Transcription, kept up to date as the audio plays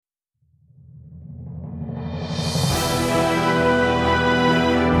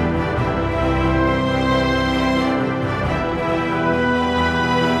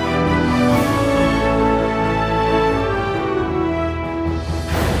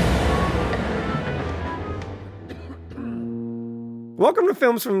Welcome to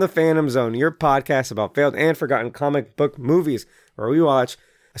Films from the Phantom Zone, your podcast about failed and forgotten comic book movies, where we watch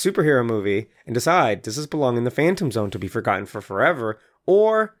a superhero movie and decide, does this belong in the Phantom Zone to be forgotten for forever,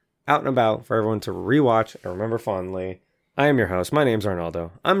 or out and about for everyone to rewatch and remember fondly. I am your host. My name's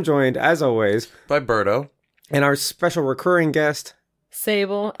Arnaldo. I'm joined, as always, by Berto. And our special recurring guest,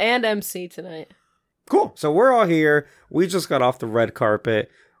 Sabel, and MC tonight. Cool. So we're all here. We just got off the red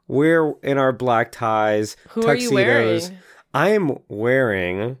carpet. We're in our black ties, Who tuxedos. Are you wearing? I am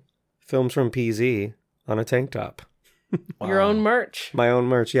wearing Films from PZ on a tank top. Wow. Your own merch. My own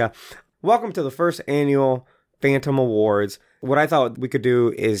merch, yeah. Welcome to the first annual Phantom Awards. What I thought we could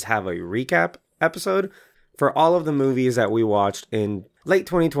do is have a recap episode for all of the movies that we watched in late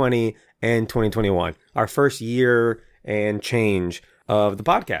 2020 and 2021. Our first year and change of the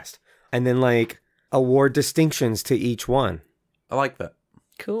podcast. And then award distinctions to each one. I like that.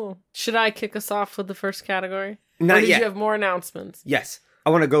 Cool. Should I kick us off with the first category? Not or did yet. You have more announcements? Yes. I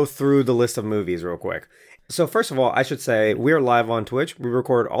want to go through the list of movies real quick. So first of all, I should say we're live on Twitch. We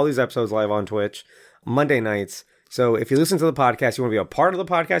record all these episodes live on Twitch Monday nights. So if you listen to the podcast, you want to be a part of the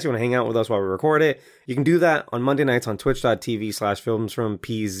podcast, you want to hang out with us while we record it, you can do that on Monday nights on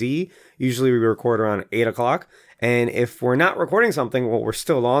twitch.tv/filmsfrompz. Usually we record around 8 o'clock. And if we're not recording something, well, we're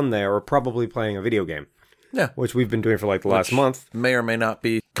still on there. We're probably playing a video game. Yeah. Which we've been doing for the last month. May or may not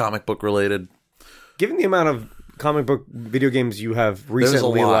be comic book related. Given the amount of comic book video games you have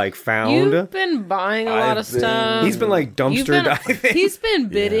recently found. You've been buying a lot of stuff. He's been dumpster diving. He's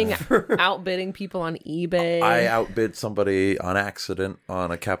been outbidding people on eBay. I outbid somebody on accident on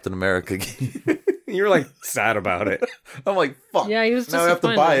a Captain America game. You're sad about it. I'm like, fuck. Yeah, he was now I have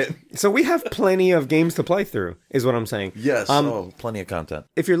to buy it. So we have plenty of games to play through, is what I'm saying. Yes. Plenty of content.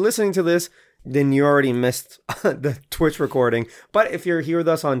 If you're listening to this, then you already missed the Twitch recording. But if you're here with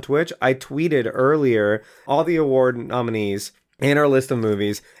us on Twitch, I tweeted earlier all the award nominees and our list of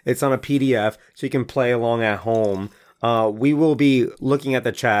movies. It's on a PDF, so you can play along at home. We will be looking at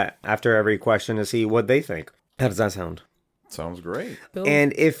the chat after every question to see what they think. How does that sound? Sounds great. Cool.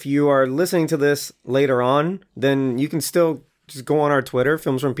 And if you are listening to this later on, then you can still just go on our Twitter,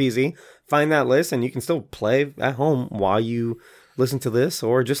 Films from PZ, find that list, and you can still play at home while you listen to this,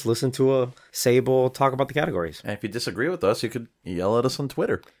 or just listen to a Sabel talk about the categories. And if you disagree with us, you could yell at us on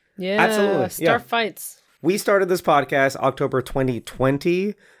Twitter. Yeah, absolutely. Start fights. We started this podcast October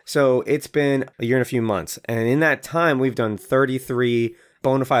 2020, so it's been a year and a few months. And in that time, we've done 33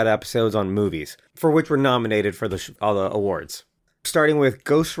 bona fide episodes on movies, for which we're nominated for all the awards. Starting with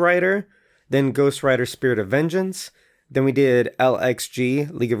Ghost Rider, then Ghost Rider Spirit of Vengeance, then we did LXG,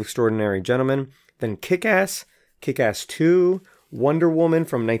 League of Extraordinary Gentlemen, then Kick-Ass, Kick-Ass 2, Wonder Woman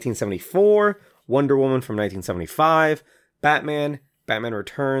from 1974, Wonder Woman from 1975, Batman, Batman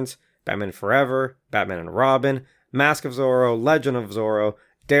Returns, Batman Forever, Batman and Robin, Mask of Zorro, Legend of Zorro,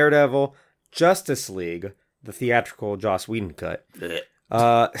 Daredevil, Justice League, the theatrical Joss Whedon cut,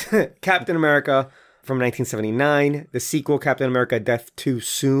 Captain America from 1979, the sequel Captain America Death Too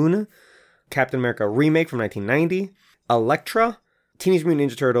Soon, Captain America Remake from 1990, Elektra, Teenage Mutant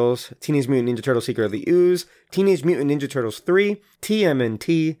Ninja Turtles, Teenage Mutant Ninja Turtles Secret of the Ooze, Teenage Mutant Ninja Turtles 3,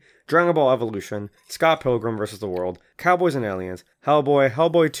 TMNT, Dragon Ball Evolution, Scott Pilgrim vs. the World, Cowboys and Aliens, Hellboy,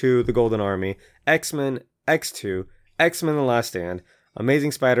 Hellboy 2, The Golden Army, X-Men, X2, X-Men The Last Stand,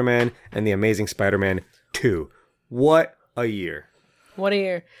 Amazing Spider-Man, and The Amazing Spider-Man 2. What a year. What a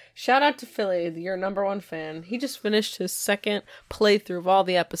year. Shout out to Philly, your number one fan. He just finished his second playthrough of all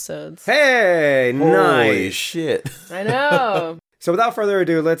the episodes. Hey, Holy nice. shit. I know. So without further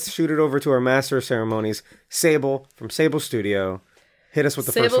ado, let's shoot it over to our master of ceremonies, Sabel from Sabel Studio. Hit us with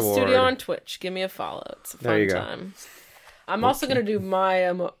the first award. Sabel Studio on Twitch. Give me a follow. It's a fun time. I'm also going to do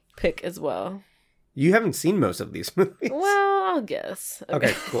my pick as well. You haven't seen most of these movies. Well, I'll guess.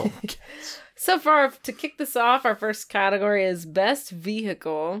 Okay, cool. So to kick this off, our first category is Best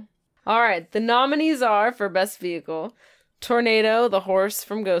Vehicle. All right, the nominees are for Best Vehicle, Tornado, the horse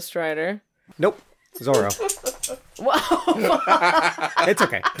from Ghost Rider. Nope. Zorro. It's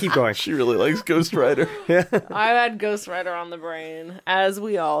okay. Keep going. She really likes Ghost Rider. Yeah. I had Ghost Rider on the brain, as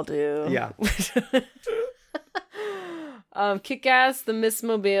we all do. Yeah. Kick-Ass, the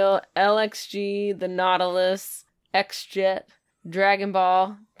Missmobile, LXG, the Nautilus, X-Jet, Dragon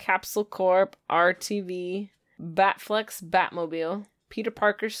Ball, Capsule Corp, RTV, Batflex, Batmobile, Peter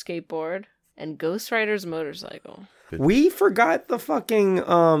Parker's skateboard, and Ghost Rider's motorcycle. We forgot the fucking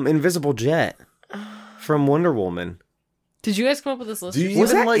invisible jet from Wonder Woman. Did you guys come up with this list?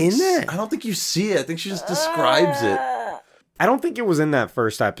 Was that in that? I don't think you see it. I think she just describes it. I don't think it was in that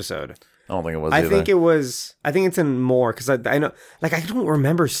first episode. I don't think it was I either. think it's in more, because I know, I don't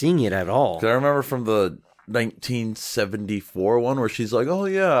remember seeing it at all. I remember from the 1974 one where she's like, "Oh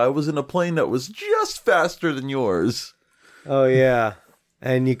yeah, I was in a plane that was just faster than yours." Oh yeah,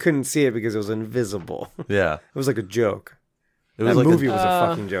 and you couldn't see it because it was invisible. Yeah, It was like a joke. it That was like movie was a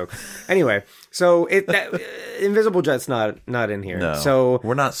fucking joke. Anyway, so Invisible Jet's not in here. No, So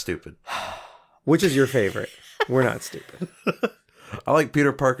we're not stupid. which is your favorite? We're not stupid. I like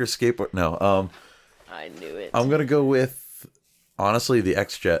Peter Parker's skateboard. No, I knew it. I'm gonna go with honestly the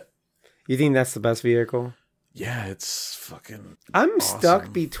X-Jet. You think that's the best vehicle? Yeah, it's fucking. I'm awesome.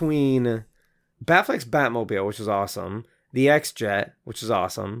 stuck between Batfleck's Batmobile, which is awesome, the X-Jet, which is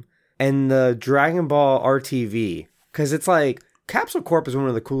awesome, and the Dragon Ball RTV. Because it's like, Capsule Corp is one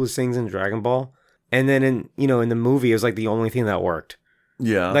of the coolest things in Dragon Ball. And then in the movie, it was like the only thing that worked.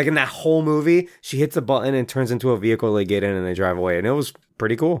 Yeah, Like in that whole movie, she hits a button and turns into a vehicle, they get in and they drive away. And it was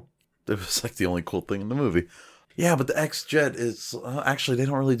pretty cool. it was like the only cool thing in the movie. Yeah, but the X-Jet is actually they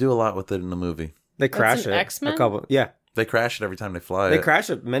don't really do a lot with it in the movie. They crash an it. X-Men? A couple. Yeah. They crash it every time they fly. They it. crash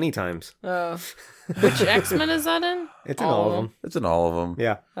it many times. Oh. Which X-Men is that in? It's in all of them. It's in all of them.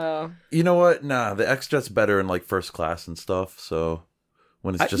 Yeah. Oh. You know what? Nah, the X-Jet's better in like first class and stuff. So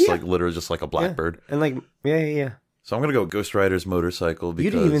when it's just yeah. like literally just like a Blackbird. And like, yeah. So I'm gonna go Ghost Rider's motorcycle because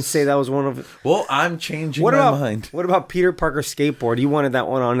You didn't even say that was one of. Well, I'm changing What my about mind. What about Peter Parker skateboard? You wanted that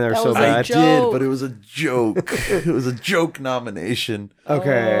one on there That so was a bad. I joke. did, but it was a joke. It was a joke nomination.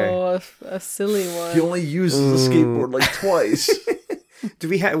 Okay. Oh, a silly one. He only uses the skateboard like twice. Do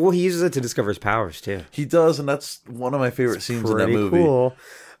we have? Well, he uses it to discover his powers too. He does, and that's one of my favorite scenes in that Pretty movie. cool.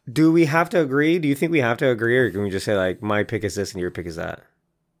 Do we have to agree? Do you think we have to agree, or can we just say like my pick is this and your pick is that?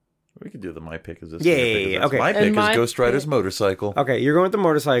 We could do the my pick is this. Yeah, your yeah, pick is yeah, this. okay. My And pick my is Ghost Rider's pick- motorcycle. Okay, you're going with the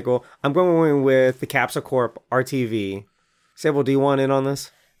motorcycle. I'm going with the Capsule Corp RTV. Sable, do you want in on this?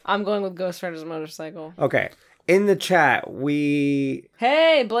 I'm going with Ghost Rider's motorcycle. Okay. In the chat,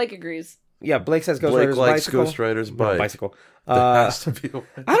 Hey, Blake agrees. Blake says Ghost Blake Rider's likes bicycle. Ghost Rider's No, bike. bicycle. There has to be a way.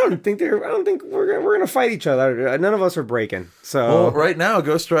 I don't think we're gonna fight each other. None of us are breaking. So Well, right now,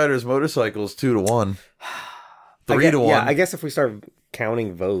 Ghost Rider's motorcycle is 2-1. 3-1. Yeah, I guess if we start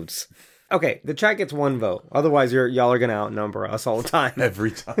counting votes. Okay, the chat gets one vote. Otherwise, y'all are gonna outnumber us all the time.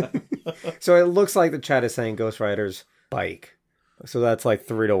 Every time. So it looks like the chat is saying Ghost Rider's bike. So that's like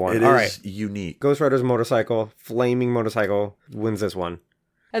 3-1. It All is right, unique. Ghost Rider's motorcycle, flaming motorcycle, wins this one.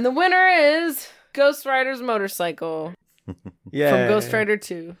 And the winner is Ghost Rider's motorcycle Yeah, from Ghost Rider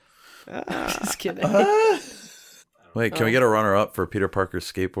 2. Just kidding. Wait, can we get a runner-up for Peter Parker's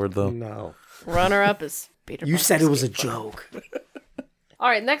skateboard, though? No, Runner up is Peter you Parker's said it was a skateboard. joke. All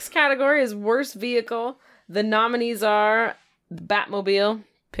right, next category is worst vehicle. The nominees are the Batmobile,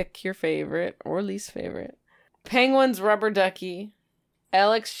 pick your favorite or least favorite. Penguin's rubber ducky,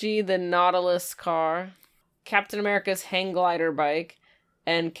 LXG the Nautilus car, Captain America's hang glider bike,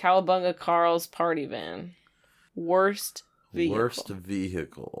 and Cowabunga Carl's party van. Worst vehicle. Worst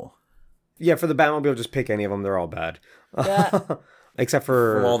vehicle. Yeah, for the Batmobile, just pick any of them. They're all bad. That- Except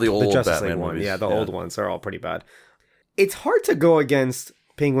for From all the old Justice Batman League one. movies, Yeah, the yeah. old ones are all pretty bad. It's hard to go against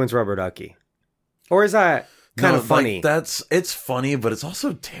Penguin's rubber ducky. Or is that kind of funny? It's funny, but it's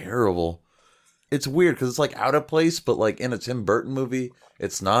also terrible. It's weird because it's like out of place, but like in a Tim Burton movie,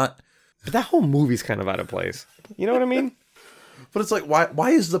 it's not. But that whole movie's kind of out of place. You know what I mean? But it's like,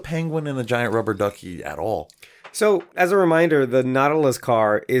 why is the penguin in a giant rubber ducky at all? So, as a reminder, the Nautilus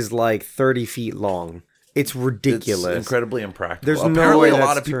car is like 30 feet long. It's ridiculous. It's incredibly impractical. There's no Apparently, way a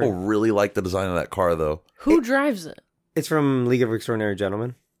lot that's of people really like the design of that car, though. Who drives it? It's from League of Extraordinary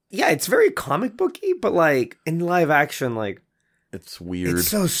Gentlemen. Yeah, it's very comic booky, but like in live action, like It's weird. it's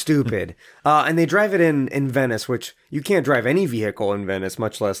so stupid. And they drive it in Venice, which you can't drive any vehicle in Venice,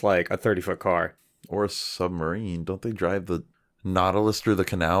 much less like a 30-foot car. Or a submarine. Don't they drive the Nautilus through the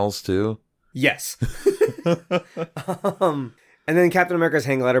canals, too? Yes. And then Captain America's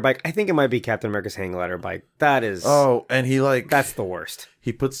hang glider bike. I think it might be Captain America's hang glider bike. That is. Oh, and That's the worst.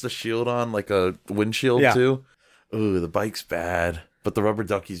 he puts the shield on like a windshield, Yeah. too. Ooh, the bike's bad. But the rubber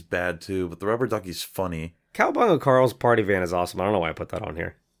ducky's bad, too. But the rubber ducky's funny. Cowabunga Carl's party van is awesome. I don't know why I put that on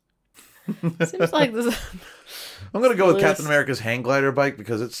here. Seems like this. I'm going to go with Lewis. Captain America's hang glider bike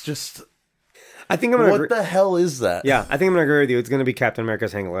because it's just... I think I'm going to What the hell is that? Yeah, I think I'm going to agree with you. It's going to be Captain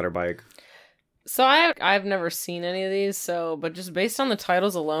America's hang glider bike. So I've never seen any of these. But just based on the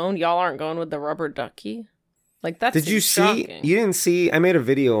titles alone, y'all aren't going with the rubber ducky. Like that's Did you shocking. see? You didn't see? I made a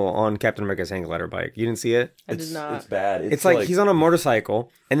video on Captain America's hang glider bike. You didn't see it? I did not. It's bad. It's like he's on a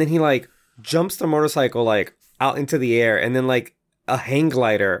motorcycle, and then he like jumps the motorcycle like out into the air, and then like a hang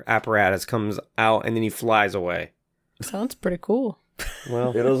glider apparatus comes out, and then he flies away. Sounds pretty cool. Well,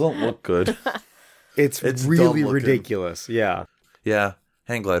 It doesn't look good. it's It's really dumb looking. ridiculous. Yeah, Yeah.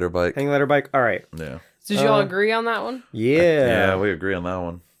 Hang glider bike. hang glider bike. All right. Yeah. Did you all agree on that one? Yeah. we agree on that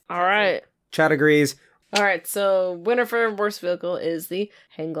one. All right. Chat agrees. All right, so winner for worst vehicle is the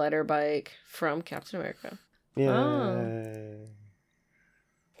hang glider bike from Captain America. Yeah. Oh.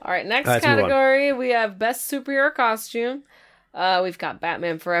 All right, next Let's move on. category, we have best superhero costume. We've got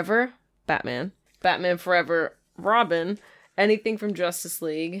Batman Forever, Batman Forever, Robin, anything from Justice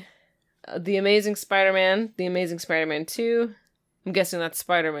League, The Amazing Spider-Man, The Amazing Spider-Man 2. I'm guessing that's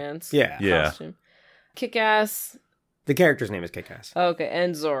Spider-Man's Yeah. costume. Kick-Ass. The character's name is Kick-Ass. Okay,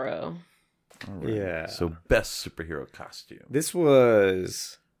 and Zorro. All right. Yeah. So best superhero costume. This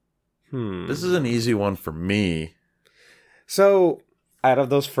was... This is an easy one for me. So, out of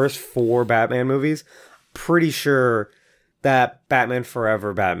those first 4 Batman movies, pretty sure that Batman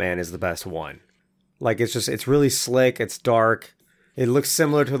Forever Batman is the best one. Like, it's really slick, it's dark, it looks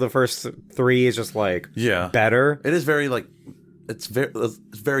similar to the first 3, it's just, like, better. It is very, like, it's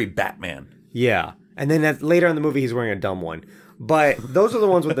very Batman. Yeah. And then later in the movie, he's wearing a dumb one. But those are the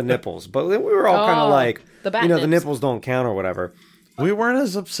ones with the nipples. But we were all kind of like, the bat the nips. nipples don't count or whatever. We weren't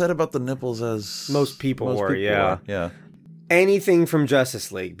as upset about the nipples as Most people were. Yeah. Anything from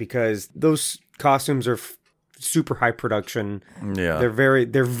Justice League, because those costumes are super high production. Yeah. They're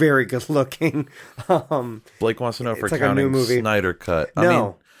very good looking. Blake wants to know if we're it's like a counting new movie. Snyder Cut.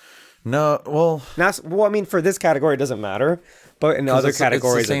 No. Well, I mean, for this category, it doesn't matter. But in other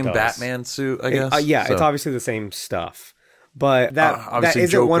categories, it's the same it does. Batman suit, I guess. It's obviously the same stuff. But that obviously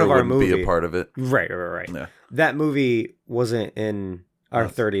isn't Joker one of our wouldn't movies. be a part of it. Right. Yeah. That movie wasn't in our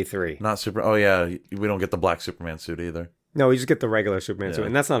 33. Not super. Oh yeah, we don't get the black Superman suit either. No, we just get the regular Superman suit,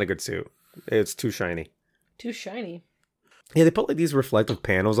 and that's not a good suit. It's too shiny. Too shiny. Yeah, they put like these reflective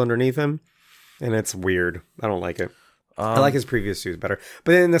panels underneath him, and it's weird. I don't like it. I like his previous suits better.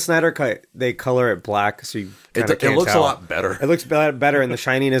 But in the Snyder Cut, they color it black, so you It can't looks tell. a lot better. It looks better, and the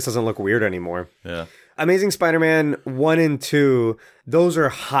shininess doesn't look weird anymore. Yeah. Amazing Spider-Man 1 and 2, those are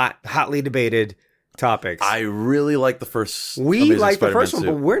hotly debated topics. I really like the first. We Amazing like the Spider-Man first one,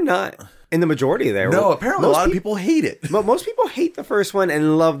 suit. but we're not in the majority there. No, apparently a lot of people hate it. But most people hate the first one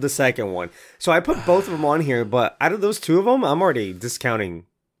and love the second one. So I put both of them on here, but out of those 2 of them, I'm already discounting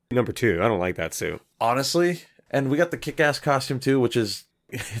number 2. I don't like that suit. Honestly, and we got the Kick-Ass costume too, which is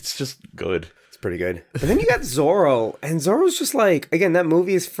it's just good. It's pretty good. But then you got Zorro, and Zorro's just like, again, that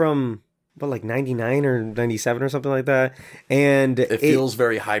movie is from like 99 or 97 or something like that, and It feels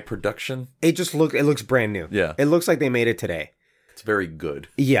very high production. it looks brand new. Yeah. It looks like they made it today. It's very good.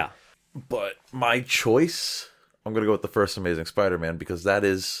 Yeah. But my choice, I'm going to go with the first Amazing Spider-Man because that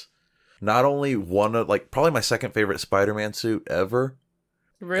is not only one of, like, probably my second favorite Spider-Man suit ever.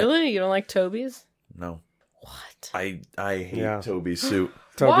 Really? You don't like Toby's? No. What? I hate Yeah. Toby's suit.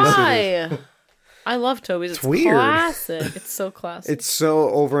 Toby's suit is- Why? I love Toby's. It's weird. classic. It's so classic. It's so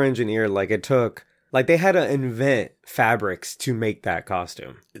over-engineered. Like, it took... Like, they had to invent fabrics to make that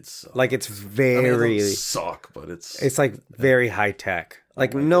costume. It's Like, it's I mean, very... it don't suck, but it's like very high-tech.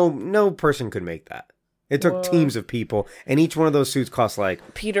 Like, no person could make that. It took Whoa. teams of people, and each one of those suits cost,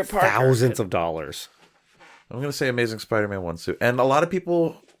 like, Peter Parker. thousands of dollars. I'm going to say Amazing Spider-Man 1 suit. And a lot of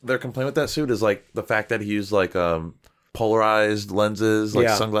people, their complaint with that suit is like the fact that he used like polarized lenses, like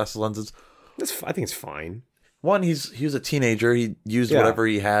Yeah. sunglasses lenses. I think it's fine. One, he was a teenager. He used Yeah. whatever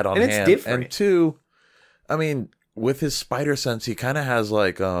he had on And it's hand. different. And 2, I mean, with his spider sense, he kind of has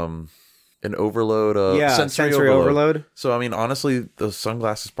like an overload of sensory overload. So I mean, honestly, the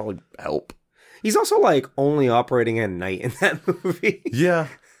sunglasses probably help. He's also, like, only operating at night in that movie. Yeah.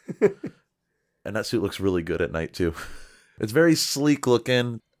 And that suit looks really good at night too. It's very sleek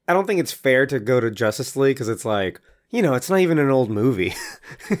looking. I don't think it's fair to go to Justice League because it's like, it's not even an old movie.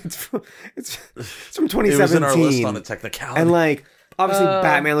 it's from 2017. It was in our list on a technicality. And, like, obviously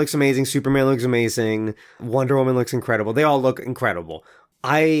Batman looks amazing, Superman looks amazing, Wonder Woman looks incredible. They all look incredible.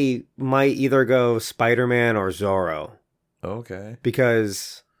 I might either go Spider-Man or Zorro Okay.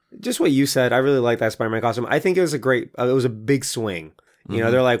 because just what you said, I really like that Spider-Man costume. I think it was it was a big swing. You know,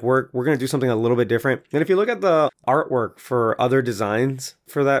 they're like, we're going to do something a little bit different. And if you look at the artwork for other designs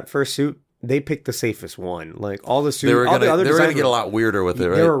for that first suit, they picked the safest one. Like, all the suits, They were all the other going to designs get a lot weirder with it,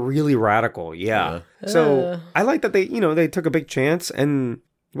 right? They were really radical, yeah. So I like that they took a big chance, and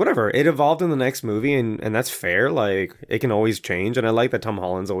whatever, it evolved in the next movie, and that's fair. Like, it can always change, and I like that Tom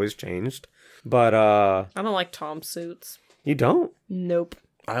Holland's always changed. But I don't like Tom's suits. you don't. Nope.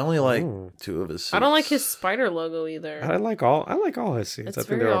 I only like 2 of his suits. I don't like his spider logo either. I like all his suits. It's I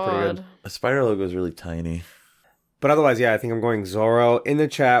think very they're all pretty odd. good. The spider logo is really tiny. But otherwise, yeah, I think I'm going Zorro. In the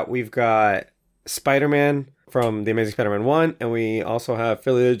chat, we've got Spider-Man from The Amazing Spider-Man 1, and we also have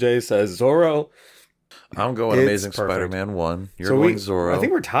Philly J says Zorro. I'm going It's Amazing perfect. Spider-Man 1. You're So going Zorro. I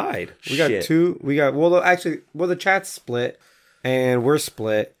think we're tied. We got Shit. two. We got the chat's split, and we're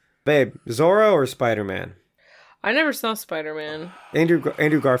split. Babe, Zorro or Spider-Man? I never saw Spider-Man.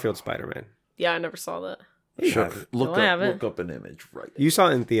 Andrew Garfield Spider-Man. Yeah, I never saw that. You Sure. have it. No, I haven't. Look up an image right now. You saw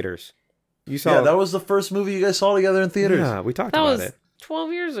it in theaters. You saw. Yeah, that was the first movie you guys saw together in theaters. Yeah, we talked That about was it.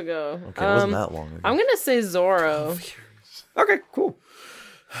 12 years ago. Okay, it wasn't that long ago. I'm gonna say Zorro. Okay, cool.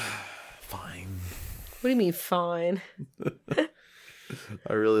 Fine. What do you mean, fine?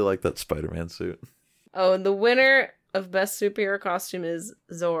 I really like that Spider-Man suit. Oh, and the winner of best superhero costume is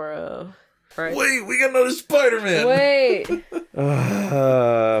Zorro. Right. Wait, we got another Spider-Man. Wait.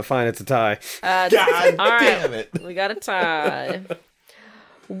 Fine, it's a tie. God all right. damn it. We got a tie.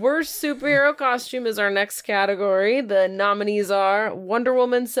 Worst superhero costume is our next category. The nominees are Wonder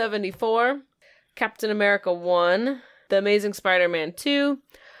Woman 74, Captain America 1, The Amazing Spider-Man 2,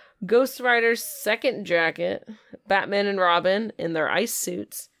 Ghost Rider's second jacket, Batman and Robin in their ice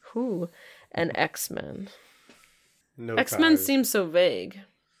suits, and X-Men. No X-Men ties. seem so vague.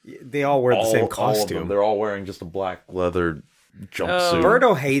 They all wear the same All of them. costume. They're all wearing just a black leather jumpsuit.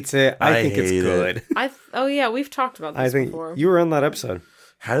 Birdo hates it. I think it's hate good. Oh yeah, we've talked about this I think before. you were on that episode.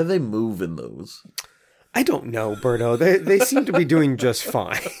 How do they move in those? I don't know, Birdo. They seem to be doing just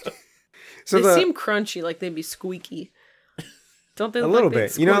fine. So They seem crunchy, like they'd be squeaky. Don't they? a look little like they'd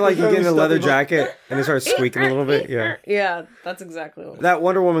bit. You know, squeak? like you get in a leather Stuff in my- jacket and it starts squeaking a little bit. Yeah. Yeah, that's exactly what. That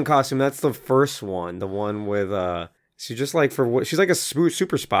Wonder Woman costume, that's the first one. The one with she just like she's like a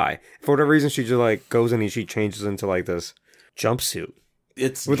super spy. For whatever reason, she just like goes in and she changes into like this jumpsuit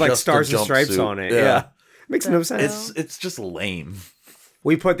It's with like just a stars and stripes jumpsuit. on it. Yeah. Makes no sense. It's just lame.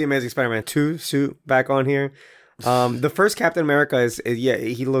 We put the Amazing Spider-Man 2 suit back on here. The first Captain America is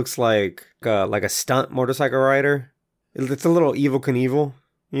he looks like a stunt motorcycle rider. It's a little Evil Knievel,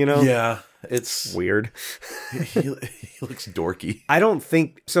 you know? Yeah, it's Weird. he looks dorky. I don't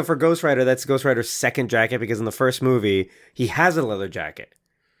think so. For Ghost Rider, that's Ghost Rider's second jacket because in the first movie he has a leather jacket,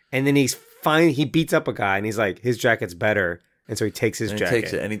 and then he beats up a guy and he's like his jacket's better, and so he takes his And he jacket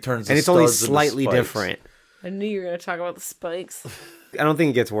takes it and he turns the and it's only studs into slightly spikes. different. I knew you were going to talk about the spikes. I don't think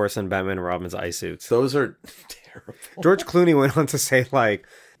it gets worse than Batman and Robin's ice suits. Those are terrible. George Clooney went on to say, like,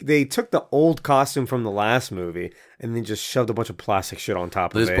 they took the old costume from the last movie and then just shoved a bunch of plastic shit on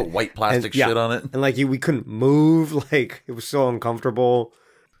top They of just it. put white plastic And- yeah. shit on it. And, like, we couldn't move. Like, it was so uncomfortable.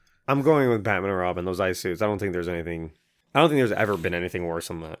 I'm going with Batman and Robin, those ice suits. I don't think there's ever been anything worse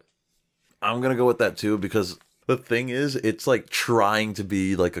than that. I'm gonna go with that too because the thing is, it's like trying to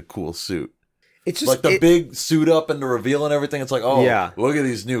be like a cool suit. It's just Like the big suit up and the reveal and everything. It's like, oh, Yeah. look at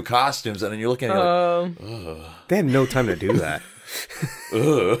these new costumes, and then you're looking at it like, They had no time to do that.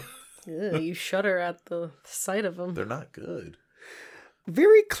 ugh, Ugh, you shudder at the sight of them. they're not good.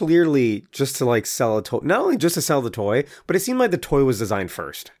 Very clearly, just to like sell a toy, not only just to sell the toy, but it seemed like the toy was designed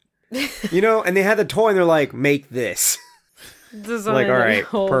first. You know, and they had the toy and they're like, make this. Design Like, all a right,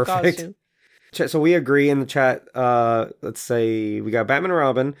 whole perfect. costume. So we agree in the chat. Let's say we got Batman and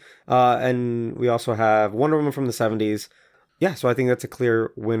Robin, and we also have Wonder Woman from the 70s. Yeah, so I think that's a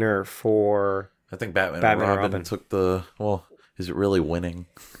clear winner for. I think Batman Batman and and Robin Robin. took the. Well, is it really winning?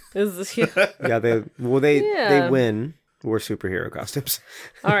 Is this, yeah. Yeah, they Yeah. win. We're superhero costumes.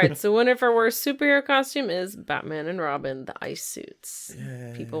 All right, so winner for worst superhero costume is Batman and Robin, the ice suits.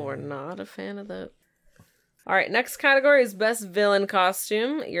 People were not a fan of that. All right, next category is best villain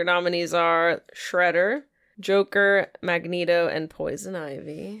costume. Your nominees are Shredder, Joker, Magneto, and Poison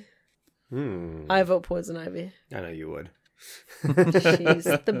Ivy. I vote Poison Ivy. I know you would. She's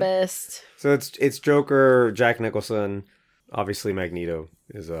the best. So it's Joker, Jack Nicholson, obviously Magneto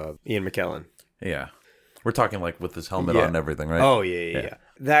is Ian McKellen. Yeah, we're talking like with his helmet Yeah. on and everything, right? Oh yeah.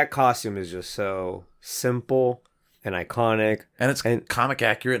 That costume is just so simple and iconic. and it's comic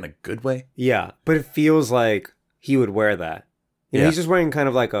accurate in a good way. Yeah, but it feels like he would wear that. You know, Yeah. he's just wearing kind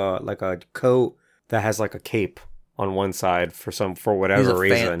of like a coat that has like a cape on one side for whatever He's a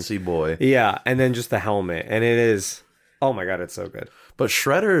reason. fancy boy. Yeah, and then just the helmet, and it is. Oh my god, it's so good. But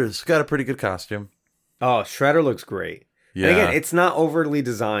Shredder's got a pretty good costume. Oh, Shredder looks great. Yeah. And again, it's not overly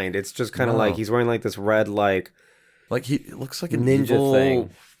designed. It's just kind of No. like he's wearing like this red like Like he looks like a ninja evil thing.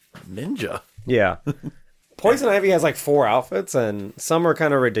 Ninja. Yeah. Poison Ivy has like 4 outfits, and some are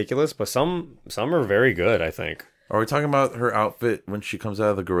kind of ridiculous, but some are very good, I think. Are we talking about her outfit when she comes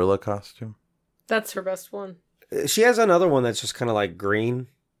out of the gorilla costume? That's her best one. She has another one that's just kind of like green.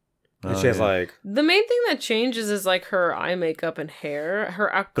 And she has yeah. like The main thing that changes is like her eye makeup and hair.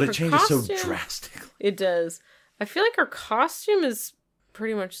 But her it changes so costume- drastically. It does. I feel like her costume is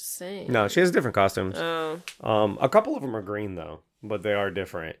pretty much the same. no, she has different costumes. Oh. A couple of them are green though, but they are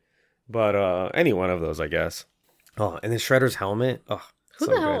different. But any one of those, I guess. Oh, and then Shredder's helmet. Oh, Who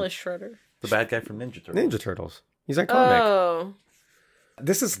so the hell good. is Shredder? The bad guy from Ninja Turtles. Ninja Turtles. He's iconic. Oh.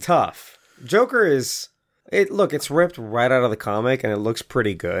 This is tough. Joker is... It's ripped right out of the comic, and it looks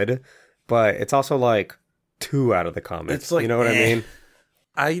pretty good. But it's also like 2 out of the comic. It's like, you know what I mean?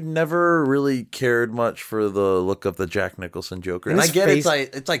 I never really cared much for the look of the Jack Nicholson Joker. And I his get face-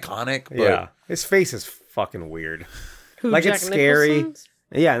 it's iconic, but Yeah. His face is fucking weird. Who, Like, Jack it's scary. Nicholson's?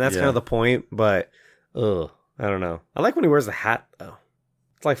 Yeah, and that's Yeah. kind of the point, but... Ugh. I don't know. I like when he wears the hat, though.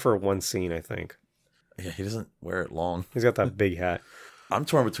 It's like for one scene, I think. yeah, he doesn't wear it long. He's got that big hat. I'm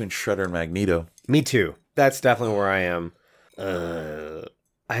torn between Shredder and Magneto. Me too. That's definitely where I am.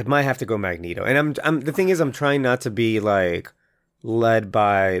 I might have to go Magneto. And I'm the thing is, I'm trying not to be like led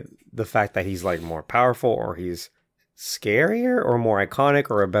by the fact that he's like more powerful or he's scarier or more iconic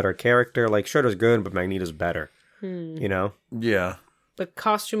or a better character. Like Shredder's good, but Magneto's better. You know? Yeah. The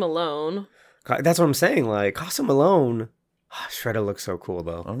costume alone. That's what I'm saying. Like costume alone, Shredder looks so cool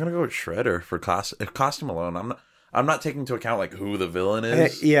though. I'm gonna go with Shredder for costume alone. I'm not taking into account like who the villain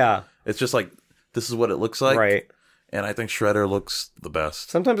is. Yeah, It's just like this is what it looks like. right. And I think Shredder looks the best.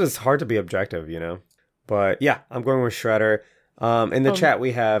 Sometimes it's hard to be objective, you know? But yeah, I'm going with Shredder. In the chat,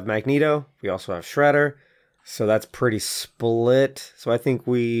 we have Magneto. We also have Shredder. So that's pretty split. So I guess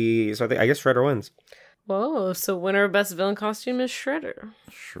Shredder wins. Whoa, so winner of best villain costume is Shredder.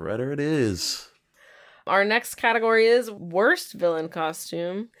 Shredder it is. Our next category is worst villain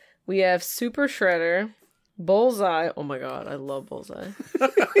costume. We have Super Shredder, Bullseye. Oh my god, I love Bullseye.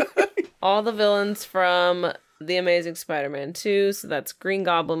 All the villains from The Amazing Spider-Man 2. So that's Green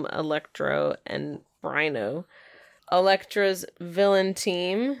Goblin, Electro, and Rhino. Elektra's villain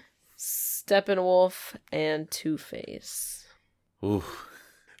team, Steppenwolf, and Two-Face. Ooh.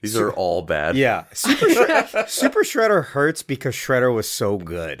 These are all bad. Yeah. Super Shredder hurts because Shredder was so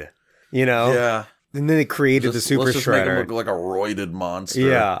good. You know? Yeah. And then they created the Super let's just make him Shredder. look like a roided monster.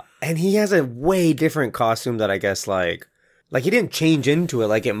 Yeah. And he has a way different costume that I guess like he didn't change into it.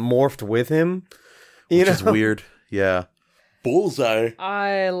 Like it morphed with him. Which is weird. Yeah. Bullseye.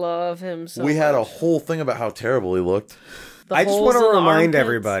 I love him so We had a much. whole thing about how terrible he looked. The I just holes want to in the remind armpits.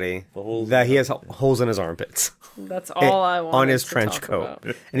 everybody holes that he has holes in his armpits. That's all I want on his trench coat.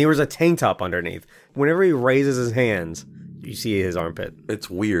 And he wears a tank top underneath. Whenever he raises his hands, you see his armpit. It's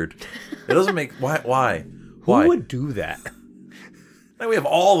weird. It doesn't make... Why? Who Why? would do that? Now we have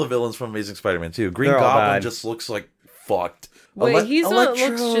all the villains from Amazing Spider-Man 2. Green They're all Goblin bad. just looks like fucked. Wait, he's one that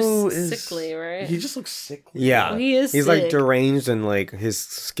Electro looks is- just sickly, right? He just looks sickly. Yeah. Oh, he is He's like sick. deranged and like his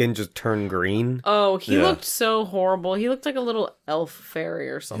skin just turned green. Oh, he Yeah. looked so horrible. He looked like a little elf fairy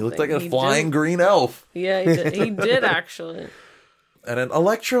or He something. looked like a He flying did- green elf. Yeah, he did. He did actually. And then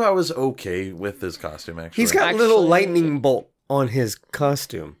Electro, I was okay with his costume, actually. He's got Actually- little lightning bolt on his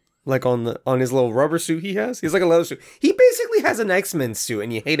costume. Like on his little rubber suit he has. He's like a leather suit. He basically has an X-Men suit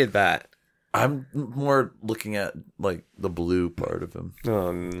and you hated that. I'm more looking at, like, the blue part of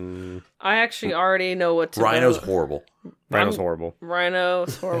him. I actually already know what to Rhino's vote. horrible. Rhino's horrible.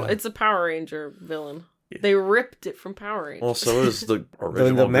 Rhino's horrible. It's a Power Ranger villain. They ripped it from Power Rangers. Well, so is the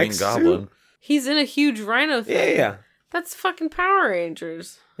original mech Green Goblin. suit? He's in a huge Rhino thing. Yeah. That's fucking Power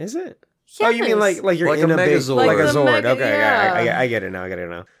Rangers. Is it? Yes. Oh, you mean like you're Like in a a big Megazord. like a Like the Zord? mega- Okay, yeah. I get it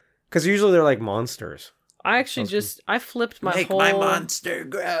now. Because usually they're like monsters. I actually I flipped my Make whole... my monster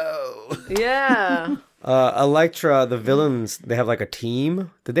grow. Yeah. Elektra, the villains, they have like a team.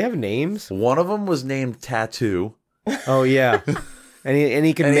 Did they have names? One of them was named Tattoo. Oh yeah, and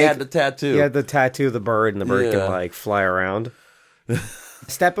he can And make he had the tattoo. he had the tattoo of the bird, and the bird Yeah. can like fly around.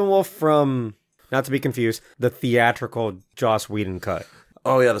 Steppenwolf from, not to be confused, the theatrical Joss Whedon cut.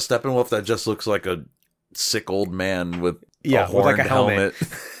 Oh, yeah, the Steppenwolf that just looks like a sick old man with Yeah, a with like horned a helmet.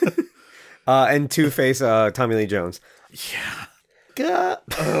 And Two-Face, Tommy Lee Jones. Yeah.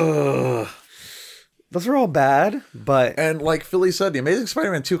 Those are all bad, but And like Philly said, the Amazing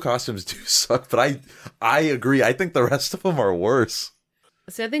Spider-Man 2 costumes do suck, but I agree. I think the rest of them are worse.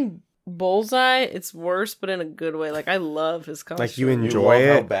 See, I think Bullseye, it's worse, but in a good way. Like, I love his costume. like you You enjoy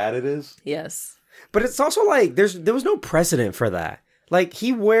love how it. bad it is? Yes. But it's also like there was no precedent for that. Like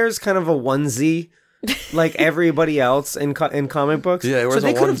he wears kind of a onesie, like everybody else in comic books. Yeah, he so wears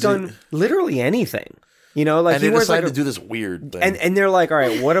they a could have onesie. done literally anything. You know, like And he they wears decided like to do this weird thing. and they're like, all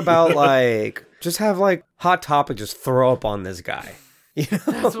right, what about like just have like Hot Topic just throw up on this guy. You know,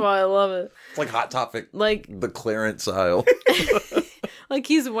 That's why I love it. it's like Hot Topic, Like, the clearance aisle. like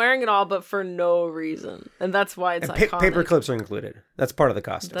he's wearing it all, but for no reason. And that's why it's and iconic. paper clips are included. That's part of the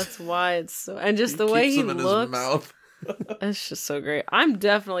costume. That's why it's so... And just the way Keeps he them in looks... his mouth. It's just so great. I'm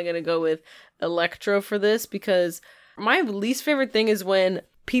definitely going to go with Electro for this because my least favorite thing is when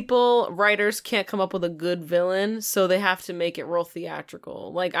writers can't come up with a good villain, so they have to make it real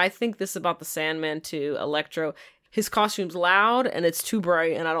theatrical. Like, I think this about the Sandman too. Electro, his costume's loud and it's too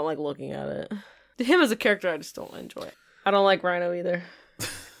bright, and I don't like looking at it. Him as a character, I just don't enjoy it. I don't like Rhino either.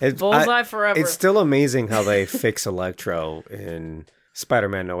 Bullseye forever. It's still amazing how they fix Electro in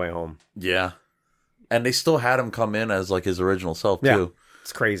Spider-Man No Way Home. Yeah. And they still had him come in as like his original self, too. Yeah,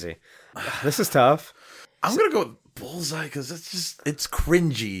 it's crazy. This is tough. I'm going to go with Bullseye because it's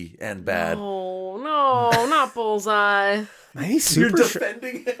cringy and bad. Oh, no, not Bullseye. Maybe You're Super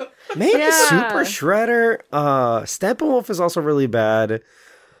defending him? Maybe Yeah. Super Shredder. Steppenwolf is also really bad.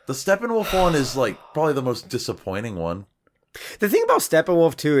 The Steppenwolf one is like probably the most disappointing one. The thing about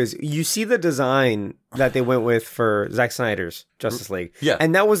Steppenwolf too is you see the design that they went with for Zack Snyder's Justice League. Yeah.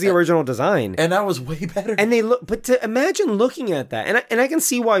 And that was the original design. And that was way better. And they look, but to imagine looking at that, and I can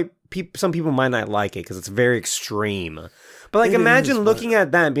see why some people might not like it because it's very extreme. But like, It imagine is, looking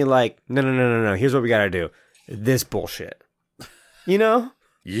at that and being like, no. Here's what we gotta do. This bullshit. You know,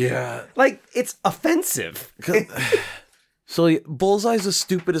 Yeah. like it's offensive. So like, Bullseye's the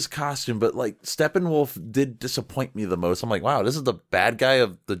stupidest costume, but like Steppenwolf did disappoint me the most. I'm like, wow, this is the bad guy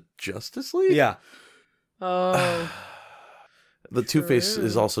of the Justice League? Yeah, Oh. The Two-Face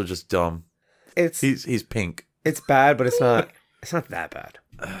is also just dumb. He's pink. it's bad, but it's not that bad.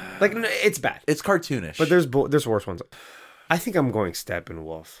 Like it's bad. It's cartoonish. But there's worse ones. I think I'm going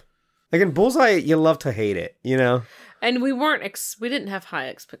Steppenwolf. Like in Bullseye, you love to hate it, you know? And we we didn't have high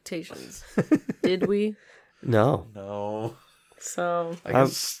expectations, did we? No. No. So I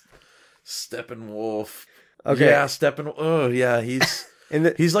guess Steppenwolf. Okay. Yeah, Steppenwolf. Oh, yeah, he's In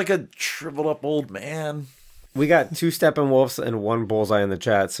the, he's like a shriveled up old man. we got 2 Steppenwolfs and 1 Bullseye in the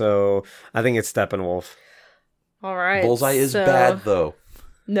chat, so I think it's Steppenwolf. all right. Bullseye is so- bad though.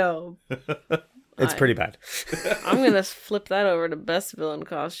 No, It's pretty bad. I'm gonna flip that over to best villain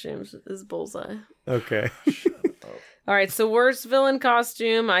costumes. Is Bullseye. Okay. All right, so worst villain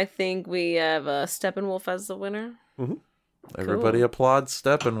costume. I think we have Steppenwolf as the winner. Everybody applauds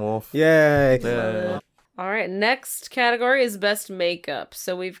Steppenwolf. Yay. Yeah. All right, next category is best makeup.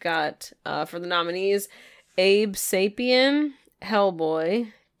 So we've got for the nominees, Abe Sapien,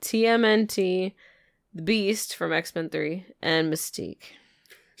 Hellboy, TMNT, The Beast from X-Men 3, and Mystique.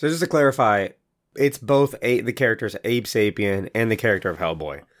 So just to clarify, it's both the characters Abe Sapien and the character of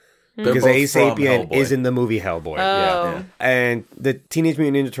Hellboy. They're Because both Abe from Sapien Hellboy. is in the movie Hellboy. Oh. yeah. And the Teenage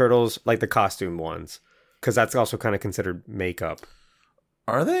Mutant Ninja Turtles, like the costume ones, because that's also kind of considered makeup.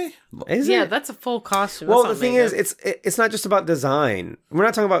 Are they? Is Yeah, it? that's a full costume. Well, That's the not thing is, makeup. it's not just about design. We're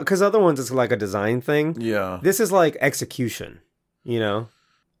not talking about, because other ones it's like a design thing. Yeah. This is like execution, you know?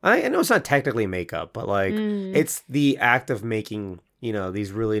 I know it's not technically makeup, but like it's the act of making, you know,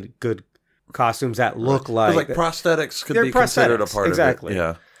 these really good costumes that look 'Cause, like prosthetics could They're be considered a prosthetics, part exactly. of it.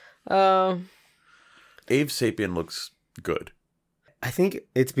 Yeah. Oh, Abe Sapien looks good. I think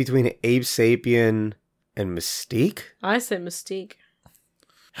it's between Abe Sapien and Mystique. I say Mystique.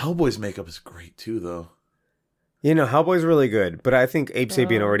 Hellboy's makeup is great too, though. You know, Hellboy's really good, but I think Abe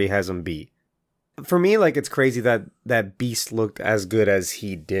Sapien already has him beat. For me, like, it's crazy that Beast looked as good as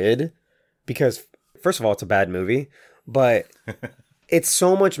he did, because, first of all, it's a bad movie, but it's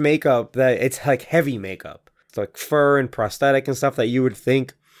so much makeup that it's, like, heavy makeup. It's, like, fur and prosthetic and stuff that you would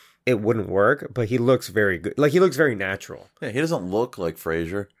think it wouldn't work, but he looks very good. Like, he looks very natural. Yeah, he doesn't look like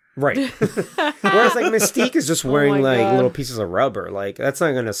Frasier. Right. Whereas, like, Mystique is just wearing, my like, God. little pieces of rubber. Like, that's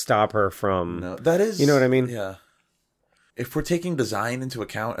not going to stop her from... No, that is. You know what I mean? Yeah. If we're taking design into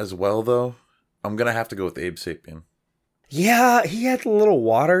account as well, though, I'm gonna have to go with Abe Sapien. Yeah, he had the little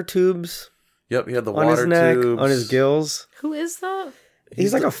water tubes Yep, he had the on water his neck, tubes on his gills. Who is that?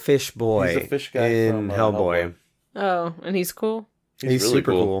 He's like a fish boy. he's a fish guy in from, Hellboy. Oh, and he's cool. He's really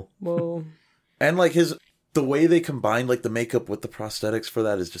super cool. Whoa. And like the way they combined like the makeup with the prosthetics for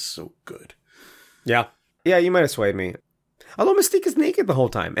that is just so good. Yeah. Yeah, you might have swayed me. Although Mystique is naked the whole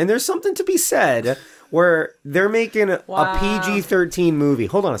time. And there's something to be said where they're making a PG-13 movie.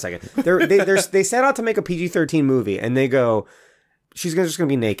 Hold on a second. They set out to make a PG-13 movie, and they go, she's just going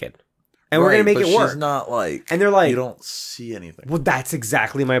to be naked. And we're going to make but it work. She's not like, And they're like, you don't see anything. well, that's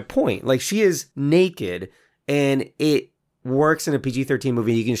exactly my point. Like, she is naked, and it works in a PG-13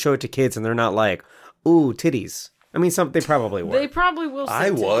 movie. You can show it to kids, and they're not like, ooh, titties. I mean, they probably were. They probably will say I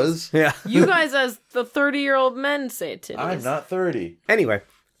titties. was. Yeah. You guys, as the 30-year-old men, say titties. I'm not 30. Anyway,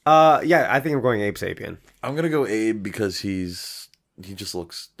 yeah, I think I'm going Abe Sapien. I'm gonna go Abe because he just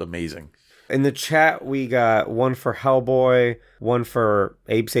looks amazing. In the chat, we got one for Hellboy, one for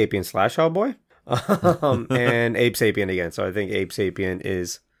Abe Sapien / Hellboy, and Abe Sapien again. So I think Abe Sapien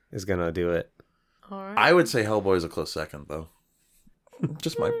is gonna do it. All right. I would say Hellboy is a close second, though.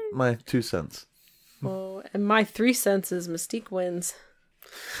 Just my 2 cents. Oh, and my 3 cents is Mystique wins.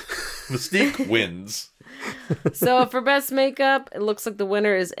 Mystique wins. So for best makeup, it looks like the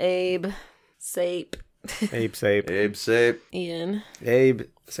winner is Abe Sape. Abe Sape. Abe Sape. Ian. Abe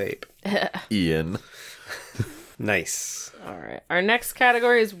Sape. Ian. Nice. All right. Our next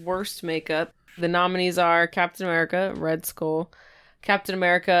category is worst makeup. The nominees are Captain America, Red Skull, Captain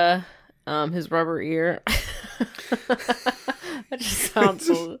America, his rubber ear. That just sounds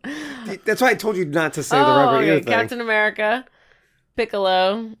so... That's why I told you not to say the rubber ear thing. Captain America,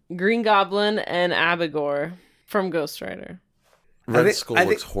 Piccolo, Green Goblin, and Abigor from Ghost Rider. Red Skull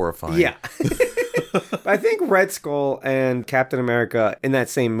looks horrifying. Yeah. I think Red Skull and Captain America in that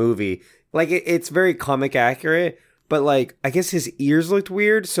same movie, like it's very comic accurate, but like I guess his ears looked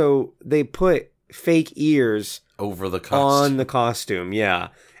weird, so they put fake ears over the costume. On the costume, yeah.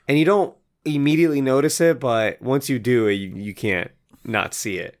 And you don't immediately notice it, but once you do, you can't not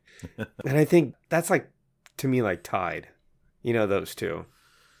see it. And I think that's like, to me, like tied. You know, those two.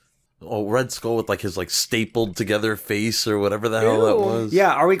 Oh, Red Skull with like his like stapled together face or whatever the hell that was.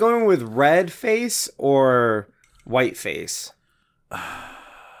 Yeah, are we going with red face or white face?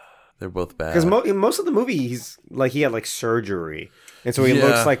 They're both bad. Because most of the movie, he's like he had like surgery, and so he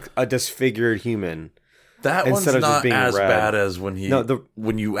looks like a disfigured human. That one's not as bad as when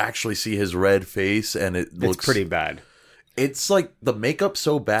when you actually see his red face, and it's pretty bad. It's like the makeup's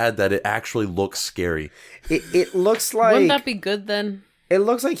so bad that it actually looks scary. It looks like... Wouldn't that be good then? It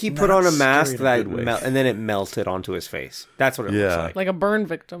looks like he put on a mask that and then it melted onto his face. That's what it looks like. Like a burn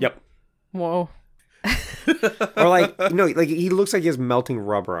victim. Yep. Whoa. Or like, no, like he looks like he has melting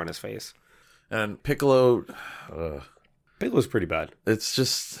rubber on his face. And Piccolo... Piccolo's pretty bad. It's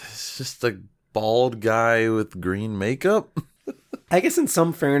just a bald guy with green makeup. I guess in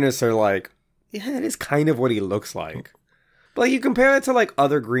some fairness, they're like, yeah, it is kind of what he looks like. But like, you compare it to like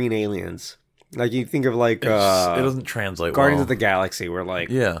other green aliens. Like you think of like... it doesn't translate Guardians of the Galaxy, where like...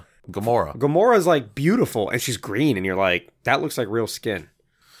 Yeah, Gamora. Gamora's like beautiful, and she's green, and you're like, that looks like real skin.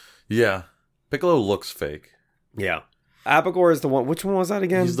 Yeah. Piccolo looks fake. Yeah. Abigor is the one... Which one was that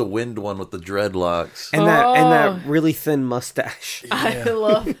again? He's the wind one with the dreadlocks. And that really thin mustache. Yeah. I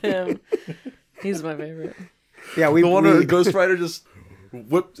love him. He's my favorite. Yeah, the one where Ghost Rider just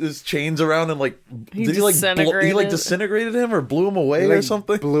whipped his chains around and like he disintegrated him or blew him away or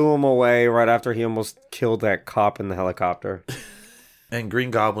something. Blew him away right after he almost killed that cop in the helicopter. And Green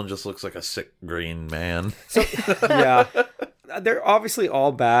Goblin just looks like a sick green man. So, yeah, they're obviously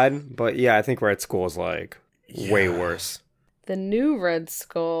all bad, but yeah, I think Red Skull is like way worse. The new Red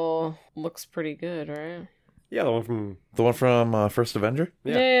Skull looks pretty good, right? Yeah, the one from First Avenger.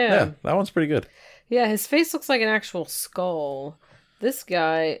 Yeah, that one's pretty good. Yeah, his face looks like an actual skull. This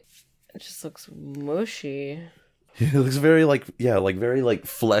guy just looks mushy. He looks very very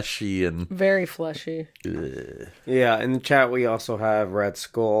fleshy and very fleshy. Ugh. Yeah, in the chat we also have Red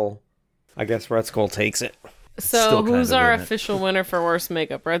Skull. I guess Red Skull takes it. So who's our official winner for worst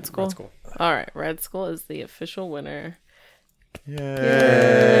makeup? Red Skull? Red Skull. All right, Red Skull is the official winner. Yay!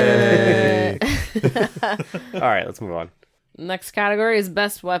 All right, let's move on. Next category is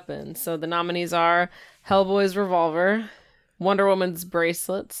best weapon. So the nominees are Hellboy's revolver, Wonder Woman's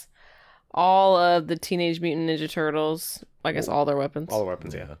bracelets, all of the Teenage Mutant Ninja Turtles, I guess all their weapons. All the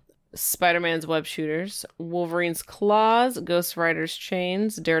weapons, yeah. Spider-Man's web shooters, Wolverine's claws, Ghost Rider's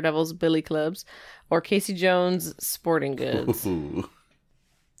chains, Daredevil's billy clubs, or Casey Jones' sporting goods. Ooh.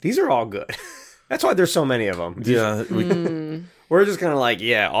 These are all good. That's why there's so many of them. Yeah. We're just kind of like,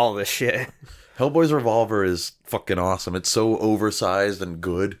 yeah, all this shit. Hellboy's revolver is fucking awesome. It's so oversized and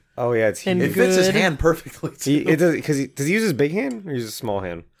good. Oh, yeah, it's huge. It fits his hand perfectly, too. Does he use his big hand or use his small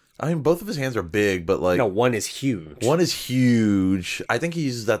hand? I mean, both of his hands are big, but like... No, one is huge. One is huge. I think he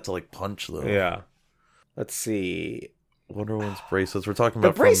uses that to like punch, though. Yeah. Let's see. Wonder Woman's bracelets. We're talking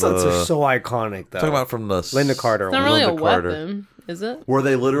about the bracelets are so iconic, though. Talking about from the... Linda Carter. It's not really a weapon, is it? Where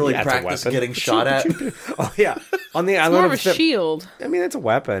they literally practice getting shot at. Oh, yeah. On the island more of a shield. I mean, it's a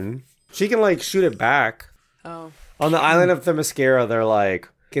weapon. She can like shoot it back. Oh. On the island of Themyscira, they're like,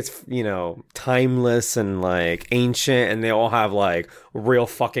 it's, you know, timeless and like ancient, and they all have like real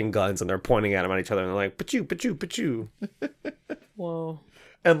fucking guns, and they're pointing at them at each other, and they're like, pachoo, pachoo, pachoo. Whoa.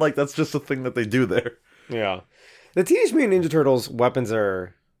 And like, that's just a thing that they do there. Yeah. The Teenage Mutant Ninja Turtles weapons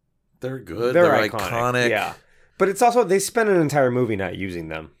are... They're good. They're iconic. Yeah. But it's also, they spend an entire movie not using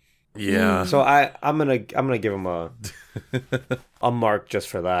them. Yeah. So I'm gonna give them a mark just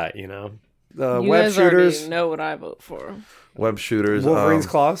for that, you know. You web guys shooters. already know what I vote for. Web shooters. Wolverine's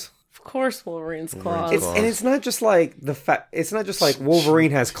claws. Of course, Wolverine's claws. And it's not just like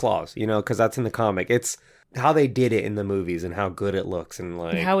Wolverine has claws, you know, because that's in the comic. It's how they did it in the movies and how good it looks and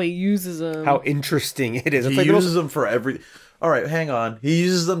like How he uses them. how interesting it is. It's He like uses them for every. All right, hang on. He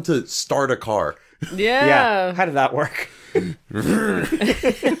uses them to start a car. Yeah. How did that work?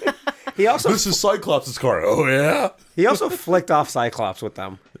 He also This is Cyclops' car. Oh yeah. flicked off Cyclops with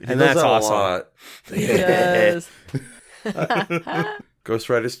them, He and does that's that a awesome. lot. He does. Ghost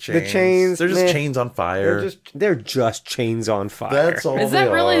Rider's chains. The chains, They're just meh. chains on fire. They're just chains on fire. That's all. Is that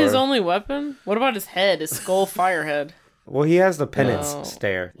they really are. his only weapon? What about his head? His skull firehead? Well, he has the penance No.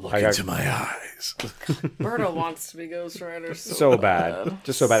 stare. Look into my eyes. Berto wants to be Ghost Rider so bad,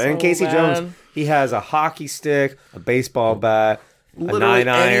 just so bad. And Casey bad. Jones, he has a hockey stick, a baseball bat, a Literally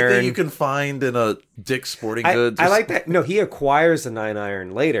 9-iron. anything you can find in a Dick's Sporting Goods. I like that. No, he acquires the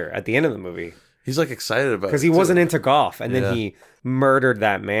 9-iron later at the end of the movie He's like excited about it because he too. wasn't into golf, and Yeah. then he murdered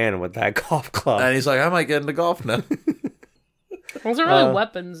that man with that golf club. And he's like, I might get into golf now. Those are really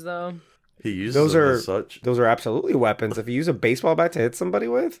weapons, though. He uses Those them are as such. those are absolutely weapons. If you use a baseball bat to hit somebody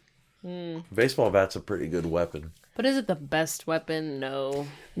with, Baseball bat's a pretty good weapon. But is it the best weapon? No.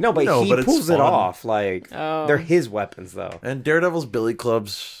 no, but No, he but it's pulls it fun. off. Like Oh. they're his weapons, though. And Daredevil's billy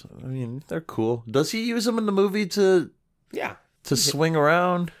clubs, I mean, they're cool. Does he use them in the movie to Yeah, swing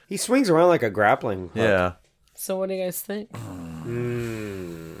around? he swings around like a grappling hook. Yeah. So what do you guys think?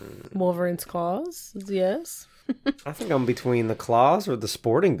 Mm. Wolverine's claws? Yes. I think I'm between the claws or the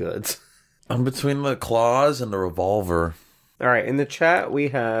sporting goods. I'm between the claws and the revolver. All right, in the chat we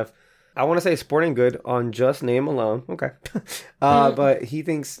have, I want to say sporting good on just name alone. Okay, but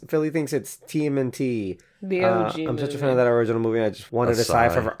Philly thinks it's TMNT. The OG I'm such a fan movie. of that original movie. I just wanted a sigh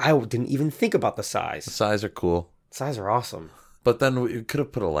sigh. forever. I didn't even think about the size. Size are cool. Size are awesome. But then we could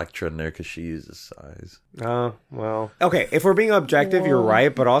have put Elektra in there because she uses size. Oh, well. Okay, if we're being objective, you're Whoa.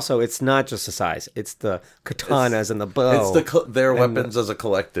 right, but also it's not just the size. It's the katanas and the bow. It's their weapons as a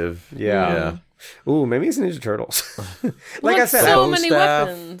collective. Yeah. Ooh, maybe it's Ninja Turtles. Like I said, so bow many staff.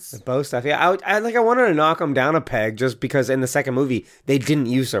 weapons. bow stuff. Yeah, I wanted to knock them down a peg just because in the second movie, they didn't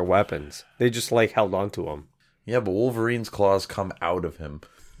use their weapons. They just, like, held on to them. Yeah, but Wolverine's claws come out of him.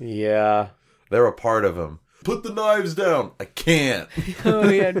 Yeah. They're a part of him. Put the knives down. I can't. Oh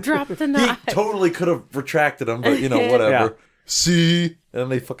yeah, drop the He knife. totally could have retracted them, but whatever. Yeah. See? And then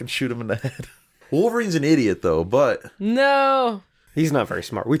they fucking shoot him in the head. Wolverine's an idiot, though, but No. He's not very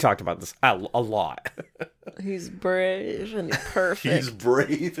smart. We talked about this a lot. He's brave and perfect. he's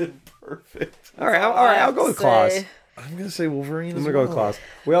brave and perfect. All right, I'll go with claws. I'm going to say Wolverine I'm as gonna go well. with claws.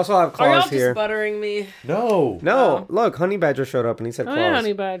 We also have Are y'all claws here. just buttering me? No. No, look, Honey Badger showed up and he said Oh claws. yeah,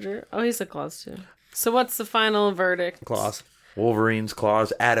 honey badger. Oh, he said claws too. So what's the final verdict? Claws. Wolverine's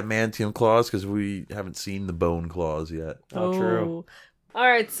claws, adamantium claws, because we haven't seen the bone claws yet. Oh, true. All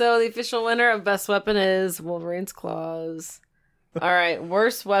right, so the official winner of best weapon is Wolverine's claws. All right,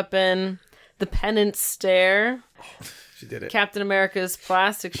 worst weapon, the penance stare, She did it. Captain America's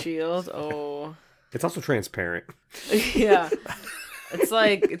plastic shield. Oh, It's also transparent. yeah, it's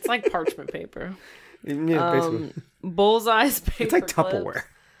like parchment paper. Yeah, basically. Bullseye's paper. It's like clip. Tupperware.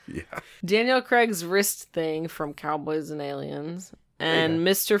 Yeah. Daniel Craig's wrist thing from Cowboys and Aliens, and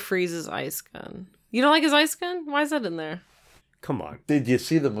Mr. Freeze's ice gun. You don't like his ice gun? Why is that in there? Come on. Did you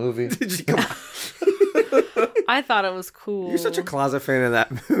see the movie? Come on. I thought it was cool. You're such a closet fan of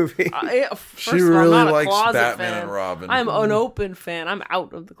that movie. First She of all, I'm really not a likes closet Batman fan. and Robin. I'm an open fan. I'm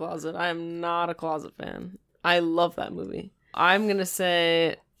out of the closet. I am not a closet fan. I love that movie. I'm gonna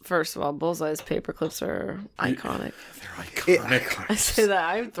say, first of all, Bullseye's paper clips are iconic. They're iconic. I say that.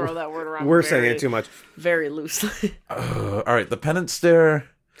 I throw that word around. We're saying it too much. very loosely. All right, the penance stare.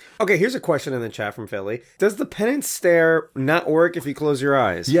 Okay, here's a question in the chat from Philly. Does the penance stare not work if you close your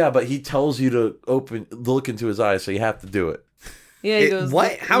eyes? Yeah, but he tells you to look into his eyes, so you have to do it. Yeah, he goes.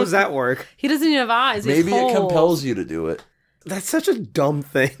 What? "Look- How does look-" that work? He doesn't even have eyes. He has Maybe it holes. compels you to do it. That's such a dumb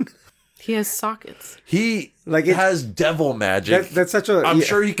thing. He has sockets. He Like, it- has devil magic. That's such a. I'm yeah,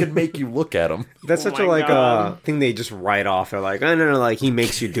 sure he can make you look at him. That's Oh such a my like God. thing they just write off. They're like, oh no, like he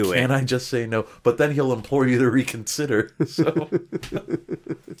makes you do it. Can I just say no? But then he'll implore you to reconsider. So,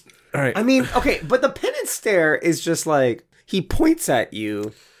 all right. I mean, okay, but the penance stare is just like he points at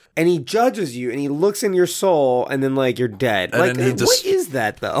you and he judges you and he looks in your soul and then like you're dead. And like then he what just- is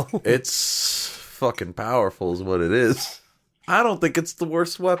that though? It's fucking powerful, is what it is. I don't think it's the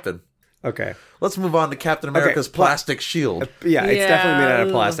worst weapon. Okay. Let's move on to Captain America's plastic shield. Yeah, it's definitely made out of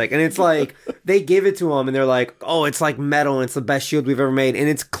Yeah. plastic. And it's like, they give it to him and they're like, oh, it's like metal and it's the best shield we've ever made. And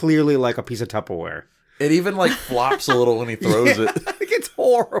it's clearly like a piece of Tupperware. It even like flops a little when he throws it. Like, it's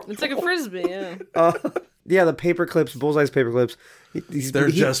horrible. It's like a frisbee. Yeah. Yeah, the paper clips, Bullseye's paper clips. They're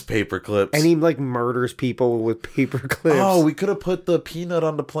just paper clips. And he like murders people with paper clips. Oh, we could have put the peanut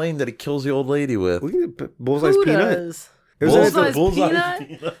on the plane that he kills the old lady with. We can put Bullseye's Who peanut. does? It was, Bullseye's Bullseye's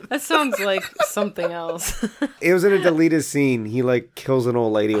peanut? That sounds like something else. it was in a deleted scene. He like kills an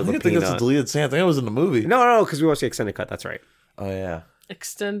old lady with a think peanut. that's a deleted scene. I think it was in the movie. No, because we watched the extended cut. That's right. Oh, yeah.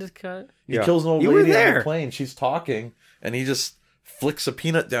 Extended cut. He kills an old You were lady on there. the plane. She's talking, and he just flicks a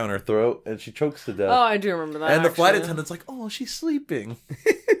peanut down her throat, and she chokes to death. Oh, I do remember that. and the flight actually. attendant's like, "Oh, she's sleeping."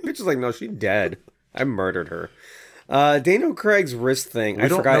 Bitch is like, no, she's dead. I murdered her. Daniel Craig's wrist thing. We I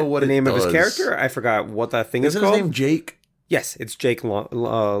don't forgot know what the it name of his does. character. I forgot what that thing is Isn't his called. name Jake? Yes, it's Jake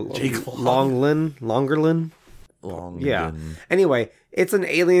Longerlin. Longerlin. Long. Yeah. Anyway, it's an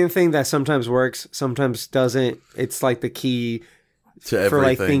alien thing that sometimes works, sometimes doesn't. It's like the key To everything. for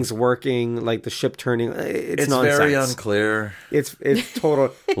like things working, like the ship turning. It's nonsense. very unclear. It's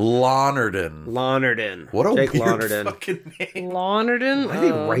total Lonergan. Lonergan. What a Jake weird Lonergan. fucking name. Lonergan? Why did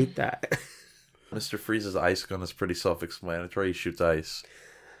they write that? Mr. Freeze's ice gun is pretty self-explanatory. He shoots ice.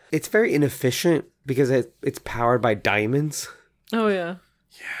 It's very inefficient because it's powered by diamonds. Oh, yeah.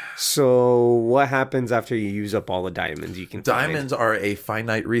 So what happens after you use up all the diamonds you can find? Diamonds are a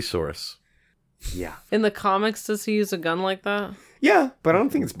finite resource. Yeah. In the comics, does he use a gun like that? Yeah, but I don't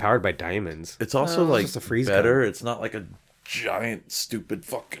think it's powered by diamonds. It's also like just a freeze better. It's not like a giant, stupid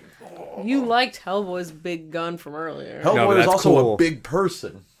fucking. You liked Hellboy's big gun from earlier. No, but Hellboy is that's also cool. a big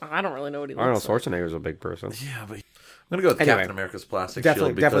person. I don't really know what he Arnold looks like. Schwarzenegger's a big person. Yeah, but I'm gonna go with Anyway. Captain America's plastic Definitely-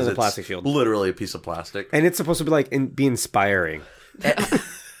 shield because definitely the it's plastic shield. literally a piece of plastic, And it's supposed to be like be inspiring.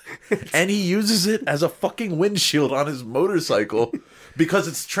 and he uses it as a fucking windshield on his motorcycle because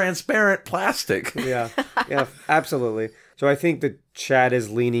it's transparent plastic. Yeah. Yeah, absolutely. So I think the chat is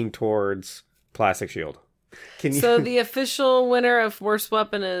leaning towards plastic shield. Can you So the official winner of Worst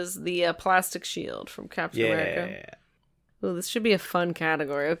Weapon is the plastic shield from Captain America. Yeah. Ooh, this should be a fun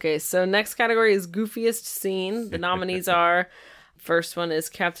category. Okay, so next category is goofiest scene. The nominees are, first one is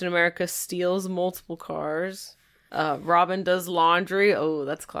Captain America steals multiple cars. Robin does laundry. Oh,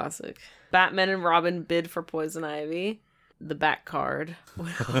 that's classic. Batman and Robin bid for Poison Ivy. The Bat card.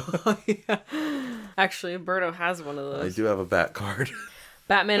 Yeah. Actually, Berto has one of I those. do have a bat card.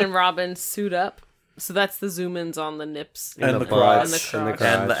 Batman and Robin suit up. So that's the zoom ins on the nips. And the butt, crotch. and the crotch.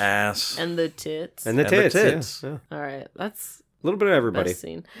 And the ass. And the tits. And the And the tits. tits. Yeah. All right, that's A little bit of everybody. best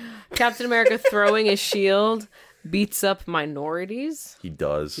scene. Captain America throwing his shield beats up minorities. He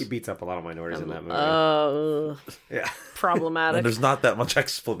does. He beats up a lot of minorities in that movie. And Yeah. Problematic. there's not that much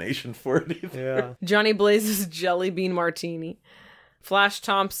explanation for it either. Yeah. Johnny Blaze's jelly bean martini. Flash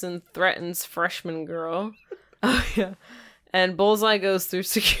Thompson threatens freshman girl. Oh yeah. And Bullseye goes through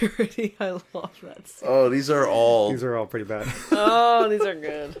security. I love that scene. Oh, these are all. These are all pretty bad. Oh, these are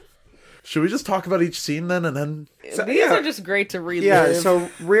good. Should we just talk about each scene then, and then? So, These yeah. are just great to read. Yeah, so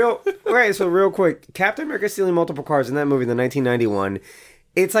real quick, Captain America stealing multiple cars in that movie, the 1991,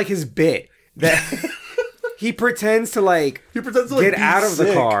 it's like his bit that he pretends to like He pretends to like get be out of the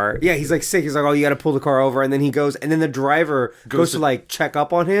sick. car. Yeah, he's like sick. He's like, oh, you got to pull the car over, and then he goes, and then the driver goes to like check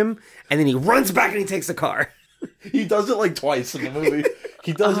up on him, and then he runs back and he takes the car. He does it like twice in the movie.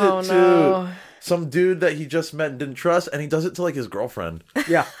 He does Oh, it to no. some dude that he just met and didn't trust, and he does it to like his girlfriend.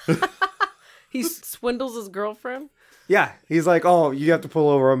 Yeah, He swindles his girlfriend. yeah. He's like, oh, you have to pull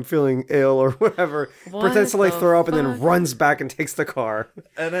over. I'm feeling ill or whatever. What Pretends to like the throw up and fuck? then runs back and takes the car.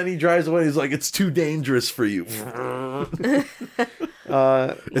 And then he drives away. He's like, "It's too dangerous for you."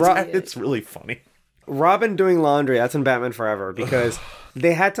 It's really funny. Robin doing laundry, that's in Batman Forever, because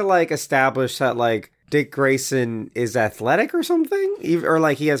they had to like establish that like Dick Grayson is athletic or something, or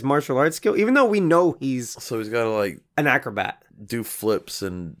like he has martial arts skill, even though we know he's So he's got to like an acrobat. do flips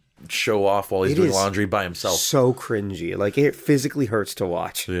and show off while he's It doing is laundry by himself. So cringy. Like it physically hurts to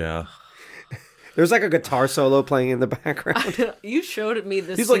watch. Yeah. There's like a guitar solo playing in the background. You showed me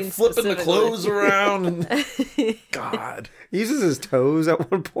this. He's like scene flipping the specifically. clothes around. And... God. He uses his toes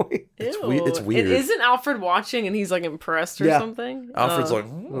at one point. Ew. it's weird. Isn't Alfred watching and he's like impressed or Yeah. something? Alfred's like,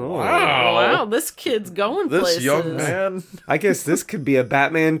 Oh, wow. wow, this kid's going This places. young man. I guess this could be a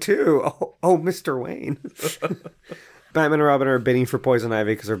Batman too. Oh, Mr. Wayne. Batman and Robin are bidding for Poison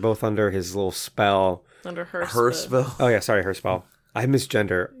Ivy because they're both under his little spell. Under her Spell. Oh yeah, sorry, her spell. I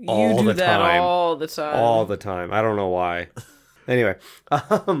misgender You all do the that time. all the time. All the time. I don't know why. Anyway,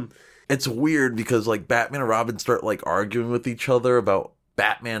 It's weird because like Batman and Robin start like arguing with each other about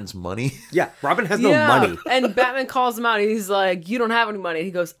Batman's money. yeah, Robin has no money. And Batman calls him out. And he's like, "You don't have any money."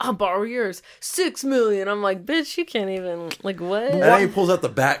 He goes, "I'll borrow yours, $6 million." I'm like, "Bitch, you can't even like what?" And then he pulls out the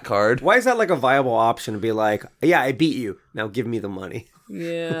Bat card. Why is that like a viable option to be like, yeah, I beat you. Now give me the money.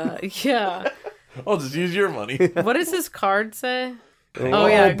 Yeah, yeah. I'll just use your money. What does his card say? Oh,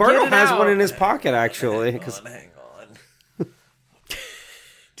 yeah, Berto get it has out. one in his pocket, actually. 'cause- Hang on.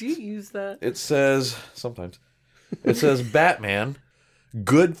 Do you use that? It says, sometimes, it says Batman,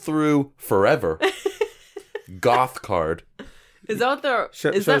 good through forever. Goth card. Is that what the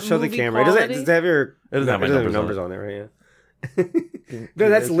show that the movie camera. quality? Does it have your... It doesn't have my your numbers on it, right? Yeah. No,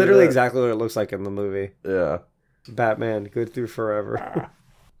 that's literally exactly what it looks like in the movie. Yeah. Batman, good through forever.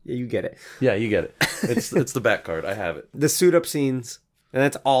 Yeah, you get it. Yeah, you get it. It's the Bat card. I have it. The suit-up scenes. And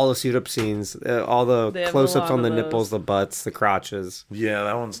that's all the suit-up scenes. All the They have a close-ups lot on the of those. nipples, the butts, the crotches. Yeah,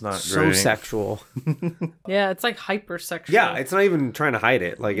 that one's not So great. sexual. Yeah, it's like hypersexual. Yeah, it's not even trying to hide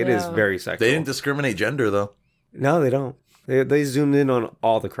it. Like, it is Yeah. very sexual. They didn't discriminate gender, though. No, they don't. They zoomed in on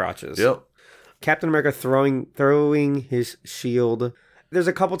all the crotches. Yep. Captain America throwing his shield. There's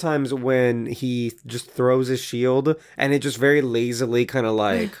a couple times when he just throws his shield and it just very lazily kind of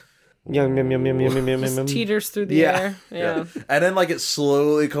like yum yum yum yum yum yum yum Just yum. teeters through the Yeah. air. Yeah. And then, like, it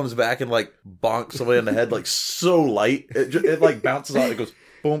slowly comes back and, like, bonks somebody in the head, like, so light. It like, bounces out. It goes,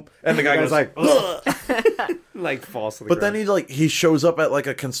 boom. And the guy goes, like ugh. like falls to the But ground. then he shows up at, like,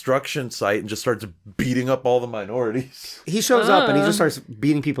 a construction site and just starts beating up all the minorities. He shows up and he just starts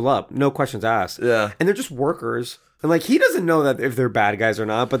beating people up, no questions asked. Yeah. And they're just workers. And like he doesn't know that if they're bad guys or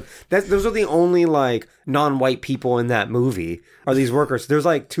not, but those are the only like non-white people in that movie are these workers. There's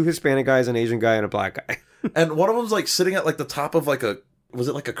like 2 Hispanic guys, an Asian guy, and a black guy. And one of them's, like, sitting at, like, the top of, like, was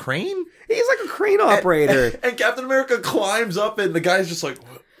it, like, a crane? He's like a crane operator. And Captain America climbs up and the guy's just like,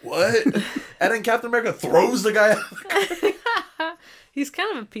 what? And then Captain America throws the guy out. He's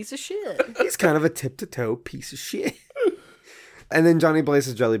kind of a piece of shit. He's kind of a tip-to-toe piece of shit. And then Johnny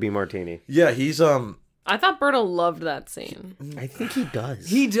Blaze's Jelly Bean Martini. Yeah, he's I thought Berto loved that scene. I think he does.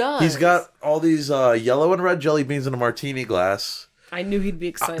 He does. he's got all these yellow and red jelly beans in a martini glass. I knew he'd be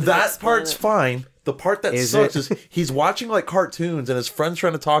excited. to That explain part's it. The The part that Is sucks it? is he's watching like cartoons and his friend's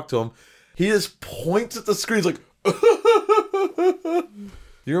trying to talk to him. He just points at the screen, he's like,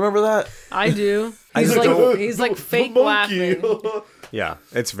 you remember that? I do. I He's just don't- like he's like fake laughing. Yeah,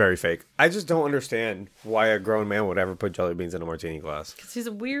 it's very fake. I just don't understand why a grown man would ever put jelly beans in a martini glass. Because he's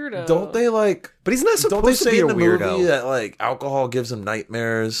a weirdo. Don't they like? But he's not Don't they supposed to say be a in the weirdo. movie that like alcohol gives him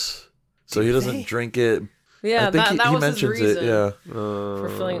nightmares, so he doesn't drink it? Yeah, I think that he was his mentions reason it. Yeah, for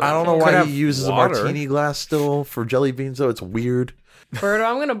filling it I don't with know Coke. why have he uses water. a martini glass still for jelly beans though. It's weird. Berto,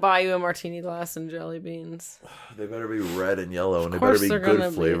 I'm gonna buy you a martini glass and jelly beans. They better be red and yellow, and they course better be they're gonna good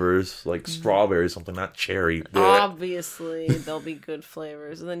be. flavors, like strawberry, something, not cherry. Obviously, they'll be good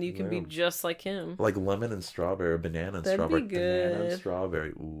flavors, and then you can be just like him. Like lemon and strawberry, or banana and That'd be strawberry. Banana and good. strawberry.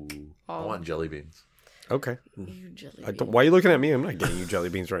 Ooh, I want jelly beans. Okay. You jelly I beans. don't, why are you looking at me? I'm not getting you jelly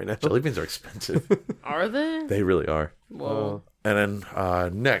beans right now. Jelly beans are expensive. Are they? They really are. Whoa. And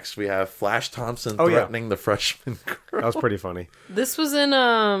then next we have Flash Thompson Oh, yeah. threatening the freshman girl. That was pretty funny. This was in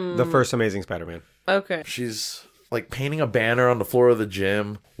The first Amazing Spider-Man. Okay. She's like painting a banner on the floor of the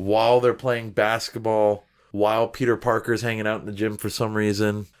gym while they're playing basketball, while Peter Parker's hanging out in the gym for some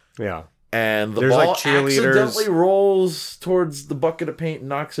reason. Yeah. And the There's, ball like, cheerleaders. accidentally rolls towards the bucket of paint and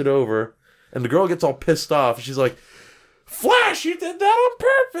knocks it over. And the girl gets all pissed off. She's like, Flash, you did that on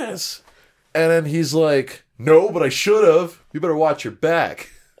purpose. And then he's like, no, but I should have. You better watch your back.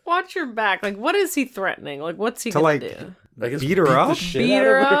 Watch your back. Like, what is he threatening? Like, what's he To, gonna like, do? I guess Beat her the up? shit Beat out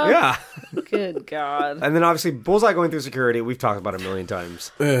her of up? Yeah. Good God. And then obviously Bullseye going through security. We've talked about it a million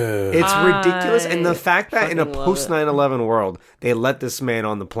times. Ugh. It's ridiculous. And the fact that in a fucking love post 9/11 world, they let this man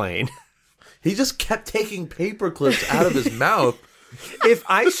on the plane. He just kept taking paper clips out of his mouth. If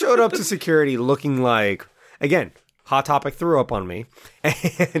I showed up to security looking like, again, Hot Topic threw up on me,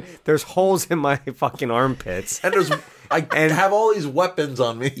 and there's holes in my fucking armpits. And I have all these weapons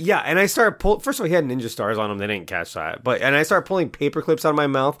on me. Yeah, and I started first of all, he had ninja stars on him. They didn't catch that. And I started pulling paper clips out of my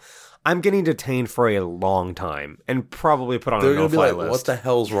mouth. I'm getting detained for a long time and probably put on They're a going to be no-fly like, list. what the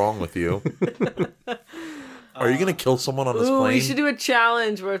hell's wrong with you? Are you going to kill someone on this Ooh, plane? we should do a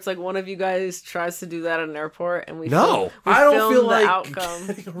challenge where it's like one of you guys tries to do that at an airport, and we No. we I don't film feel the like outcome.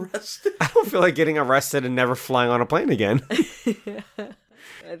 getting arrested. I don't feel like getting arrested and never flying on a plane again. I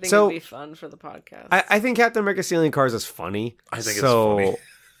think So- it'd be fun for the podcast. I think Captain America stealing cars is funny. I think it's so, funny.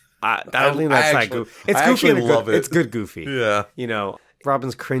 I don't think that's I that goofy. actually- It's I goofy. actually in a good- love it. It's good goofy. Yeah. You know,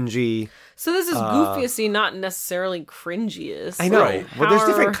 Robin's cringy. So this is goofiest, not necessarily cringiest. I know. Right. Well, there's How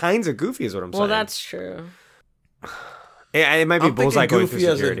different are- kinds of goofy is what I'm saying. Well, that's true. It might be I'm Bullseye thinking going through goofy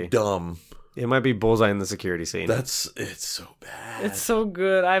as security. in dumb. It might be Bullseye in the security scene. It's so bad. It's so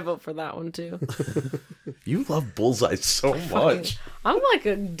good. I vote for that one too. You love Bullseye so much. I'm like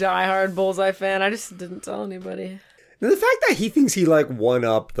a diehard Bullseye fan. I just didn't tell anybody. And the fact that he thinks he like won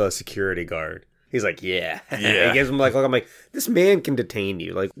up the security guard. He's like, yeah. Yeah. He gives him like, look, I'm like, this man can detain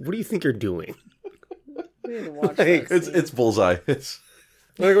you. Like, what do you think you're doing? We need to watch Like, that scene. It's Bullseye. It's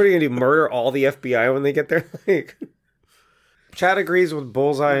Like, what are you gonna do? Murder all the FBI when they get there? Like, Chad agrees with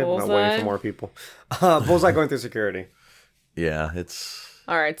Bullseye. I'm not waiting for more people. Bullseye going through security. yeah. It's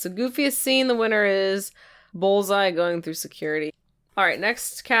All right, so goofiest scene, the winner is Bullseye going through security. All right,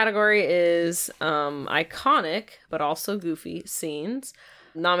 next category is iconic, but also goofy scenes.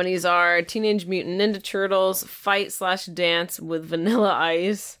 Nominees are Teenage Mutant Ninja Turtles, fight/dance with Vanilla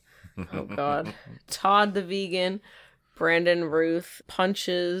Ice. Oh, God. Todd the Vegan, Brandon Ruth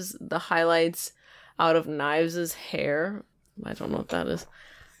punches the highlights out of Knives' hair. I don't know what that is.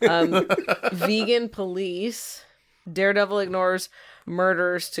 Vegan Police. Daredevil ignores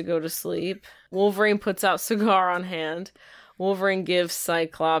murderers to go to sleep. Wolverine puts out cigar on hand. Wolverine gives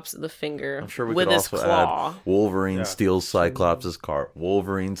Cyclops the finger I'm sure we with could his also claw. add Wolverine steals Cyclops' car.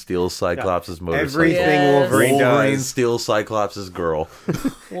 Wolverine steals Cyclops' motorcycle. Everything Yes. Wolverine Wolverine does steals Cyclops' girl.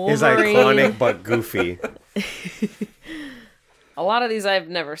 is iconic but goofy. A lot of these I've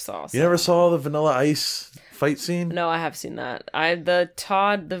never saw. So. You never saw the Vanilla Ice fight scene? No, I have seen that. The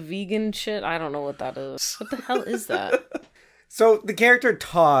Todd the Vegan shit. I don't know what that is. What the hell is that? So the character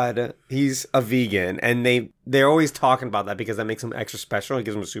Todd, he's a vegan, and they're always talking about that because that makes him extra special. It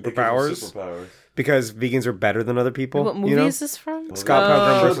gives him superpowers. Because vegans are better than other people. What movie you know? is this from? Scott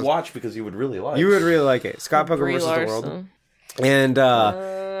Pilgrim You versus. should watch because you would really like. You would really like it. Scott Pilgrim Brie versus the Larson. World.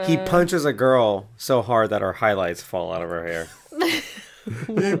 And he punches a girl so hard that her highlights fall out of her hair.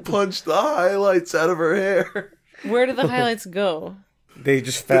 He punched the highlights out of her hair. Where did the highlights go? They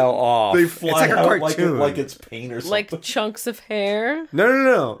just fell off. They It's fly like a out cartoon. like it's paint or something. Like chunks of hair?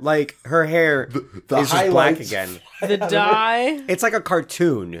 No. Like her hair the is just black highlights again. The dye? It's like a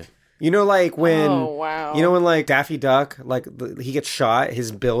cartoon. You know, like when Oh, wow. you know when like Daffy Duck, like he gets shot,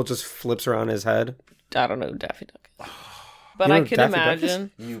 his bill just flips around his head. I don't know who Daffy Duck is. But You know I who could Daffy Duck is?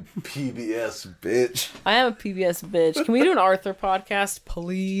 imagine. You PBS bitch. I am a PBS bitch. Can we do an Arthur podcast?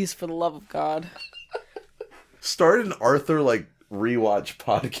 Please, for the love of God. Start an Arthur like rewatch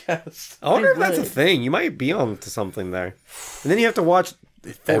podcast. I wonder I if that's a would. thing. You might be on to something there. And then you have to watch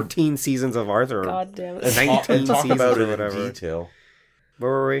 14 seasons of Arthur. God damn it. 19 And talk seasons about or it in whatever. detail.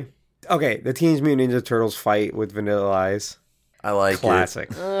 Where were we? Okay, the Teenage Mutant Ninja Turtles fight with Vanilla Ice. I like Classic.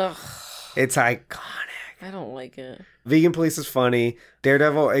 Ugh, It's iconic. I don't like it. Vegan Police is funny.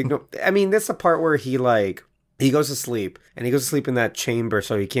 Daredevil, I mean, that's the part where he goes to sleep, and he goes to sleep in that chamber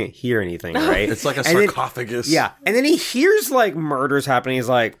so he can't hear anything, right? It's like a And then- sarcophagus. Yeah, and then he hears like murders happening. He's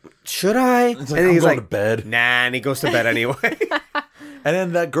like, "Should I?" It's like, and then I'm he's going like, to bed. "Nah," and he goes to bed anyway. And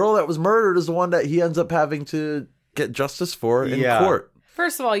then that girl that was murdered is the one that he ends up having to get justice for in Yeah. court.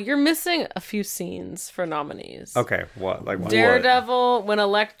 First of all, you're missing a few scenes for nominees. Okay, what? Like what? Daredevil, when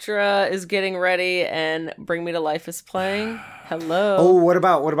Elektra is getting ready and Bring Me to Life is playing. Hello. Oh, what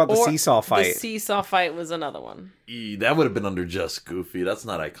about the Or seesaw The fight? seesaw fight was another one. That would have been under Just Goofy. That's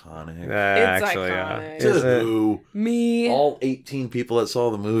not iconic. It's Actually, iconic. yeah. Is it? Ooh. Me. All 18 people that saw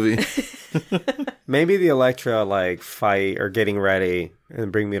the movie. Maybe the Elektra like fight or getting ready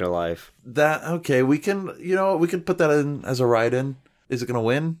and Bring Me to Life. Okay, we can put that in as a write-in. Is it going to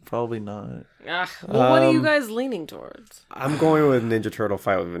win? Probably not. Well, what are you guys leaning towards? I'm going with Ninja Turtle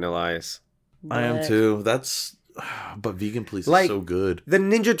fight with Vanilla Ice. I am Blech. too. But Vegan Police Like- is so good. The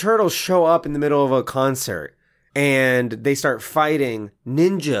Ninja Turtles show up in the middle of a concert and they start fighting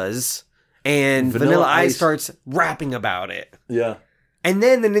ninjas, and Vanilla Ice starts rapping about it. Yeah. And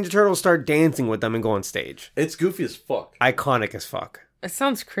then the Ninja Turtles start dancing with them and go on stage. It's goofy as fuck. Iconic as fuck. It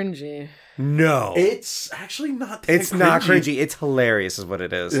sounds cringy. No. It's actually not that It's not cringy. It's hilarious is what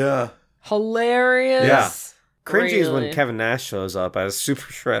it is. Yeah. Hilarious. Yeah. Cringy is when Really? Kevin Nash shows up as Super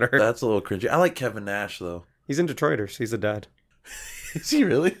Shredder. That's a little cringy. I like Kevin Nash, though. He's in Detroiters. He's the dad. Is he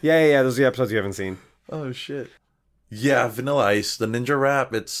really? Yeah. Those are the episodes you haven't seen. Oh, shit. Yeah, Vanilla Ice, the ninja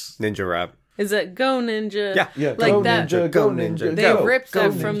rap, it's... Ninja rap. Is it Go Ninja? Yeah. Like go that. Ninja, Go go Ninja, Ninja, They go. ripped Go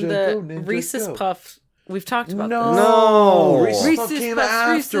that from Ninja, the go Ninja, Reese's go. Puffs. We've talked about No. this. No. Reese's, Reese's Puffs came Puffs,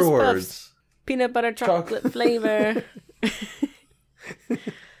 Reese's afterwards. Puffs. Peanut butter chocolate flavor.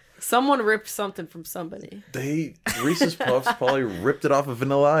 Someone ripped something from somebody. Reese's Puffs probably ripped it off of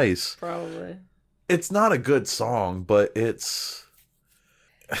Vanilla Ice. Probably. It's not a good song, but it's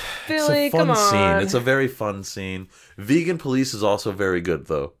Billy, a fun come scene. on. It's a very fun scene. Vegan Police is also very good,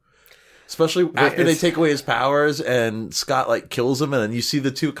 though. Especially after they it's- take away his powers and Scott like kills him, and then you see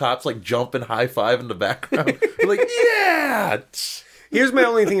the two cops like jump and high five in the background. They're like, yeah. Here's my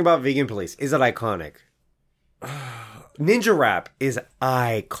only thing about Vegan Police. Is it iconic? Ninja rap is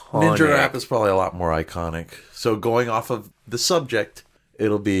iconic. Ninja rap is probably a lot more iconic. So going off of the subject,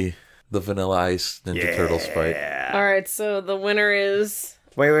 it'll be The Vanilla Ice Ninja Turtles fight. All right, so the winner is...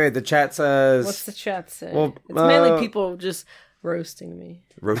 Wait. The chat says... What's the chat say? Well, it's mainly people just roasting me.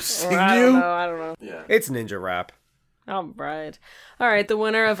 Roasting I you? I don't know. Yeah. It's Ninja Rap. All right. All right, the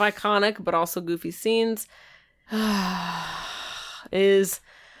winner of iconic but also goofy scenes is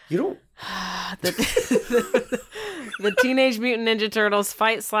You don't... the Teenage Mutant Ninja Turtles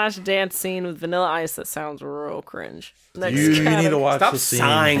fight/dance scene with Vanilla Ice that sounds real cringe. Next You need category. to watch Stop the scene.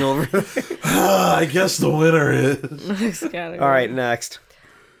 sighing over there. I guess the winner is... Next category. All right, next.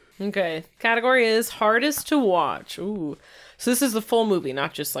 Okay. Category is hardest to watch. Ooh. So this is the full movie,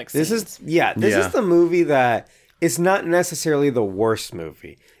 not just like scenes. This is the movie that it's not necessarily the worst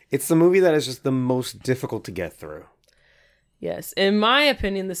movie. It's the movie that is just the most difficult to get through. Yes. In my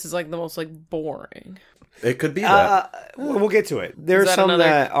opinion, this is like the most like boring. It could be that. We'll get to it. There are that some another-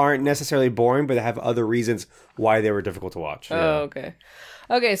 that aren't necessarily boring, but have other reasons why they were difficult to watch. Oh, okay.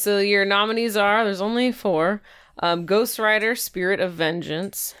 Okay, so your nominees are, there's only 4. Ghost Rider, Spirit of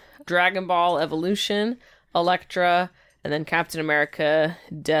Vengeance, Dragon Ball Evolution, Elektra, and then Captain America,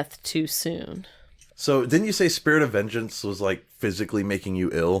 Death Too Soon. So, didn't you say Spirit of Vengeance was like physically making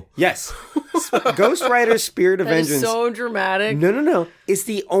you ill? Yes. Ghost Rider Spirit of That is Vengeance. so dramatic. No. It's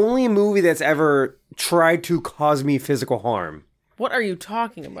the only movie that's ever tried to cause me physical harm. What are you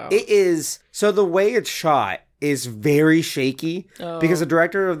talking about? It is... So the way it's shot is very shaky because the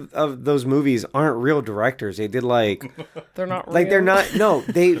director of those movies aren't real directors. They did like... They're not real. Like they're not... No,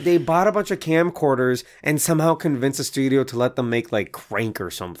 they bought a bunch of camcorders and somehow convinced the studio to let them make like Crank or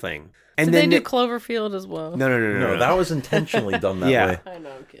something. And Did then they do Cloverfield as well? No. No, that was intentionally done that Yeah. way. I know,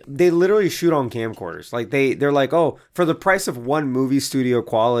 I'm kidding. They literally shoot on camcorders. Like they're like, oh, for the price of one movie studio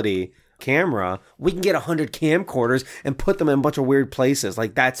quality camera, we can get 100 camcorders and put them in a bunch of weird places.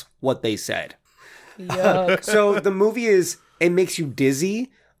 Like that's what they said. Yuck. So the movie it makes you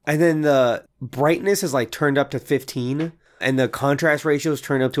dizzy, and then the brightness is like turned up to 15, and the contrast ratio is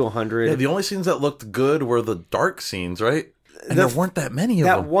turned up to 100. Yeah, the only scenes that looked good were the dark scenes, right? And there weren't that many of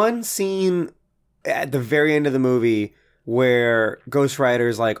that them. one scene at the very end of the movie where Ghost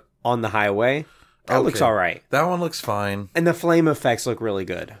Rider's like on the highway, that looks all right. That one looks fine. And the flame effects look really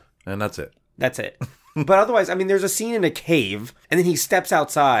good. And that's it. That's it. But otherwise, I mean, there's a scene in a cave, and then he steps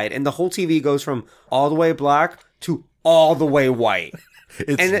outside, and the whole TV goes from all the way black to all the way white.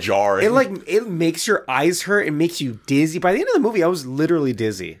 It's jarring. It makes your eyes hurt. It makes you dizzy. By the end of the movie, I was literally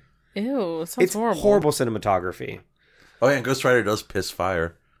dizzy. Ew, it sounds It's horrible cinematography. Oh, yeah, and Ghost Rider does piss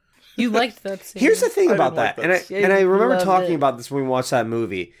fire. You liked that scene. Here's the thing about didn't like that, that and I remember loved talking it. about this when we watched that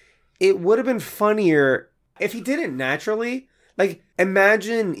movie. It would have been funnier if he did it naturally. Like,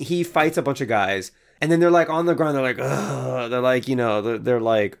 imagine he fights a bunch of guys, and then they're like on the ground. They're like, ugh. They're like, they're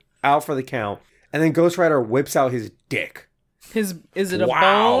like out for the count, and then Ghost Rider whips out his dick. Is it a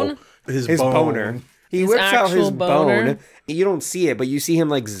Wow. bone? His boner. He His whips out his actual boner? bone. You don't see it, but you see him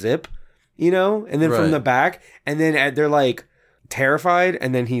like zip, and then from Right. the back, and then they're like terrified,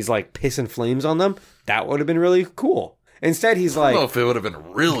 and then he's like pissing flames on them. That would have been really cool. Instead, he's I like, don't know if it would have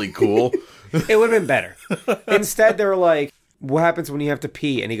been really cool. it would have been better. Instead, they're like, what happens when you have to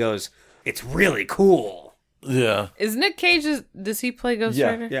pee? And he goes, it's really cool. Yeah. Is Nick Cage, does he play Ghost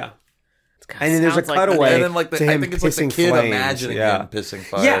Rider? Yeah. Kinda And then there's a sounds like cutaway. And then like to I him think it's like the pissing kid flames. imagining Yeah. him pissing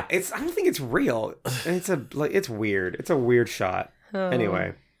fire. Yeah, I don't think it's real. It's weird. It's a weird shot.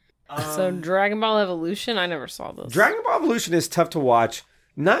 Anyway. So Dragon Ball Evolution, I never saw this. Dragon Ball Evolution is tough to watch,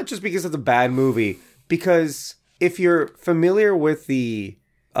 not just because it's a bad movie, because if you're familiar with the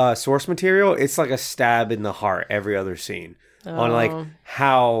source material, it's like a stab in the heart every other scene on like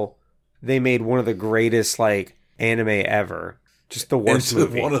how they made one of the greatest like anime ever. Just the worst It's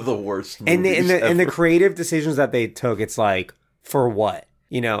movie. one of the worst And movies and the ever. creative decisions that they took, it's like, for what?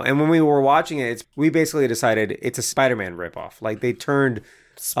 And when we were watching it, we basically decided it's a Spider-Man ripoff. Like they turned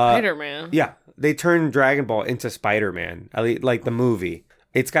Spider-Man. they turned Dragon Ball into Spider-Man, like the movie.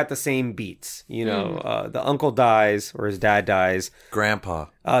 It's got the same beats. The uncle dies or his dad dies. Grandpa.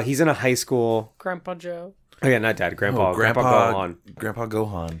 He's in a high school. Grandpa Joe. Oh yeah, not dad, grandpa. Grandpa Gohan. Grandpa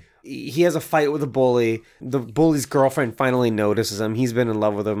Gohan. He has a fight with a bully. The bully's girlfriend finally notices him. He's been in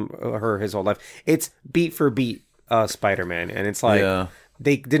love with her his whole life. It's beat for beat Spider-Man, and it's like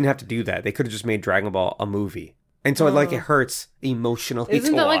they didn't have to do that. They could have just made Dragon Ball a movie, and so it hurts emotionally.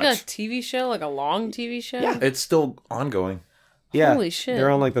 Isn't to that watch. like a TV show, like a long TV show? Yeah. It's still ongoing. Yeah, Holy shit. They're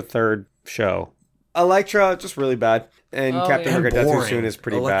on like the 3rd show. Elektra, just really bad, and Captain yeah. America: Death Too Soon is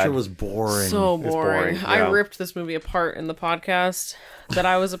pretty Elektra bad. was boring. So It's boring. boring, I yeah. ripped this movie apart in the podcast that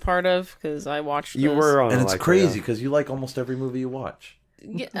I was a part of because I watched this. You were on, and it's Elektra, crazy yeah. because you like almost every movie you watch.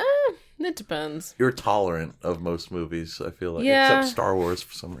 Yeah, It depends. You're tolerant of most movies, I feel like. Yeah. Except Star Wars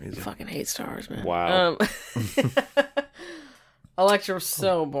for some reason. I fucking hate Star Wars, man. Wow. Electra was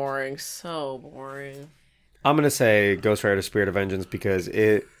so boring. So boring. I'm going to say Ghost Rider Spirit of Vengeance because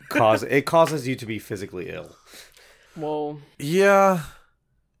it causes you to be physically ill. Whoa. Yeah.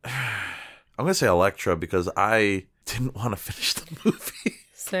 I'm going to say Electra because I didn't want to finish the movie.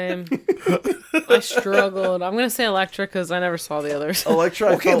 Same. I struggled. I'm going to say Electra because I never saw the others.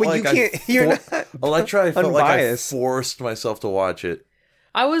 Electra, I felt like Electra, I felt like I unbiased. forced myself to watch it.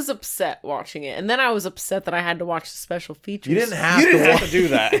 I was upset watching it. And then I was upset that I had to watch the special features. You didn't have to do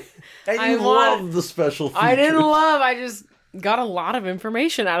that. And I you loved the special features. I didn't love. I just got a lot of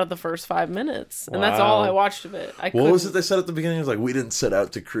information out of the first 5 minutes. And that's all I watched of it. What was it they said at the beginning? It was like, we didn't set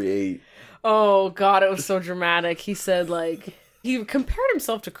out to create... Oh, God, it was so dramatic. He said, like... He compared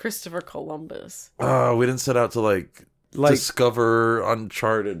himself to Christopher Columbus. We didn't set out to, like discover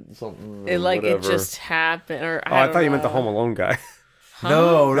Uncharted something. It, like, whatever. it just happened. Or I thought you meant the Home Alone guy.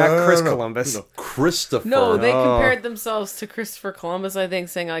 No, Not Chris Columbus. No, Christopher. No, they compared themselves to Christopher Columbus, I think,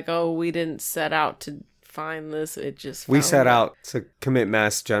 saying, like, oh, we didn't set out to find this. It just We found set it. out to commit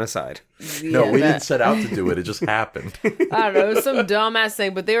mass genocide. No, Yeah, we that- didn't set out to do it. It just happened. I don't know. It was some dumbass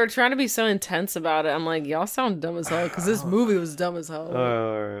thing, but they were trying to be so intense about it. I'm like, y'all sound dumb as hell because this movie was dumb as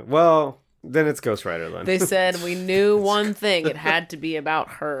hell. Well, then it's Ghost Rider then. They said we knew one thing. It had to be about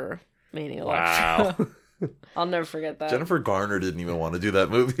her, meaning Electra. Wow. I'll never forget that. Jennifer Garner didn't even want to do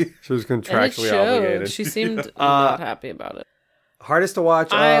that movie. She was and it contractually showed. obligated. She seemed not happy about it. Hardest to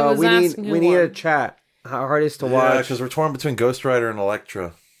watch. I was we asking who need a won. chat. Hardest to Yeah, watch. because we're torn between Ghost Rider and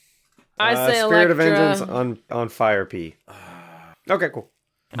Electra. I say Spirit Electra. of Vengeance on Fire P. Okay, cool.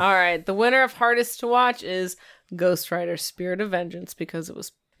 All right, the winner of hardest to watch is Ghost Rider: Spirit of Vengeance because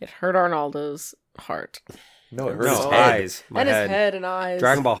it hurt Arnaldo's heart No, it hurt No, his head. eyes. My and head. his head and eyes.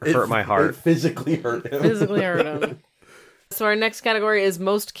 Dragon Ball hurt my It heart. physically hurt him. Physically hurt him. So our next category is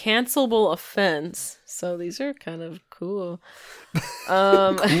most cancelable offense. So these are kind of cool.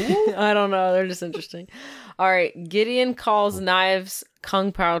 I don't know. They're just interesting. All right. Gideon calls knives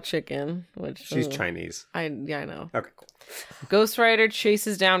Kung Pao chicken, which She's Chinese. I know. Okay, cool. Ghost Rider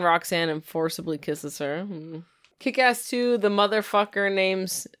chases down Roxanne and forcibly kisses her. Kick-Ass 2, the motherfucker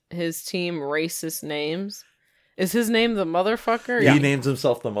names his team racist names. Is his name the motherfucker? He names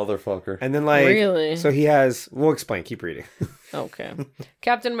himself the motherfucker. And then like Really? so he has we'll explain, keep reading. Okay.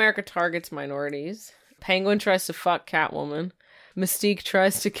 Captain America targets minorities. Penguin tries to fuck Catwoman. Mystique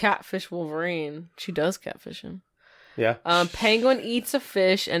tries to catfish Wolverine. She does catfish him. Yeah. Penguin eats a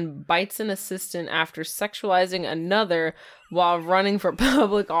fish and bites an assistant after sexualizing another while running for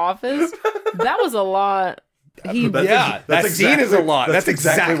public office. That was a lot. That scene is a lot. That's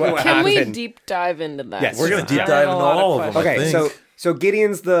exactly what Can happened. we deep dive into that? Yes, We're going Yeah. to deep I dive have a into lot of all of them. I Okay, think. so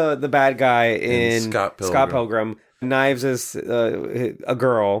Gideon's the bad guy in Scott Pilgrim. Pilgrim. Knives is a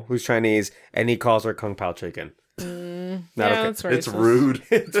girl who's Chinese, and he calls her Kung Pao chicken. Not okay. That's racist. It's rude.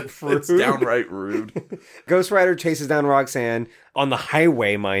 It's downright rude. Ghost Rider chases down Roxanne on the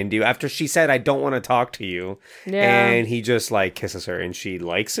highway, mind you, after she said, "I don't want to talk to you," Yeah. and he just like kisses her, and she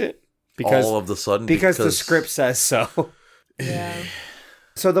likes it because All of the sudden. because the script says so. Yeah.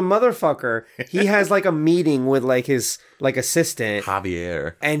 So the motherfucker, he has like a meeting with like his like assistant.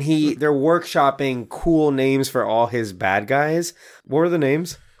 Javier. And they're workshopping cool names for all his bad guys. What are the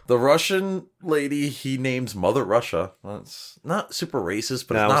names? The Russian lady he names Mother Russia. That's not super racist,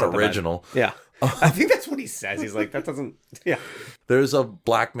 but No, it's it's not not that bad. original. Yeah. I think that's what he says. He's like, that doesn't... Yeah. There's a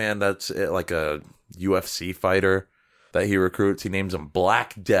black man that's like a UFC fighter that he recruits. He names him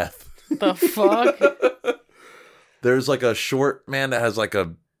Black Death. The fuck? There's like a short man that has like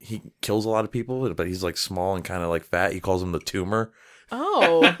he kills a lot of people, but he's like small and kind of like fat. He calls him the Tumor.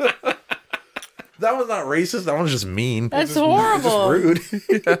 Oh, That one's not racist. That one's just mean. that's horrible. Rude.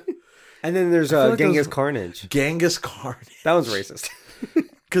 And then there's like Genghis those- Carnage. Genghis Carnage. That one's racist.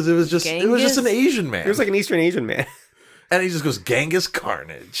 Because it was just Genghis? an Asian man. It was like an Eastern Asian man. and he just goes Genghis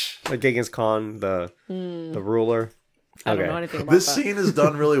Carnage. Like Genghis Khan, the ruler. I don't Okay. know anything about This that. scene is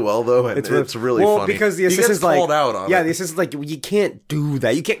done really well though, and it's really well, funny. because the He gets assistant's like, called out on yeah, it. the assistant's like, you can't do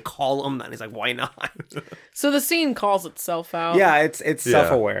that. You can't call him that. And he's like, why not? So the scene calls itself out. Yeah, it's Yeah.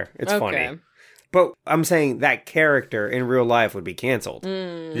 self-aware. It's Okay. funny. But I'm saying that character in real life would be canceled.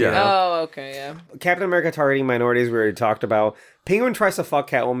 Yeah. Oh, okay, yeah. Captain America targeting minorities, we already talked about. Penguin tries to fuck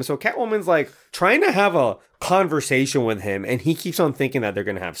Catwoman, so Catwoman's like trying to have a conversation with him, and he keeps on thinking that they're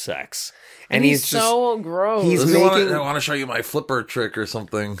gonna have sex. And he's so gross. he's Does he making- I want to show you my flipper trick or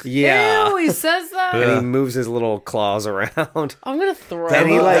something. yeah, Ew, he says that? Yeah. and he moves his little claws around. I'm gonna throw And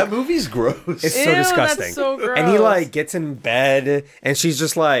he, up. like- that movie's gross. It's Ew, so that's disgusting. so gross. And he like gets in bed, and she's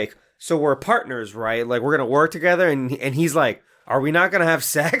just like so we're partners, right? Like, we're going to work together. And he's like, are we not going to have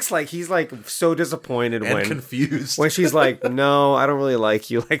sex? Like, he's like so disappointed and confused. when she's like, no, I don't really like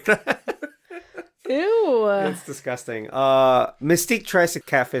you like that. Ew. It's disgusting. Mystique tries to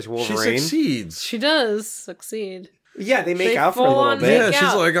catfish She Wolverine. succeeds. She does succeed. Yeah, they make They out for a full little on bit. Yeah, make she's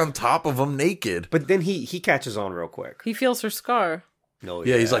out. like on top of him naked. But then he catches on real quick. He feels her scar. No,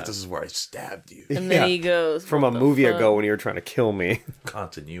 Yeah, he's like, this is where I stabbed you. And then he goes. From "What a the movie fuck?" ago when you were trying to kill me.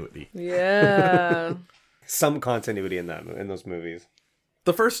 Continuity. Yeah. Some continuity in those movies.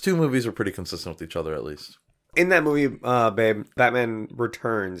 The first two movies are pretty consistent with each other, at least. In that movie, babe, Batman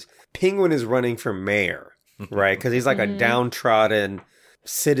Returns, Penguin is running for mayor, right? Because he's like a downtrodden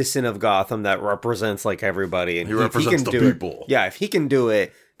citizen of Gotham that represents like everybody. And He if represents can the do it- people. yeah, if he can do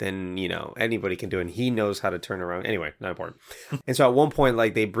it, then, you know, anybody can do it. And he knows how to turn around. Anyway, not important. And so at one point,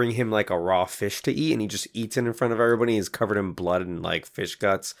 like, they bring him like a raw fish to eat, and he just eats it in front of everybody. He's covered in blood and like fish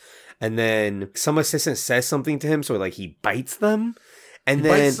guts. And then some assistant says something to him, so like he bites them. And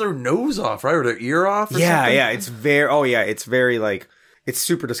then Bites their nose off, right? Or their ear off or yeah, something? yeah, it's very like, it's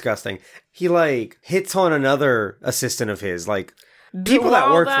super disgusting. He like hits on another assistant of his, like people Did that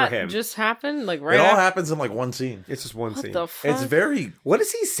all work that for him. just happened? Like right It all after? happens in like one scene. It's just one What scene. the fuck? It's very... What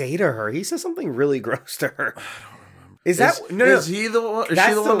does he say to her? He says something really gross to her. I don't remember. Is that Is he the one? Is That's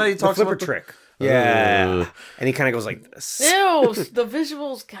she the one that he talks flipper about? trick. Yeah, Ugh. and he kind of goes like this Ew, the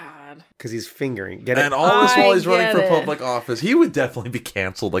visuals, God. because he's fingering. Get it? And all this I while he's running get for it. public office. He would definitely be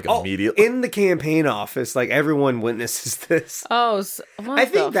canceled like Oh, immediately. in the campaign office, like everyone witnesses this. Oh, I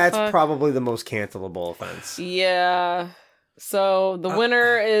think that's fuck? probably the most cancelable offense. Yeah. So the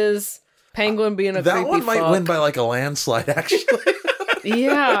winner is Penguin being a that creepy one might fuck. win by like a landslide, actually.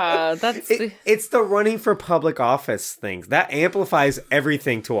 Yeah, that's It's the running for public office thing that amplifies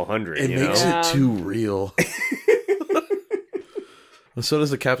everything to 100. It you makes know? Yeah. it too real. And so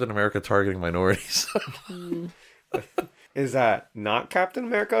does the Captain America targeting minorities. Is that not Captain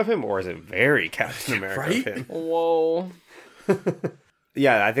America of him, or is it very Captain America Right? of him? whoa.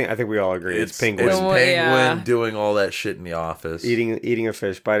 Yeah, I think we all agree. It's Penguin It's Well, Penguin yeah. doing all that shit in the office. eating a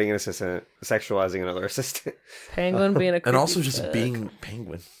fish, biting an assistant, sexualizing another assistant, Penguin being a creepy And also just fuck. being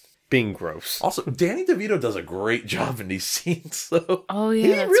Penguin. being gross. Also, Danny DeVito does a great job in these scenes, though. Oh yeah,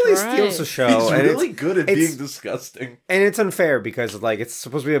 He that's really right. steals the show. He's and really good at it's- being disgusting. And it's unfair because like it's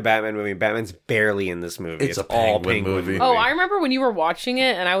supposed to be a Batman movie. Batman's barely in this movie. It's a all Penguin movie. Oh, I remember when you were watching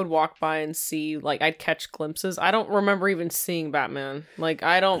it, and I would walk by and see, like, I'd catch glimpses. I don't remember even seeing Batman. Like,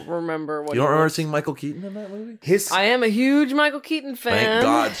 I don't remember what. You don't he remember was. seeing Michael Keaton in that movie? His I am a huge Michael Keaton fan. Thank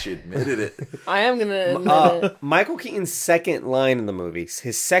God she admitted it. I am gonna admit it. Michael Keaton's second line in the movie,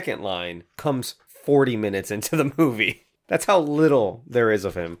 his second line comes 40 minutes into the movie. That's how little there is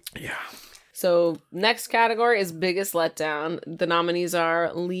of him. Yeah. So, next category is biggest letdown. The nominees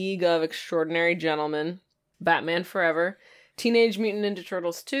are League of Extraordinary Gentlemen, Batman Forever, Teenage Mutant Ninja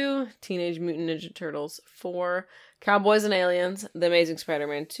Turtles 2, Teenage Mutant Ninja Turtles 4, Cowboys and Aliens, The Amazing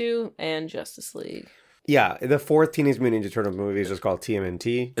Spider-Man 2, and Justice League. Yeah, the fourth Teenage Mutant Ninja Turtles movie is just called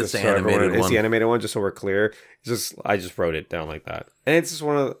TMNT. It's Just the so everyone- animated It's one. the animated one, just so we're clear. It's just I just wrote it down like that, and it's just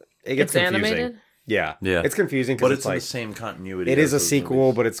one of it gets It's confusing. animated? Yeah, Yeah. it's confusing But because it's it's in the like same continuity. it as is a those sequel,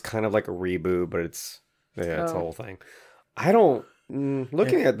 movies. but it's kind of like a reboot. But it's it's the Oh. whole thing. I don't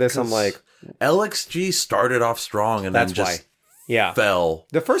looking at this. I'm 'Cause like, LXG started off strong and that's then why. just Yeah, fell.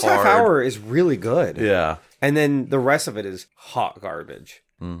 the first half hard. hour is really good. Yeah. And then the rest of it is hot garbage.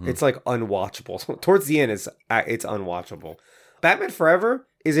 Mm-hmm. It's like unwatchable. Towards the end, it's unwatchable. Batman Forever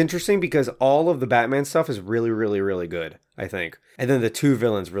is interesting because all of the Batman stuff is really, really, really good, I think. And then the two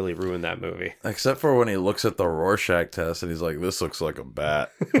villains really ruin that movie. Except for when he looks at the Rorschach test and he's like, this looks like a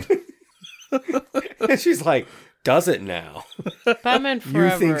bat. And she's like, does it now? Batman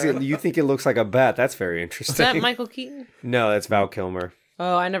Forever. You think it looks like a bat? That's very interesting. Is that Michael Keaton? No, that's Val Kilmer.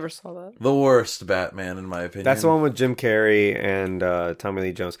 Oh, I never saw that. The worst Batman, in my opinion. That's the one with Jim Carrey and Tommy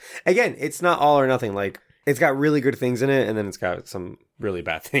Lee Jones. Again, it's not all or nothing. Like, it's got really good things in it, and then it's got some really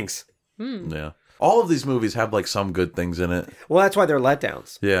bad things. Yeah. All of these movies have like some good things in it. Well, that's why they're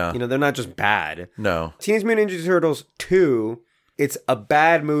letdowns. Yeah. You know, they're not just bad. No. Teenage Mutant Ninja Turtles 2, it's a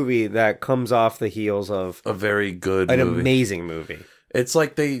bad movie that comes off the heels of A very good an movie. amazing movie. It's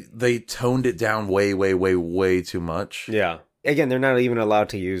like they toned it down way, way, way, way too much. Yeah. Again, they're not even allowed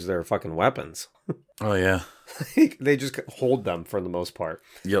to use their fucking weapons. Oh, yeah. They just hold them for the most part.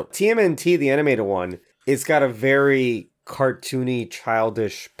 Yep. TMNT, the animated one, it's got a very cartoony,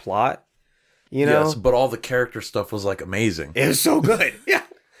 childish plot. You know? Yes, but all the character stuff was like amazing. It was so good. Yeah.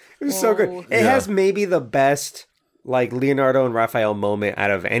 It was so good. Whoa. It has maybe the best like Leonardo and Raphael moment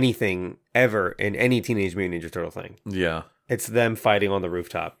out of anything ever in any Teenage Mutant Ninja Turtle thing. Yeah. It's them fighting on the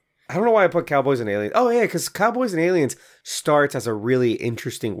rooftop. I don't know why I put Cowboys and Aliens. Oh, yeah, because Cowboys and Aliens starts as a really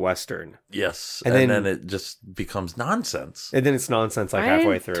interesting Western. Yes. And And, then- then it just becomes nonsense. And then it's nonsense like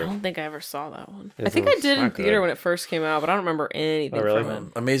halfway through. I don't think I ever saw that one. It I think I was did in not theater good. when it first came out, but I don't remember anything Oh, really? from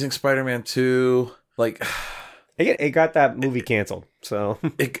it. Amazing Spider-Man 2. Like, It got that movie canceled. So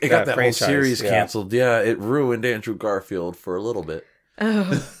it got that whole franchise, series yeah. canceled. Yeah, it ruined Andrew Garfield for a little bit.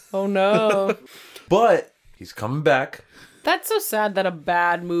 Oh no. But he's coming back. That's so sad that a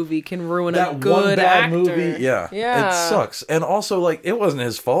bad movie can ruin a That good one bad actor. movie, yeah. Yeah. It sucks. And also, like, it wasn't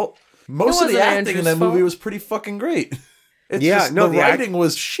his fault. Most of the wasn't acting in Andrew's that movie fault. was pretty fucking great. It's Yeah, just no, the the writing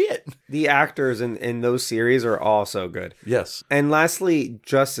was shit. the actors in those series are all so good. Yes. And lastly,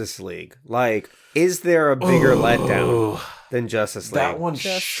 Justice League. Like, is there a bigger letdown than Justice League? That one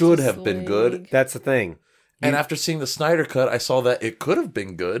Justice should have been good. League. That's the thing. And after seeing the Snyder Cut, I saw that it could have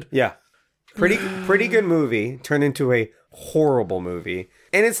been good. Yeah. Pretty good movie turned into a horrible movie.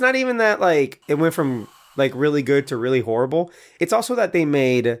 And it's not even that, like, it went from, like, really good to really horrible. It's also that they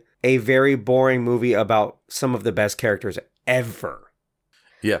made a very boring movie about some of the best characters ever.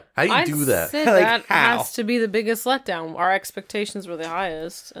 Yeah. How do you I'd do that? say Like, that how? has to be the biggest letdown. Our expectations were the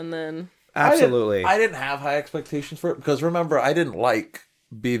highest, and then Absolutely. I didn't have high expectations for it because remember, I didn't like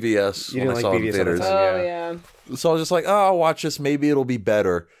BVS You when didn't I like saw it in BVS at the theaters. time. oh Yeah. yeah. So I was just like, oh, I'll watch this. Maybe it'll be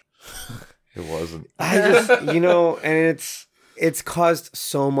better. It wasn't. I just, and it's caused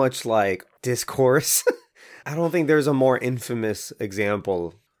so much, like, discourse. I don't think there's a more infamous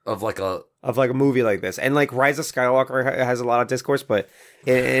example Of like a of, like, a movie like this. And, like, Rise of Skywalker has a lot of discourse, but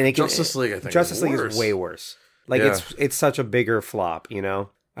and it can, Justice League, I think, Justice is League worse. is way worse. Like, Yeah. it's such a bigger flop,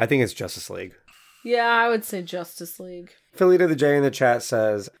 I think it's Justice League. Yeah, I would say Justice League. Philly to the J in the chat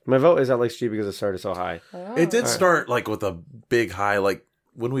says, my vote is Alex G because it started so high. Oh. It did start like with a big high. Like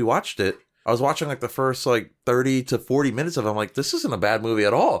when we watched it, I was watching like the first like 30 to 40 minutes of it. I'm like, this isn't a bad movie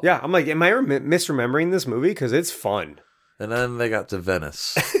at all. Yeah, I'm like, am I misremembering this movie? Because it's fun. And then they got to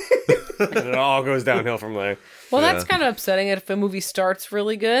Venice. And it all goes downhill from there. Well, Yeah. that's kind of upsetting if a movie starts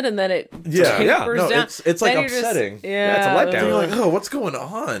really good and then it Yeah. tapers No, down. it's like Then you're just- upsetting. yeah, it's a letdown. And you're like, oh, what's going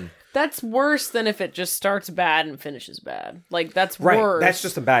on? That's worse than if it just starts bad and finishes bad. Like that's Right, worse. that's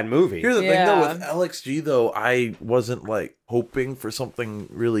just a bad movie. Here's the thing Yeah. though, with LXG though, I wasn't like hoping for something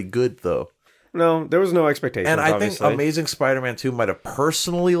really good though. No, there was no expectations, And I obviously. think Amazing Spider-Man 2 might have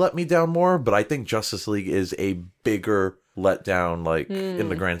personally let me down more, but I think Justice League is a bigger letdown, like, in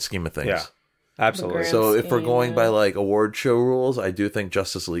the grand scheme of things. Yeah, absolutely. The So if we're scheme, going yeah. by, like, award show rules, I do think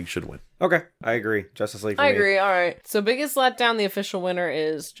Justice League should win. Okay, I agree. Justice League for I me. agree. All right. So biggest letdown, the official winner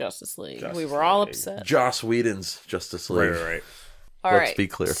is Justice League. We were all upset. Joss Whedon's Justice League. Right. All Let's right. be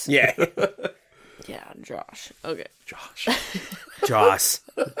clear. Yeah. Yeah, Josh. Okay. Josh. Joss.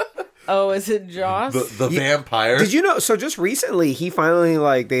 Oh, is it Josh? The vampire. Did you know? So just recently, he finally,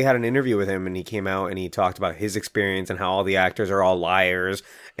 like, they had an interview with him and he came out and he talked about his experience and how all the actors are all liars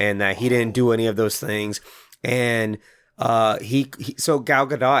and that he didn't do any of those things. And so Gal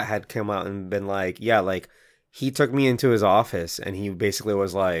Gadot had come out and been like, yeah, like, he took me into his office and he basically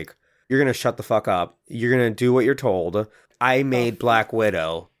was like, you're going to shut the fuck up. You're going to do what you're told. I made Black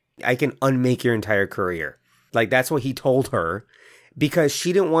Widow. I can unmake your entire career. Like, that's what he told her because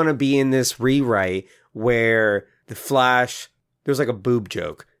she didn't want to be in this rewrite where the Flash, there's like a boob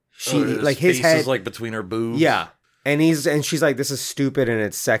joke. Like his face head, is like between her boobs. yeah. And she's like, this is stupid and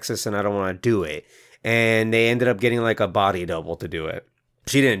it's sexist and I don't want to do it. And they ended up getting like a body double to do it.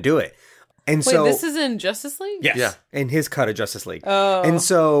 She didn't do it. And Wait, so this is in Justice League? yes, Yeah. in his cut of Justice League. Oh. And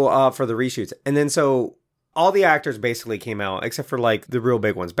so for the reshoots, and then so all the actors basically came out except for like the real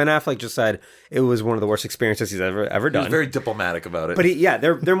big ones. Ben Affleck just said it was one of the worst experiences he's ever He was done. very diplomatic about it.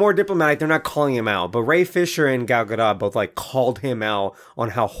 But they're more diplomatic. They're not calling him out. But Ray Fisher and Gal Gadot both like called him out on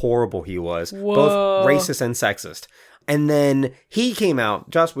how horrible he was, Whoa. both racist and sexist. And then he came out.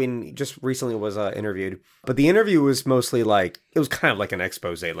 Joss Whedon just recently was interviewed, but the interview was mostly like it was kind of like an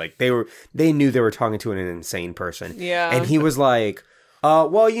expose. Like they knew they were talking to an insane person. Yeah. And he was like,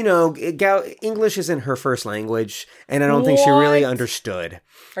 well, English isn't her first language, and I don't think she really What? understood.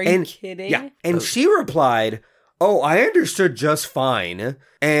 Are you kidding? Yeah. And she replied, oh, I understood just fine,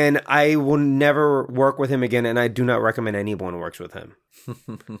 and I will never work with him again, and I do not recommend anyone works with him.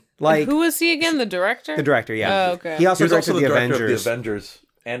 Like, Who was he again? The director? the director, yeah. Oh, okay. He also He was directed also the the director Avengers. of the Avengers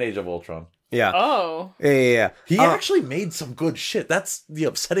and Age of Ultron. Yeah. Oh. Yeah. He actually made some good shit. That's the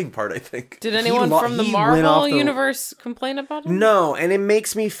upsetting part, I think. Did anyone from the he went Marvel off the- universe complain about him? No, and it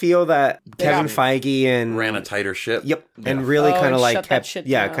makes me feel that Kevin got- Feige and Ran a tighter ship. Yep, and really kind and of like shut that kept, shit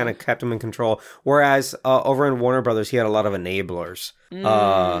yeah, down. kind of kept him in control. Whereas over in Warner Brothers, he had a lot of enablers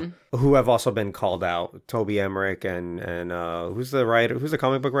who have also been called out. Toby Emmerich and who's the writer? Who's the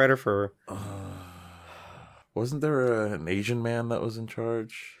comic book writer for? Wasn't there an Asian man that was in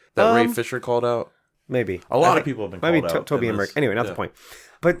charge that Ray Fisher called out? Maybe A lot of people have been called out. Toby in Emmerich. this. Anyway, not the point.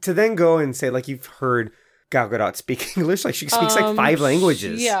 But to then go and say like you've heard Gal Gadot speak English, like she speaks like 5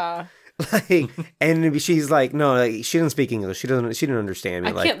 languages. Yeah. Like, and she's like, no, like, she doesn't speak English. She didn't understand me.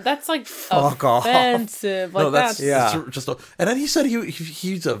 I like, can't. That's like fuck off. offensive. Like No, that's Yeah. just. And then he said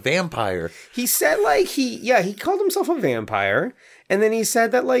he's a vampire. he said like he called himself a vampire, and then he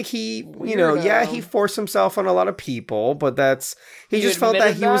said that like he Weirdo. he forced himself on a lot of people, but he You just felt that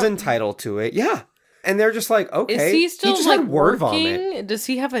admitted he was that? entitled to it. Yeah. And they're just like, okay. Is he still just like had word working? vomit. Does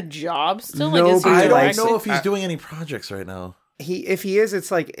he have a job still? Nobody is he I likes don't know it. if he's doing any projects right now. If he is, it's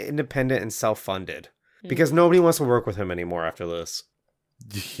like independent and self-funded because nobody wants to work with him anymore after this.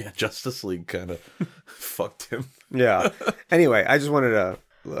 Yeah, Justice League kind of fucked him. Yeah. Anyway, I just wanted to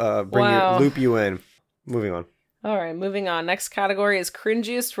Wow. loop you in. Moving on. All right, moving on. Next category is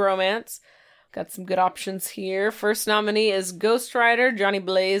cringiest romance. Got some good options here. First nominee is Ghost Rider, Johnny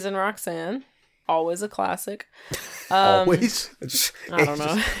Blaze, and Roxanne. Always a classic. Always. I don't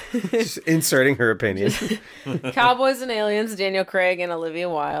know. Just inserting her opinion. Cowboys and Aliens, Daniel Craig and Olivia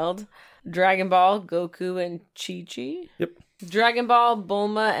Wilde. Dragon Ball, Goku and Chi-Chi. Yep. Dragon Ball,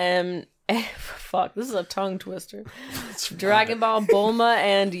 Bulma and... Fuck, this is a tongue twister. Dragon Ball, Bulma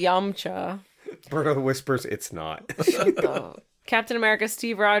and Yamcha. Berto whispers, it's not. Captain America,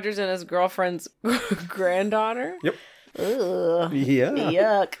 Steve Rogers and his girlfriend's granddaughter. Yep. Ugh. Yeah.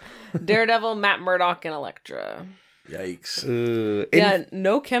 Yuck. Daredevil, Matt Murdock, and Elektra. Yikes. Yeah,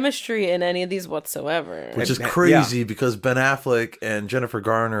 no chemistry in any of these whatsoever. Which is crazy because Ben Affleck and Jennifer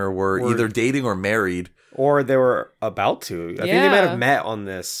Garner were either dating or married. Or they were about to. I think they might have met on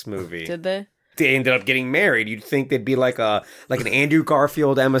this movie. Did they? They ended up getting married. You'd think they'd be like an Andrew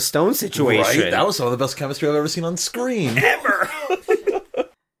Garfield, Emma Stone situation. Right? That was some of the best chemistry I've ever seen on screen. Ever.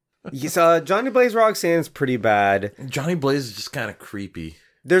 Yes, Johnny Blaze Roxanne's pretty bad. Johnny Blaze is just kind of creepy.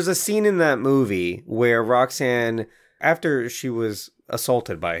 There's a scene in that movie where Roxanne, after she was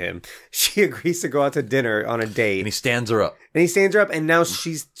assaulted by him, she agrees to go out to dinner on a date. And he stands her up. And he stands her up, and now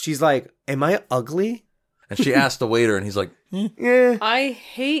she's like, am I ugly? And she asked the waiter, and he's like, Yeah. I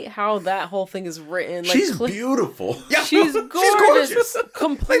hate how that whole thing is written. Like, she's beautiful. Yeah, She's gorgeous.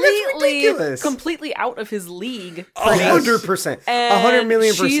 Completely, ridiculous. completely out of his league. 100%. And 100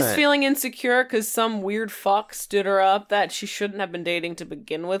 million she's percent. feeling insecure because some weird fuck stood her up that she shouldn't have been dating to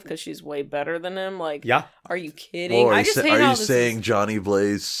begin with because she's way better than him. Like, Yeah. are you kidding? Or I just hate are how you this saying is... Johnny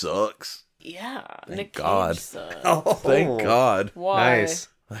Blaze sucks? Yeah, Thank Nick God. Cage sucks. Oh, Thank God. Why? Nice.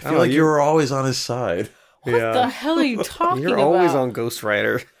 I feel like you were always on his side. What the hell are you talking You're about? always on Ghost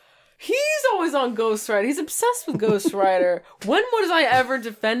Rider. He's always on Ghost Rider. He's obsessed with Ghost Rider. When was I ever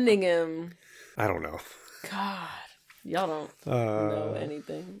defending him? I don't know. God, y'all don't know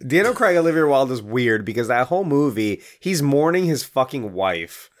anything. Daniel Craig, Olivia Wilde is weird because that whole movie, he's mourning his fucking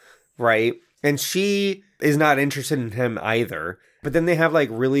wife, right? And she is not interested in him either. But then they have like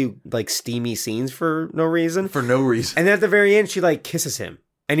really like steamy scenes for no reason. For no reason. And then at the very end, she like kisses him.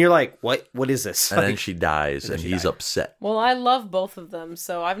 And you're like, what? What is this? And then she dies, and she he's died. upset. Well, I love both of them,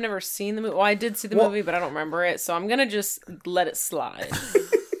 so I've never seen the movie. Well, I did see the movie, but I don't remember it, so I'm gonna just let it slide.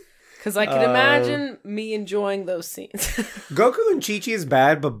 Because I can imagine me enjoying those scenes. Goku and Chi-Chi is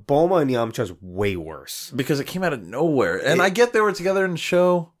bad, but Bulma and Yamcha is way worse. Because it came out of nowhere. And I get they were together in the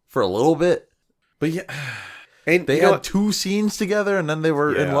show for a little bit. But yeah, And they you know had 2 scenes together, and then they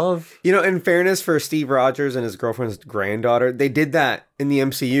were in love. You know, in fairness for Steve Rogers and his girlfriend's granddaughter, they did that in the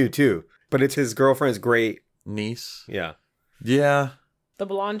MCU too. But it's his girlfriend's great. Niece. Yeah. Yeah. The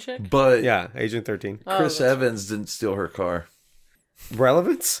blonde chick? But Yeah, Agent 13. Chris Oh, Evans didn't steal her car.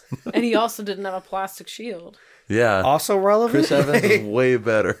 Relevance? and he also didn't have a plastic shield. Yeah. Also relevant? Chris Evans is way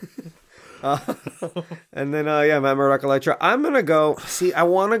better. And then, Matt Murdock, Elektra. I'm going to go, I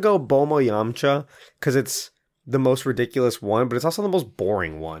want to go Bulma Yamcha because it's the most ridiculous one, but it's also the most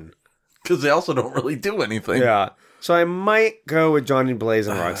boring one. Because they also don't really do anything. Yeah. So I might go with Johnny Blaze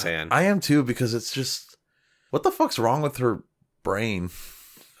and Roxanne. I am too, because it's just... What the fuck's wrong with her brain?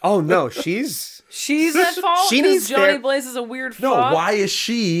 Oh, no, she's... She's at fault She because needs Johnny ther- Blaze is a weird No, fuck. why is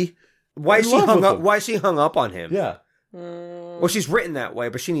she... Why in she love hung with up? him? Why she hung up on him? Yeah. Well, she's written that way,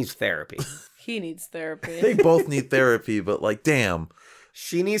 but she needs therapy. He needs therapy. They both need therapy, but like, damn.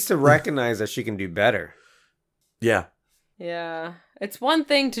 She needs to recognize that she can do better. Yeah. Yeah. It's one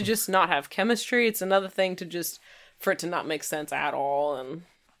thing to just not have chemistry. It's another thing for it to not make sense at all. And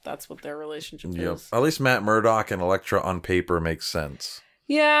that's what their relationship is. At least Matt Murdock and Elektra on paper makes sense.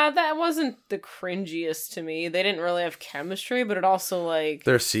 Yeah, that wasn't the cringiest to me. They didn't really have chemistry, but it also like...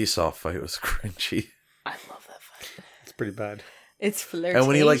 Their seesaw fight was cringy. I love that fight. It's pretty bad. It's flirtatious. And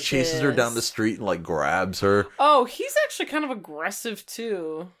when he like chases her down the street and like grabs her. Oh, he's actually kind of aggressive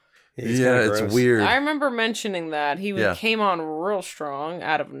too. Yeah, it's weird. I remember mentioning that. He came on real strong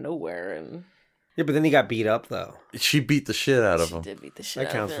out of nowhere. And Yeah, but then he got beat up, though. She beat the shit out of she him. did beat the shit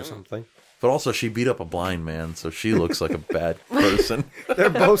That out of counts him. for something. But also, she beat up a blind man, so she looks like a bad person.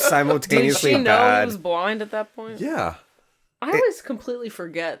 They're both Did simultaneously she know bad. he was blind at that point? Yeah. I always completely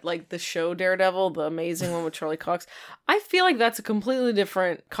forget, like, the show Daredevil, the amazing one with Charlie Cox. I feel like that's a completely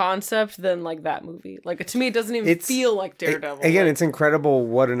different concept than, like, that movie. Like, to me, it doesn't even feel like Daredevil. Again, it's incredible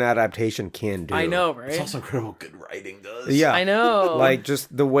what an adaptation can do. I know, right? It's also incredible good writing does. Yeah. I know. Like,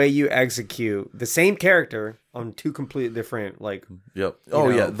 just the way you execute the same character on two completely different, like... Yep. know,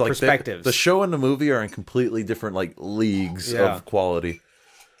 Yeah. Like perspectives. The show and the movie are in completely different, like, leagues Yeah. of quality.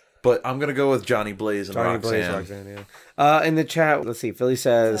 But I'm going to go with Johnny Blaze and Roxanne. In the chat, let's see. Philly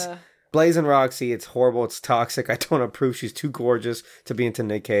says, Blaze and Roxy, it's horrible, it's toxic. I don't approve. She's too gorgeous to be into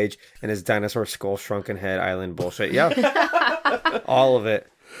Nick Cage and his dinosaur skull shrunken head island bullshit. Yeah. All of it.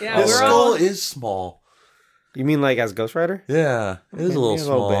 Yeah, His skull is small. You mean like as Ghost Rider? Yeah. It is a little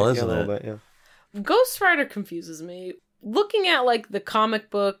small, bit, isn't a it? little bit, yeah. Ghost Rider confuses me. Looking at, like, the comic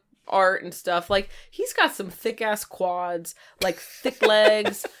book art and stuff, like, he's got some thick-ass quads, like, thick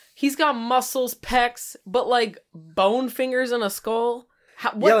legs. He's got muscles, pecs, but, like, bone fingers and a skull.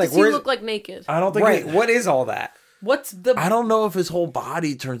 What does he look like naked? I don't think... Right, what is all that? What's the... I don't know if his whole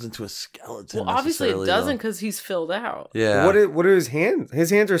body turns into a skeleton. Well, obviously it necessarily, doesn't though. because he's filled out. Yeah. What are his hands? His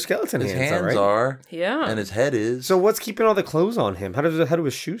hands are skeleton his hands, hands right? are. Yeah. And his head is. So what's keeping all the clothes on him? How do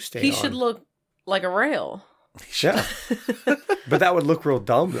his shoes stay He on? should look like a rail. Yeah. But that would look real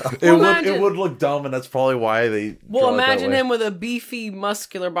dumb, though. It would look dumb, and that's probably why they. Well, draw it that imagine way. him with a beefy,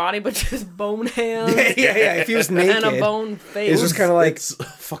 muscular body, but just bone hands. Yeah. If he was naked, And a bone face. it's just kind of like It's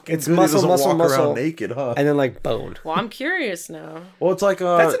fucking. it's good he muscle, doesn't muscle, walk muscle. around naked, huh? and then like bone. Well, I'm curious now. Well, it's like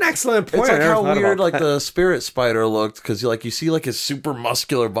That's an excellent point. It's I like never how thought weird about like that. the spirit spider looked because you see like his super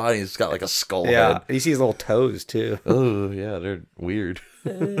muscular body. He's got like a skull Yeah, head. you see his little toes too. Oh yeah, they're weird.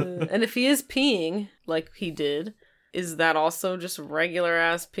 And if he is peeing, like he did, is that also just regular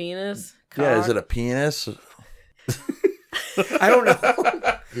ass penis? Yeah, is Cock? it a penis? I don't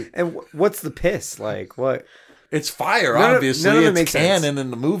know. And what's the piss like? What? It's fire, None of- obviously. none of it it's makes sense. canon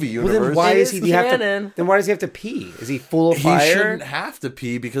in the movie Well, universe. then why It does is he have canon. to? Then why does he have to pee? Is he full of he fire? shouldn't have to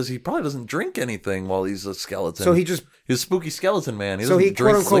pee because he probably doesn't drink anything while he's a skeleton. So he just he's a spooky skeleton man. He so doesn't he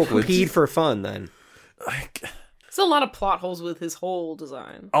drink quote unquote liquids. peed for fun then. Like, There's a lot of plot holes with his whole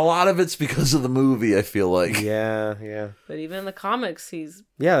design. a lot of it's because of the movie. I feel like Yeah. But even in the comics, he's...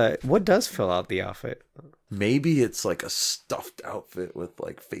 Yeah, what does fill out the outfit? maybe it's like a stuffed outfit with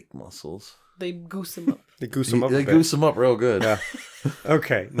like fake muscles. They goose him up. They goose him up. They a bit. goose him up real good. Yeah.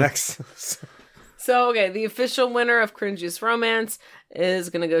 Okay, next. So, okay, the official winner of Cringiest Romance is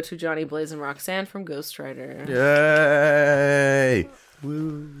going to go to Johnny Blaze and Roxanne from Ghost Rider. Yay!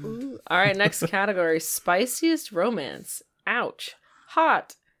 All right, next category. Spiciest Romance. Ouch.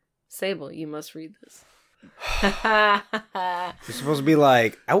 Hot. Sable, you must read this. You're supposed to be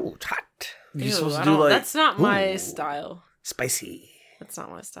like, ouch, hot, You're Ew, supposed I to do don't- like that's not my ooh. style. spicy. That's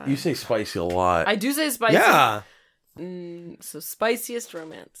not my style. You say spicy a lot. I do say spicy. Yeah. So spiciest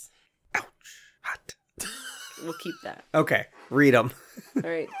romance. Ouch, hot. We'll keep that. Okay, read them. All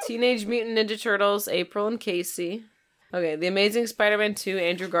right. Teenage Mutant Ninja Turtles, April and Casey. Okay. The Amazing Spider-Man 2,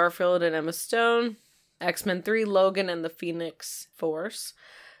 Andrew Garfield and Emma Stone. X-Men 3, Logan and the Phoenix Force.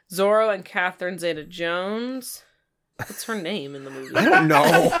 Zorro and Catherine Zeta-Jones. What's her name in the movie? I don't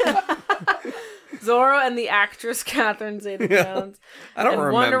know. Zorro and the actress Catherine Zeta-Jones. I don't and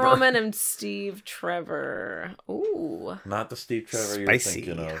remember. Wonder Woman and Steve Trevor. Ooh. Not the Steve Trevor you're Spicy.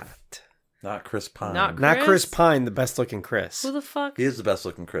 thinking of. Hot. Not Chris Pine. Not Not Chris? Chris Pine, the best looking Chris. Who the fuck? He is the best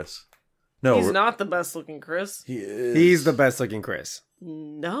looking Chris. No, He's not the best looking Chris. He is. He's the best looking Chris.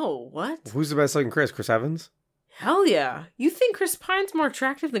 No, what? Who's the best looking Chris? Chris Evans? Hell yeah. You think Chris Pine's more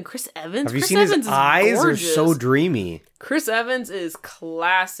attractive than Chris Evans? Have you Chris seen Evans his is eyes? gorgeous. They're so dreamy. Chris Evans is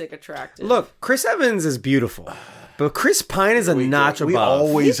classic attractive. Look, Chris Evans is beautiful. But Chris Pine is a notch we above.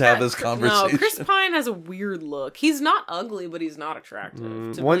 always have got- this conversation. No, Chris Pine has a weird look. He's not ugly, but he's not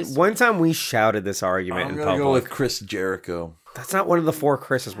attractive. to One me. one time we shouted this argument I'm in gonna public. go with Chris Jericho. That's not one of the four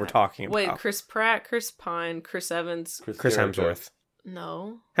Chris's we're talking about. Wait, Chris Pratt, Chris Pine, Chris Evans. Chris Jericho. Hemsworth.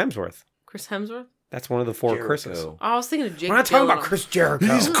 No. Hemsworth. Chris Hemsworth? That's one of the 4 Jericho. Chris's. Oh, I was thinking of Jake We're not talking about Gyllenhaal. Chris Jericho.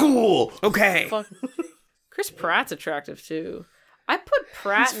 He's cool. Okay. Fuck. Chris Pratt's attractive too. I put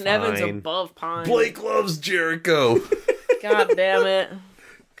Pratt He's and Evans fine. above Pine. Blake loves Jericho. God damn it.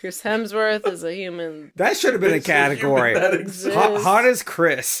 Chris Hemsworth is a human. That should have been a category. That exists. Hot as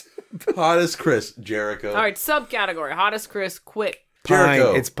Chris. Hottest Chris, Jericho. All right, subcategory. Hottest Chris, quick. Jericho.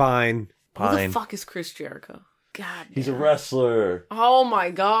 Pine. It's Pine. Who the Pine. fuck is Chris Jericho? God He's a damn. wrestler. Oh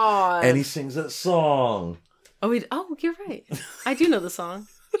my god. And he sings that song. Oh, you're right. I do know the song.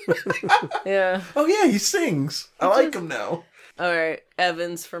 Yeah. Oh, yeah, he sings. I like him now. All right,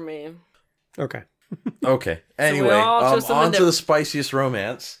 Evans for me. Okay. Okay. Anyway, all chose someone on to the spiciest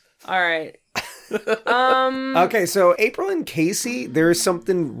romance. All right. Okay, so April and Casey, there is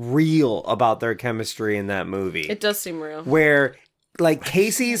something real about their chemistry in that movie. It does seem real. Where, like,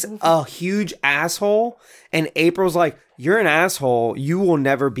 Casey's a huge asshole, and April's like, you're an asshole, you will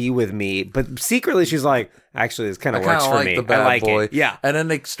never be with me. But secretly, she's like, actually, this kind I of kind works of for like me. the bad I like boy. it. Yeah. And then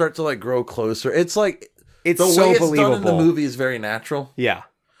they start to, like, grow closer. It's like, It's the so way it's believable. done in the movie is very natural. Yeah.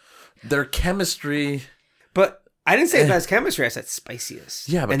 Their chemistry... But I didn't say best chemistry, I said spiciest.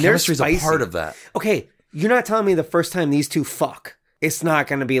 Yeah, but and they're chemistry's a spicy. part of that. Okay, you're not telling me the first time these two fuck, it's not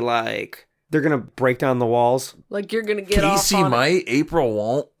going to be like, they're going to break down the walls? Like you're gonna get off Casey on it. might, April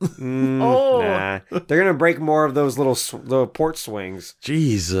won't. Oh. Nah. They're going to break more of those little the porch swings.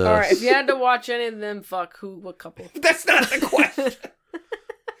 Jesus. All right, if you had to watch any of them, fuck what couple? That's not the question.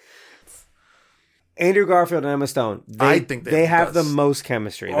 Andrew Garfield and Emma Stone. I think they have the best. most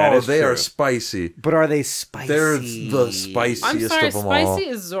chemistry. That Oh, is they true. are spicy. But are they spicy? They're the spiciest I'm sorry, of them all. spicy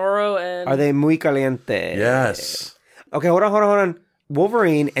is Zorro and Are they muy caliente? Yes. Okay, hold on.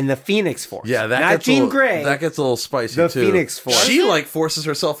 Wolverine and the Phoenix Force. Yeah, that not gets Jean a little, Grey. That gets a little spicy The too. Phoenix Force. She like forces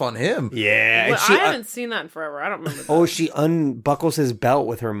herself on him. Yeah, and Well, she I haven't seen that in forever. I don't remember. That. oh, she unbuckles his belt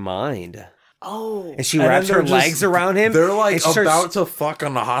with her mind, Oh, and she And wraps then her they're just- legs around him. They're like and she starts- about to fuck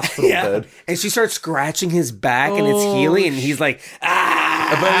on the hospital yeah, bed. and she starts scratching his back, and it's Oh, healing, and he's like, ah.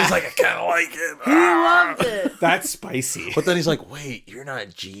 But he's like, I kind of like it. he loved it. That's spicy. But then he's like, wait, you're not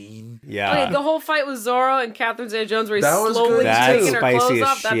Jean. Yeah, Okay, the whole fight with Zorro and Catherine Zeta-Jones, where he's That was slowly good, That's taking her clothes spicy as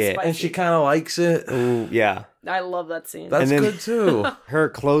off. That's shit. spicy. And she kind of likes it. Ooh, yeah. I love that scene. That's And then- good too. Her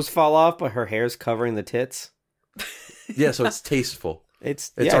clothes fall off, but her hair's covering the tits. Yeah, so it's tasteful.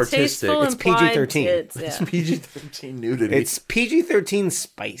 It's It's yeah, artistic. Tasteful It's implied PG-13. tits, It's yeah. PG-13 nudity. it's PG-13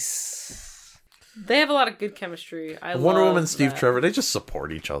 spice. They have a lot of good chemistry. I Wonder love Woman and Steve that. Trevor, they just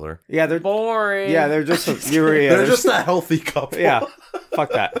support each other. Yeah, they're Boring. yeah, they're just They're just a healthy couple. yeah.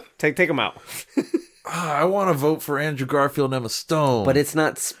 Fuck that. Take them out. I want to vote for Andrew Garfield and Emma Stone. But it's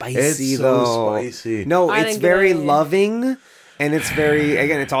not spicy It's though. so spicy. No, I it's didn't get very any. loving, and it's very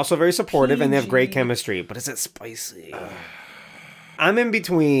again. It's also very supportive, and they have great chemistry. But is it spicy? I'm in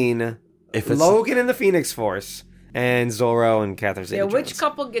between If it's Logan and the Phoenix Force and Zorro and Catherine Yeah, Zeta-Jones. which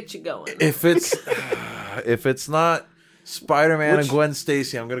couple get you going? if it's not Spider-Man and Gwen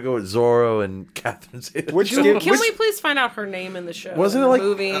Stacy, I'm gonna go with Zorro and Catherine Zeta. Which Can give- we please find out her name in the show? wasn't it in the like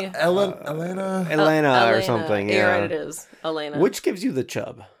movie? Elena? Elena or something? Yeah, Yeah. right, it is Elena. Which gives you the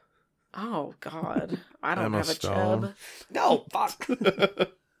chub? Oh God, I don't Emma have a Stone. chub. No, fuck.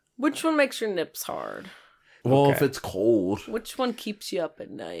 Which one makes your nips hard? Well, Okay. if it's cold, Which one keeps you up at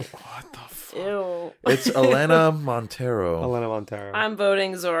night? what the fuck? Ew. It's Elena Montero. Elena Montero. I'm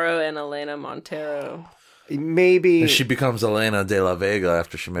voting Zorro and Elena Montero. Maybe She becomes Elena de la Vega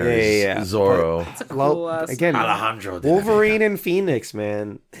after she marries Yeah. Zorro. It's a Well, cool ass. again, Alejandro de la Wolverine and Phoenix,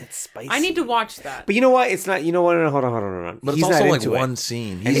 man. It's spicy. I need to watch that. But you know what? It's not. You know what? No, hold on. But He's it's also not like into it. one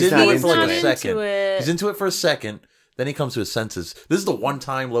scene. And He's he's into not it for like into a it. second. it. He's into it for a second. Then he comes to his senses. This is the one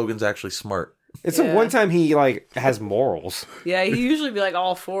time Logan's actually smart. It's Yeah. the one time he like has morals. Yeah, he usually be like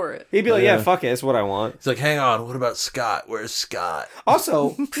all for it. He'd be like, "Yeah, Yeah. fuck it, it's what I want." He's like, hang on, what about Scott? Where's Scott?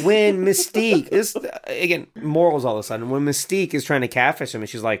 Also, when Mystique is again morals all of a sudden, when Mystique is trying to catfish him, and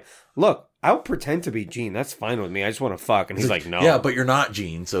she's like, "Look, I'll pretend to be Jean. That's fine with me. I just want to fuck." And he's like, "No." Yeah, but you're not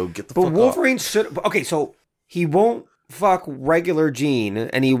Jean, so get the But fuck Wolverine should. Okay, so he won't fuck regular Jean,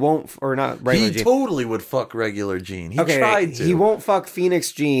 and he won't, or not off. regular He Jean. totally would fuck regular Jean. He Okay, tried to. he won't fuck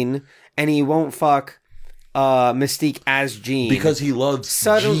Phoenix Jean, and he won't fuck Mystique as Jean because he loves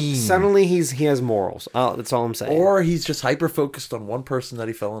Jean. Suddenly he has morals. That's all I'm saying. Or he's just hyper focused on one person that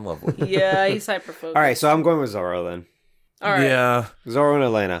he fell in love with. Yeah, he's hyper focused. all right, so I'm going with Zorro then. All right. Yeah. Zorro and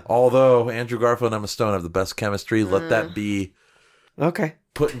Elena. Although Andrew Garfield and Emma Stone have the best chemistry, let that be Okay.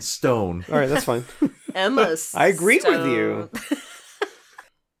 put in stone. All right, that's fine. Emma I agreed with Stone. you.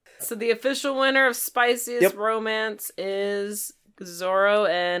 So the official winner of Spiciest Yep. Romance is Zorro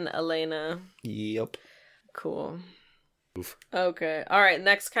and Elena. Yep. Cool. Okay. All right.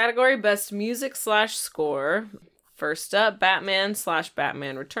 Next category: best music / score. First up, Batman /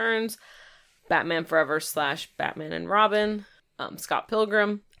 Batman Returns, Batman Forever / Batman and Robin, Scott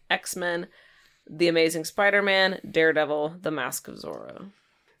Pilgrim, X-Men, The Amazing Spider-Man, Daredevil, The Mask of Zorro.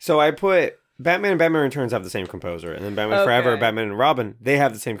 So I put Batman and Batman Returns have the same composer, and then Batman Forever, Batman and Robin, they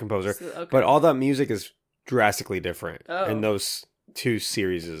have the same composer, but all that music is drastically different in those two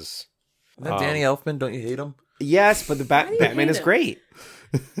series. Isn't that Danny Elfman? Don't you hate him? Yes, but the Batman is great.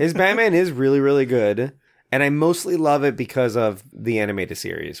 His Batman is really, really good. And I mostly love it because of the animated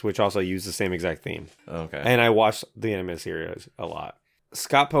series, which also used the same exact theme. Okay. And I watched the animated series a lot.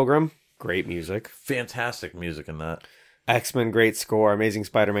 Scott Pilgrim, great music. Fantastic music in that. X-Men, great score. Amazing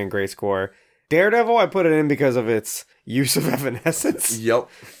Spider-Man, great score. Daredevil, I put it in because of its use of Evanescence. Yep.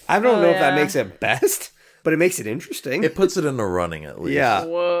 I don't know if that makes it best, but it makes it interesting. It puts it in the running, at least. Yeah.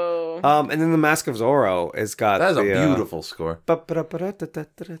 Whoa. And then The Mask of Zorro has got That is a beautiful score. That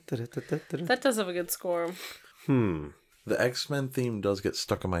does have a good score. The X-Men theme does get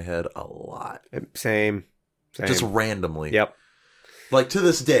stuck in my head a lot. Same. Just randomly. Yep. Like to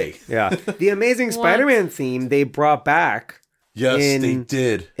this day. Yeah. The Amazing Spider-Man theme they brought back. Yes, they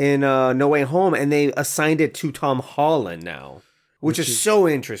did. In No Way Home, and they assigned it to Tom Holland now, which is so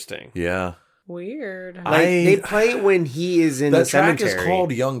interesting. Yeah. Weird. Like, they play it when he is in the cemetery. The track is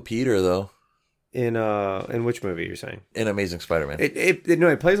called Young Peter, though. In which movie you're saying? In Amazing Spider-Man.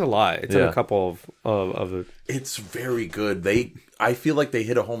 It plays a lot. It's in a couple of the. It's very good. I feel like they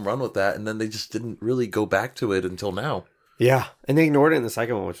hit a home run with that, and then they just didn't really go back to it until now. Yeah, and they ignored it in the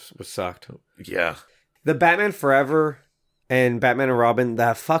second one, which sucked. Yeah. The Batman Forever and Batman and Robin,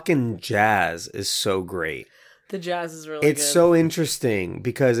 that fucking jazz is so great. The jazz is really good. It's so interesting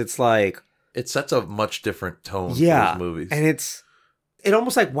because it's like... It sets a much different tone for those movies. And it's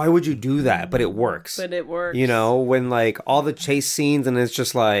almost like, why would you do that? But it works. But it works. You know, when like all the chase scenes and it's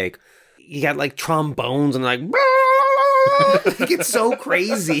just like, you got like trombones and like, like it's so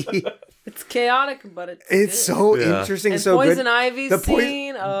crazy. It's chaotic, but it's good. So interesting, and so good. Poison Ivy's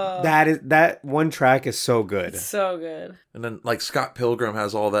scene. That one track is so good. It's so good. And then like Scott Pilgrim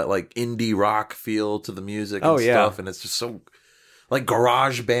has all that like indie rock feel to the music and stuff, and it's just so like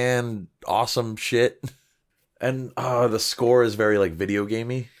garage band awesome shit. And the score is very like video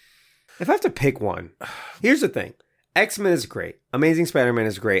gamey. If I have to pick one, here's the thing. X-Men is great. Amazing Spider-Man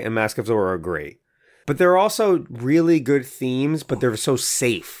is great. And Mask of Zorro are great. But they're also really good themes, but they're so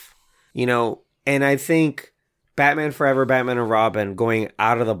safe. You know? And I think Batman Forever, Batman and Robin going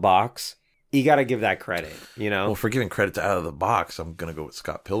out of the box, you got to give that credit, you know? Well, for giving credit to out of the box, I'm going to go with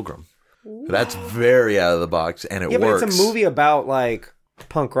Scott Pilgrim. That's very out of the box, and it works. Yeah, but it's a movie about, like,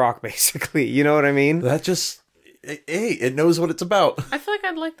 punk rock, basically. You know what I mean? That just... Hey, it knows what it's about. I feel like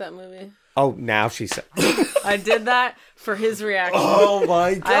I'd like that movie. Oh, now she said... I did that for his reaction. Oh,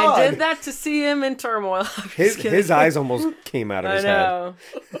 my God. I did that to see him in turmoil. His eyes almost came out of his head.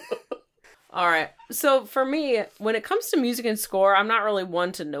 All right. So for me, when it comes to music and score, I'm not really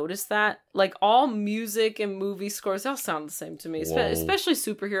one to notice that. Like all music and movie scores, they all sound the same to me, especially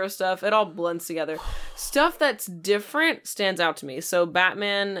superhero stuff. It all blends together. Stuff that's different stands out to me. So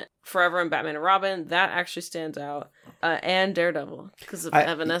Batman Forever and Batman and Robin, that actually stands out. And Daredevil because of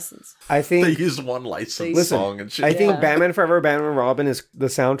Evanescence. I think they used one licensed song and shit. I think Batman Forever, Batman and Robin is the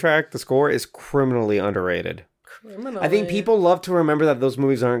soundtrack, the score is criminally underrated. I think people love to remember that those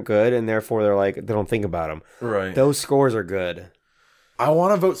movies aren't good, and therefore they're like, they don't think about them. Right. Those scores are good. I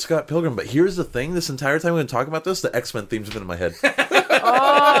want to vote Scott Pilgrim, but here's the thing. This entire time we've been talking about this, the X-Men theme's been in my head.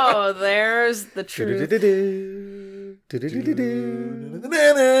 Oh, there's the truth.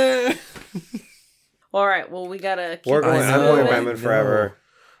 All right, well, we got to keep I'm going Batman Forever.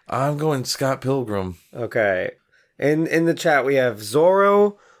 I'm going Scott Pilgrim. Okay. In the chat, we have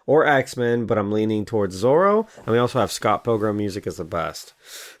Zorro or X-Men, but I'm leaning towards Zorro. And we also have Scott Pilgrim music is the best.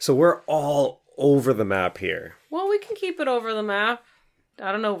 So we're all over the map here. Well, we can keep it over the map.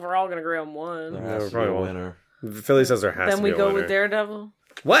 I don't know if we're all going to agree on one. We're probably a winner. Philly says there has to be a winner. Then we go with Daredevil.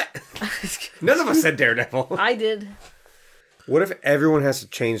 What? None of us said Daredevil. I did. What if everyone has to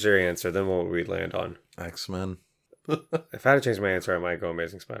change their answer? Then what would we land on? X-Men. If I had to change my answer, I might go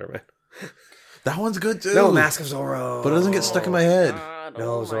Amazing Spider-Man. That one's good too. No, Mask of Zorro. But it doesn't get stuck in my head.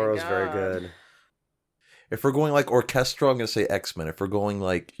 No, Zorro's very good. If we're going like orchestral, I'm going to say X-Men. If we're going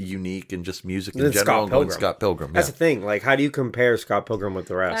like unique and just music in general, I'm going Scott Pilgrim. That's the thing. Like, how do you compare Scott Pilgrim with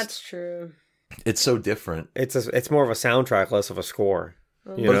the rest? That's true. It's so different. It's more of a soundtrack, less of a score.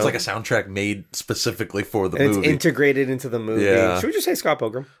 But it's like a soundtrack made specifically for the movie. It's integrated into the movie. Yeah. Should we just say Scott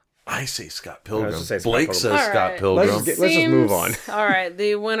Pilgrim? I say Scott Pilgrim. Blake says Scott Pilgrim. Let's just move on. All right,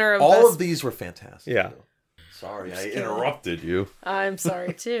 the winner of all of these were fantastic. Yeah. Sorry, I interrupted you. I'm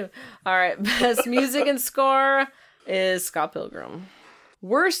sorry too. All right, best music and score is Scott Pilgrim.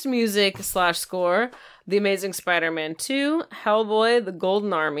 Worst music / score: The Amazing Spider-Man 2, Hellboy, The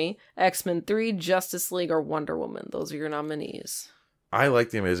Golden Army, X-Men 3, Justice League, or Wonder Woman. Those are your nominees. I like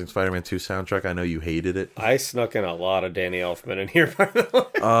the Amazing Spider-Man 2 soundtrack. I know you hated it. I snuck in a lot of Danny Elfman in here, by the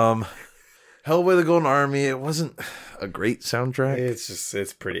way. Hellboy, The Golden Army, it wasn't a great soundtrack.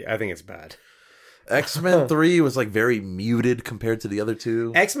 It's pretty. I think it's bad. X-Men 3 was like very muted compared to the other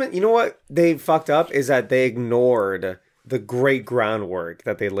two. X-Men, you know what they fucked up is that they ignored the great groundwork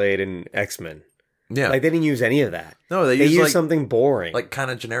that they laid in X-Men. Yeah. Like, they didn't use any of that. No, they used like, something boring. like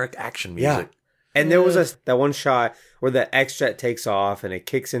kind of generic action music. Yeah. And there was that one shot where the X-Jet takes off and it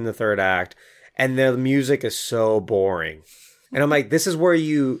kicks in the third act, and the music is so boring. And I'm like, this is where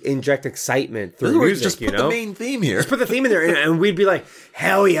you inject excitement through music, just put the main theme here. Just put the theme in there, and we'd be like,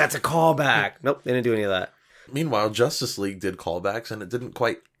 hell yeah, it's a callback. Nope, they didn't do any of that. Meanwhile, Justice League did callbacks, and it didn't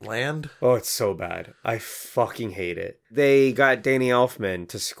quite land. Oh, it's so bad. I fucking hate it. They got Danny Elfman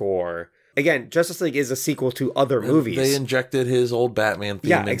to score. Again, Justice League is a sequel to other movies. They injected his old Batman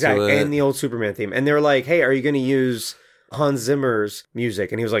theme into exactly, it. and the old Superman theme. And they were like, hey, are you going to use Hans Zimmer's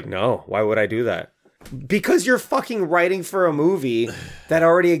music? And he was like, no, why would I do that? Because you're fucking writing for a movie that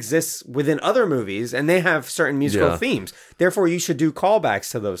already exists within other movies, and they have certain musical themes. Therefore, you should do callbacks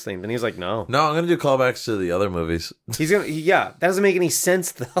to those things. And he's like, no. No, I'm going to do callbacks to the other movies. That doesn't make any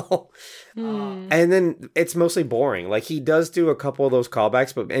sense, though. And then it's mostly boring. Like, he does do a couple of those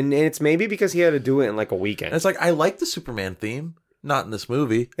callbacks, and it's maybe because he had to do it in like a weekend. And it's like, I like the Superman theme, not in this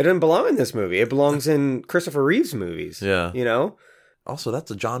movie. It doesn't belong in this movie. It belongs in Christopher Reeve's movies. Yeah. You know? Also, that's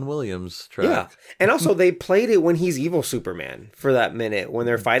a John Williams track. Yeah. And also, they played it when he's evil Superman for that minute when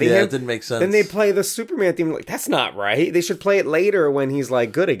they're fighting him. Yeah, it didn't make sense. Then they play the Superman theme. Like, that's not right. They should play it later when he's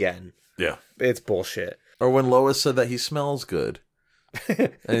like good again. Yeah. It's bullshit. Or when Lois said that he smells good.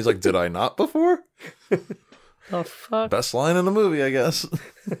 And he's like, did I not before? Oh, fuck. Best line in the movie, I guess.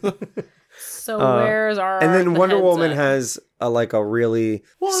 So where's our... And then the Wonder heads Woman at? has a really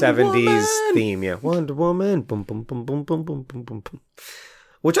Wonder 70s Woman! theme. Yeah. Wonder Woman. Boom, boom, boom, boom, boom, boom, boom, boom, boom.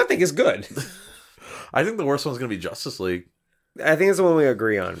 Which I think is good. I think the worst one's going to be Justice League. I think it's the one we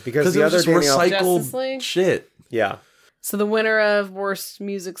agree on. Because Because the it other was just Danny Justice League? recycled shit. Yeah. So the winner of worst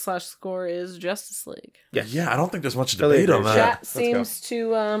music / score is Justice League. Yes. Yeah, I don't think there's much Totally debate on agree. that. Chat seems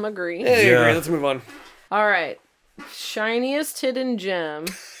to agree. Hey, Yeah. let's move on. All right. Shiniest hidden gem.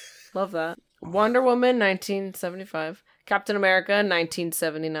 Love that. Wonder Woman, 1975. Captain America,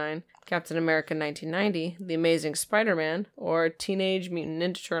 1979. Captain America, 1990. The Amazing Spider-Man, or Teenage Mutant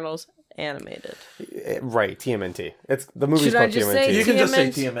Ninja Turtles animated. Right, TMNT. It's the movie's Should I called just TMNT. say You can just say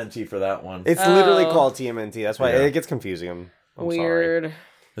TMNT? TMNT for that one. It's literally Oh. called TMNT. That's why Yeah. it gets confusing. I'm sorry. Weird.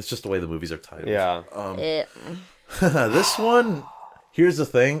 It's just the way the movies are titled. Yeah. Eh. This one, here's the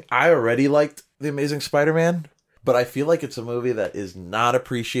thing. I already liked The Amazing Spider-Man, but I feel like it's a movie that is not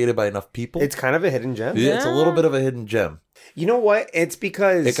appreciated by enough people. It's kind of a hidden gem. Yeah, it's a little bit of a hidden gem. You know what? It's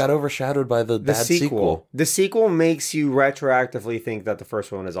because It got overshadowed by the bad sequel. The sequel makes you retroactively think that the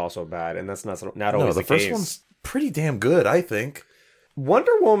first one is also bad, and that's not No, always the the first case. one's pretty damn good, I think.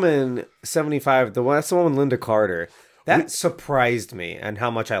 Wonder Woman 75, that's the one with Linda Carter. That surprised me and how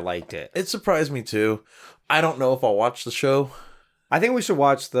much I liked it. It surprised me too. I don't know if I'll watch the show. I think we should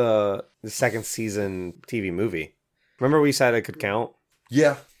watch the second season TV movie. Remember we said it could count?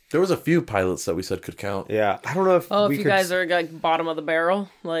 Yeah. There was a few pilots that we said could count. Yeah. I don't know if Oh, we if you could... guys are like bottom of the barrel,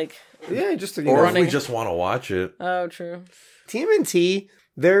 like... Yeah, just to, you Or know, if we just want to watch it. Oh, true. TMNT,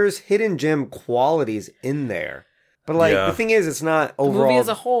 there's hidden gem qualities in there. But like Yeah. the thing is, it's not The overall. movie as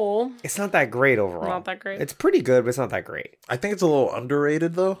a whole, It's not that great overall. not that great. It's pretty good, but it's not that great. I think it's a little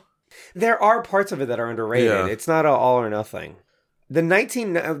underrated though. There are parts of it that are underrated. Yeah. It's not an all or nothing.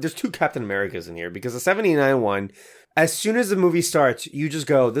 There's two Captain Americas in here because the 79 one, as soon as the movie starts, you just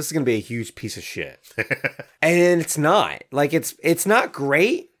go, this is going to be a huge piece of shit. And it's not. Like, it's not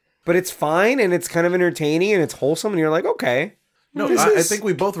great, but it's fine and it's kind of entertaining and it's wholesome and you're like, okay. No, this I is- think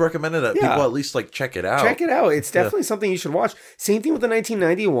we both recommended that Yeah. people at least like check it out. Check it out. It's definitely something you should watch. Same thing with the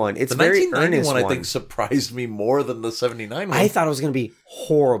 1991. It's The very 1990 earnest one, one. I think, surprised me more than the 79 one. I thought it was going to be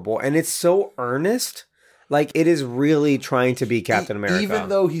horrible. And it's so earnest. Like, it is really trying to be Captain America. Even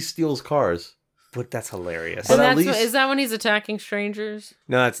though he steals cars. But that's hilarious. But and at that's least- is that when he's attacking strangers?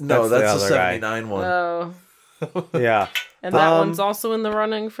 No, that's No, that's the other guy. 79 one. Oh, Yeah. and that Um, one's also in the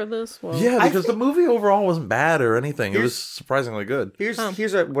running for this. Well, Yeah, I because the movie overall wasn't bad or anything. It was surprisingly good. Here's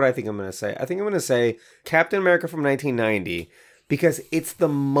what I think I'm going to say. I think I'm going to say Captain America from 1990 because it's the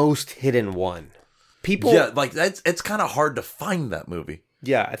most hidden one. People, Yeah, like it's kind of hard to find that movie.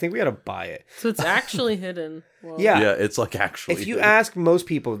 Yeah, I think we got to buy it. So it's actually hidden. Well, Yeah. Yeah, it's like actually. If you ask most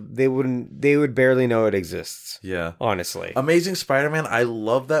people, they would barely know it exists. Yeah. Honestly. Amazing Spider-Man, I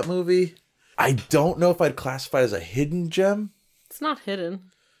love that movie. I don't know if I'd classify it as a hidden gem. It's not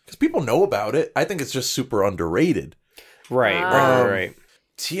hidden. Because people know about it. I think it's just super underrated. Right.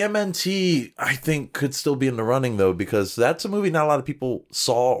 TMNT, I think, could still be in the running, though, because that's a movie not a lot of people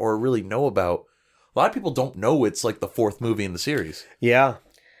saw or really know about. A lot of people don't know it's like the 4th movie in the series. Yeah.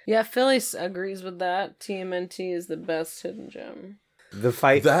 Yeah, Philly agrees with that. TMNT is the best hidden gem. The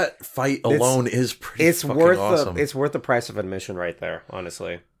fight. That fight alone is pretty It's fucking worth awesome. it's worth the price of admission right there,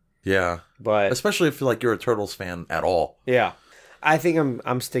 honestly. Yeah. But Especially if you're a Turtles fan at all. yeah, I think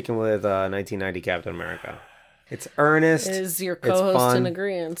I'm sticking with 1990 Captain America. It's earnest. Is your It's co-host fun. in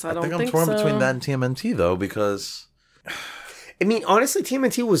agreement? I don't I'm think torn so. between that and TMNT, though, because... I mean, honestly,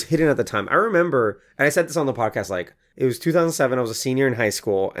 TMNT was hidden at the time. I remember, and I said this on the podcast, like, it was 2007, I was a senior in high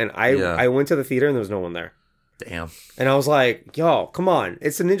school, and I went to the theater and there was no one there. Damn. And I was like, yo, come on.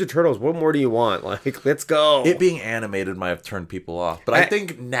 It's the Ninja Turtles. What more do you want? Like, let's go. It being animated might have turned people off. But I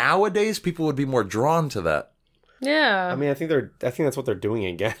think nowadays people would be more drawn to that. Yeah. I mean, I think that's what they're doing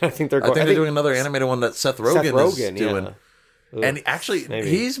again. I think they're doing another animated one that Seth Rogen is doing. Yeah. And actually, maybe.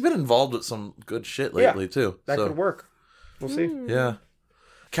 he's been involved with some good shit lately, too. That So, could work. We'll see. Yeah.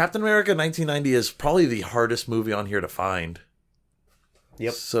 Captain America 1990 is probably the hardest movie on here to find.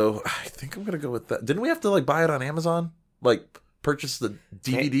 Yep. So I think I'm going to go with that. Didn't we have to like buy it on Amazon? Like purchase the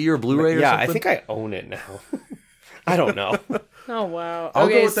DVD or Blu-ray or Yeah, something? I think I own it now. I don't know. Oh wow. I'll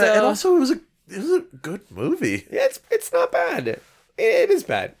okay, go with that. so And also, it was a good movie. Yeah, it's not bad. It is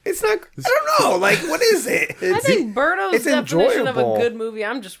bad. It's not. I don't know. Like, what is it? I think Berto's it's definition of a enjoyable. good movie,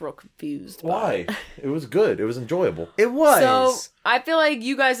 I'm just real confused. Why? It was good. It was enjoyable. It was. So I feel like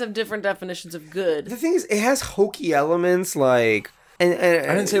you guys have different definitions of good. The thing is, it has hokey elements, like, and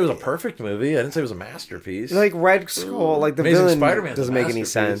I didn't say it was a perfect movie. I didn't say it was a masterpiece. like Red Skull, like the Amazing villain Spider-Man's doesn't a make any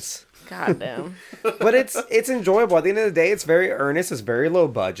masterpiece. sense. God damn. But it's enjoyable. At the end of the day, it's very earnest. It's very low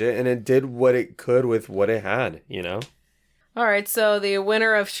budget, and it did what it could with what it had. You know. All right, so the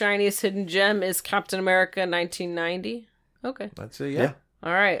winner of Shiniest Hidden Gem is Captain America 1990. Okay. I'd say yeah.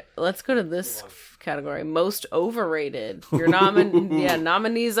 All right, let's go to this category. Most overrated. Your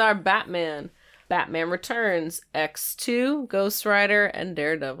nominees are Batman, Batman Returns, X2, Ghost Rider, and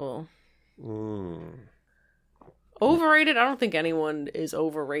Daredevil. Overrated? I don't think anyone is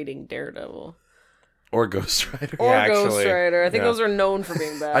overrating Daredevil. Or Ghost Rider. Or Yeah, Ghost actually, Rider. I think yeah. those are known for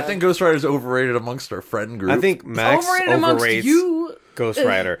being bad. I think Ghost Rider is overrated amongst our friend group. I think Max overrated amongst overrates you. Ghost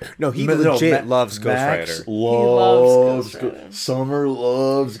Rider. No, he No, legit Ma- loves Ghost Max Rider. loves Ghost Rider. Summer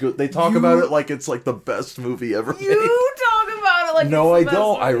loves Ghost. They talk about it like it's like the best movie ever made. You talk about it like No, I it's the best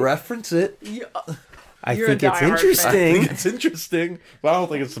don't. I movie. reference it. I You're think a it's diehard fan. I interesting. think it's interesting, but I don't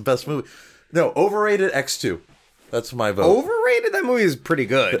think it's the best movie. No, overrated X2. That's my vote. Overrated? That movie is pretty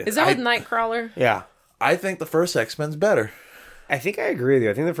good. Is that with Nightcrawler? Yeah. I think the first X-Men's better. I think I agree with you.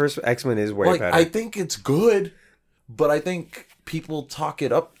 I think the first X-Men is way Like, better. I think it's good, but I think people talk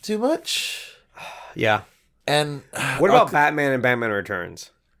it up too much. Yeah. And What about Batman and Batman Returns?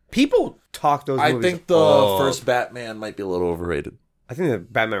 People talk those I movies. think the up. first Batman might be a little overrated. I think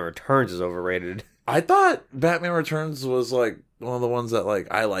that Batman Returns is overrated. I thought Batman Returns was like one of the ones that like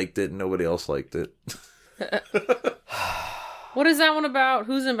I liked it and nobody else liked it. What is that one about?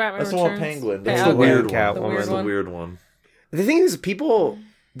 Who's in Batman That's the Returns? one Penguin. Yeah, That's the okay. weird one. Catwoman. That's the one. weird one. The thing is, people,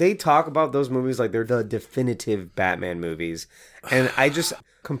 they talk about those movies like they're the definitive Batman movies. And I just,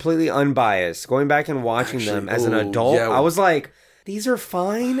 completely unbiased, going back and watching them as an adult, yeah. I was like, these are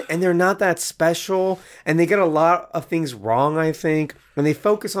fine, and they're not that special, and they get a lot of things wrong, I think, and they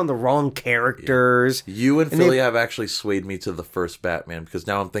focus on the wrong characters. You and And Philly they- have actually swayed me to the first Batman because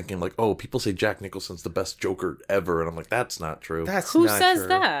now I'm thinking like, oh, people say Jack Nicholson's the best Joker ever, and I'm like, that's not true. That's Who not says true.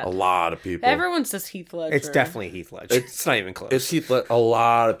 that? A lot of people. Everyone says Heath Ledger. It's definitely Heath Ledger. It's not even close. It's Heath Ledger. A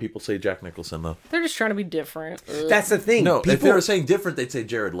lot of people say Jack Nicholson though. They're just trying to be different. Ugh. That's the thing. No, if they people, were saying different, they'd say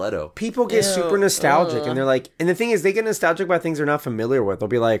Jared Leto. people get Ew, super nostalgic, and they're like, and the thing is, they get nostalgic about things they're not familiar with. They'll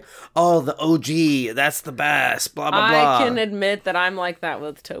be like, oh, the OG, that's the best, blah, blah, blah. I can admit that I'm like that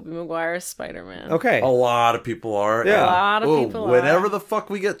with Tobey Maguire's Spider-Man. Okay. A lot of people are. Yeah. A lot of Oh, people whenever are. the fuck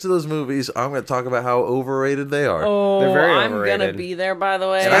we get to those movies, I'm going to talk about how overrated they are. Oh, They're very I'm gonna overrated. be there, by the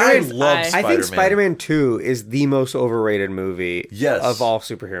way. And I Because love I Spider-Man. think Spider-Man 2 is the most overrated movie Yes. of all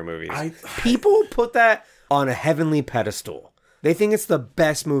superhero movies. I- People put that on a heavenly pedestal. They think it's the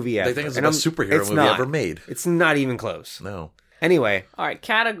best movie ever. They think it's the And best superhero it's movie not. ever made. It's not even close. No. Anyway, All right,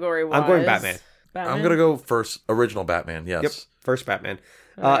 category-wise. I'm going Batman. I'm going to go first. Original Batman, yes. Yep. first Batman.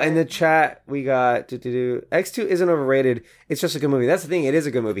 In the chat, we got X2 isn't overrated. It's just a good movie. That's the thing. It is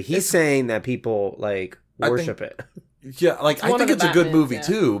a good movie. He's saying that people like worship it. Yeah, like I think it's a good movie yeah.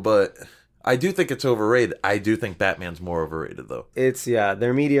 too, but I do think it's overrated. I do think Batman's more overrated though. It's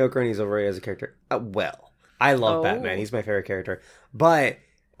they're mediocre and he's overrated as a character. Well, I love Batman. He's my favorite character, but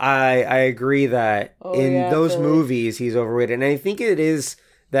I agree that those movies he's overrated, and I think it is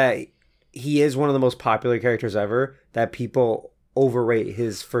that he is one of the most popular characters ever. That people overrate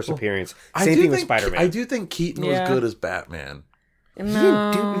his first appearance. Same thing with Spider-Man. I do think Keaton was good as Batman.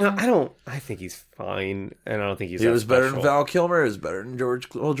 No. I think he's fine, and I don't think he was better than Val Kilmer. He was better than George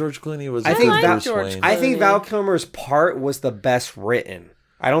Clooney was. I think Val Clooney. Kilmer's part was the best written.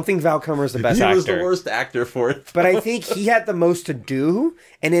 I don't think Val Kilmer's the best actor. He was the worst actor for it. But I think he had the most to do,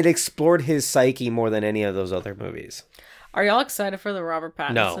 and it explored his psyche more than any of those other movies. Are y'all excited for the Robert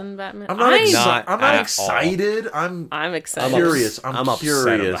Pattinson Batman? I'm not excited. I'm excited. Curious. I'm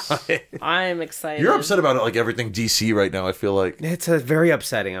curious. I'm excited. You're upset about it, like everything DC right now. I feel like it's very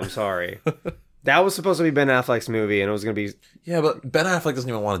upsetting. I'm sorry. That was supposed to be Ben Affleck's movie, and it was going to be... Yeah, but Ben Affleck doesn't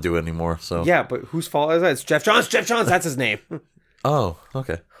even want to do it anymore, so... Yeah, but whose fault is that? It's Jeff Johns. Jeff Johns, that's his name. Oh,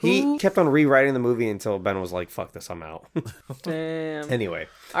 okay. He kept on rewriting the movie until Ben was like, fuck this, I'm out. Damn. Anyway.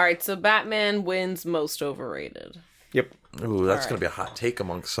 All right, so Batman wins most overrated. Yep. Ooh, that's going to be a hot take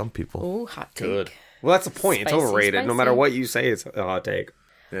amongst some people. Ooh, hot take. Good. Well, that's the point. It's overrated. No matter what you say, it's a hot take.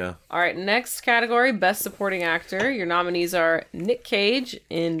 Yeah. All right, next category, Best Supporting Actor. Your nominees are Nick Cage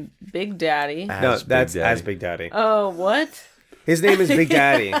in Big Daddy. As Big Daddy. Oh, what? His name is Big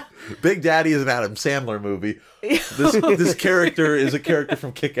Daddy. Big Daddy is an Adam Sandler movie. This character is a character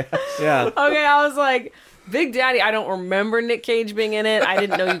from Kick-Ass. Yeah. Okay, I was like, Big Daddy, I don't remember Nick Cage being in it. I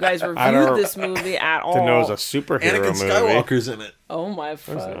didn't know you guys reviewed this movie at all. To know it's a superhero Anakin movie. Skywalker's in it. Oh my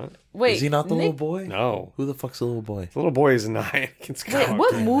fuck. Wait, is he not the little boy? No. Who the fuck's the little boy? The little boy is not Anakin Skywalker. Wait,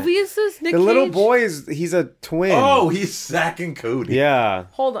 what movie is this, Nick The Cage? little boy he's a twin. Oh, he's Zack and Cody. Yeah.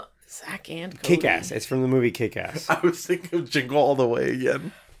 Hold on. Zack and Cody. Kick-Ass. It's from the movie Kick-Ass. I was thinking of Jingle All the Way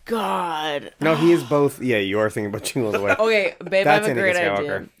again. God. No, he is both. Yeah, you are thinking about Jingle All the Way. Okay, babe, I have a great Anakin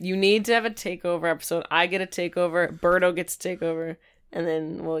idea. Skywalker. You need to have a takeover episode. I get a takeover. Birdo gets a takeover. And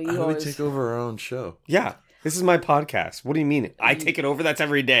then, How do we take over our own show? Yeah. This is my podcast. What do you mean? I take it over? That's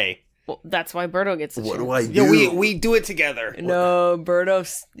every day. Well, that's why Birdo gets a What chance. do I do? Yeah, we do it together. No, Birdo,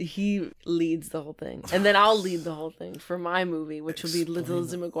 he leads the whole thing. And then I'll lead the whole thing for my movie, which will be the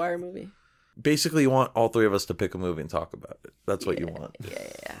Lizzie McGuire movie. Basically, you want all three of us to pick a movie and talk about it. That's what you want.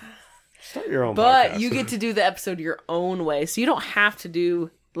 Yeah. Start your own But podcast. you get to do the episode your own way. So you don't have to do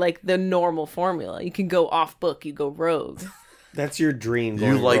like the normal formula. You can go off book. You go rogue. That's your dream.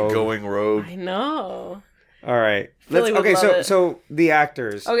 You like rogue. going rogue. I know. All right. Philly would love it. So the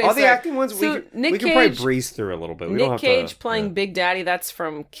actors. Okay, all the so- acting ones, so we Nick can probably Cage- breeze through a little bit. We don't Nick have Cage to, playing Big Daddy. That's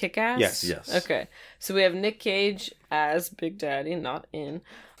from Kick-Ass? Yes. Okay. So we have Nick Cage as Big Daddy, not in.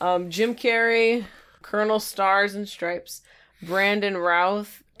 Jim Carrey, Colonel Stars and Stripes, Brandon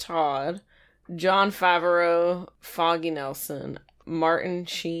Routh, Todd, John Favreau, Foggy Nelson, Martin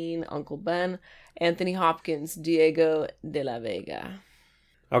Sheen, Uncle Ben, Anthony Hopkins, Diego de la Vega.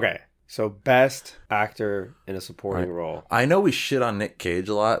 Okay. So best actor in a supporting role. I know we shit on Nick Cage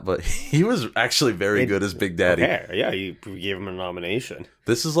a lot, but he was actually very good as Big Daddy. Okay. Yeah, you gave him a nomination.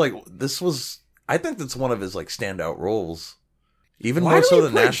 I think that's one of his like standout roles. Even Why more do so we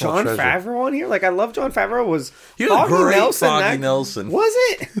than put National John Treasure. Favreau on here? Like, I love John Favreau. He was great, Foggy Nelson. Was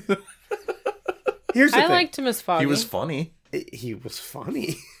it? Here's the I thing. liked him as Foggy. He was funny. He was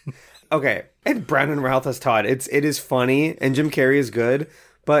funny. Okay, and Brandon Routh as Todd. It is funny, and Jim Carrey is good.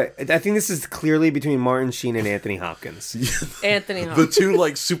 But I think this is clearly between Martin Sheen and Anthony Hopkins. Anthony The Hopkins. two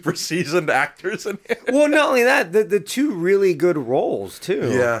like super seasoned actors in here. Well, not only that, the two really good roles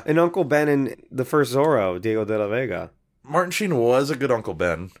too. Yeah. And Uncle Ben and the first Zorro, Diego de la Vega. Martin Sheen was a good Uncle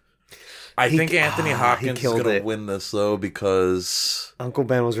Ben. I think Anthony Hopkins is killed going to it. win this though because Uncle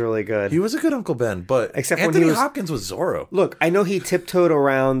Ben was really good. he was a good Uncle Ben, but Except when Anthony he was- Hopkins was Zorro. Look, I know he tiptoed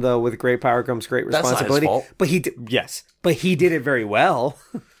around the with great power comes great That's not his responsibility. fault. But he did it very well.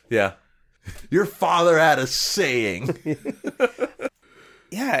 Yeah. Your father had a saying.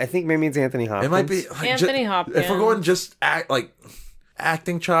 Yeah, I think maybe it's Anthony Hopkins. It might be like, Anthony Hopkins. If we're going just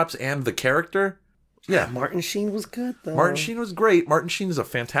acting chops and the character, yeah. Martin Sheen was good though. Martin Sheen was great. Martin Sheen is a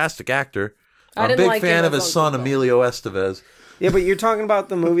fantastic actor. I I'm a didn't big like fan him of as his son, Uncle Ben. Emilio Estevez. Yeah, but you're talking about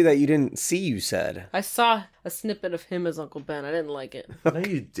the movie that you didn't see, you said. I saw a snippet of him as Uncle Ben. I didn't like it. No,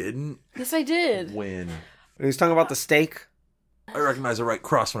 you didn't Yes, I did. win. He was talking about the steak. I recognize a right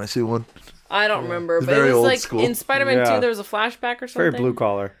cross when I see one. I don't remember, It's but it very was old like school. in Spider-Man Yeah. 2 there was a flashback or Very something. blue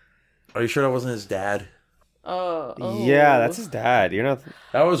collar. Are you sure that wasn't his dad? Oh. Yeah, that's his dad. You're not.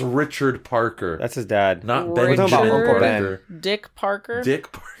 That was Richard Parker. That's his dad. not We're Ben talking about Parker. Uncle Ben. Dick Parker.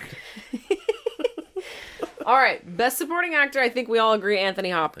 Dick Parker. All right, best supporting actor. I think we all agree Anthony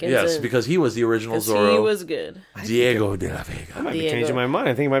Hopkins. Yes, because he was the original 'cause Zorro. he was good. Diego de la Vega. I might be Diego. changing my mind.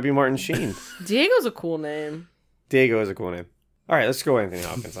 I think it might be Martin Sheen. Diego's a cool name. Diego is a cool name. All right, let's go Anthony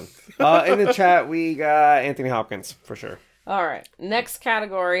Hopkins then. In the chat, we got Anthony Hopkins for sure. All right, next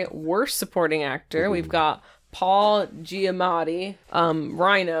category: worst supporting actor. We've got Paul Giamatti,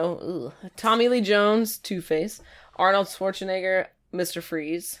 Rhino, Tommy Lee Jones, Two-Face, Arnold Schwarzenegger, Mr.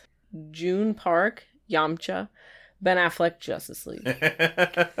 Freeze, June Park, Yamcha, Ben Affleck, Justice League.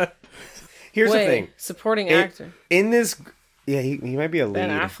 Here's the Wait, thing. supporting actor. In this, yeah, he might be a lead. Ben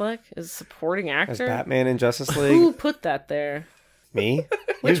Affleck is a supporting As actor. Batman in Justice Who League. put that there? Me?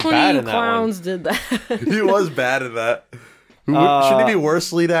 Which He was one bad of you in that clowns did that? He was bad in that. Shouldn't he be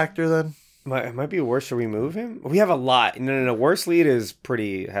worst lead actor then? It might be worse. Should we move him? We have a lot. No. Worst lead is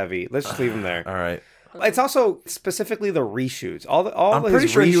pretty heavy. Let's just leave him there. All right. It's also specifically the reshoots. I'm His pretty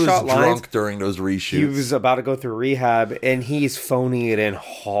sure he was reshot lines, drunk during those reshoots. He was about to go through rehab, and he's phoning it in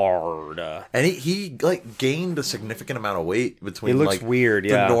hard. And he like gained a significant amount of weight between He looks like weird,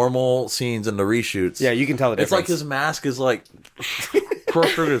 yeah. the normal scenes and the reshoots. Yeah, you can tell the It's difference. like his mask is like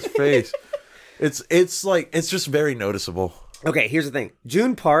crushed through his face. It's like it's just very noticeable. Okay, here's the thing.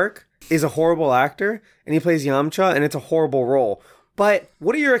 June Park is a horrible actor, and he plays Yamcha, and it's a horrible role. But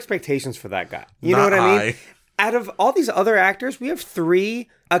what are your expectations for that guy? You know Not what I mean? high. Out of all these other actors, we have 3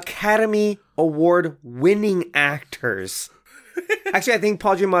 Academy Award winning actors. Actually, I think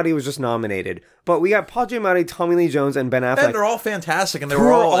Paul Giamatti was just nominated. But we got Paul Giamatti, Tommy Lee Jones, and Ben Affleck. And they're all fantastic, and they who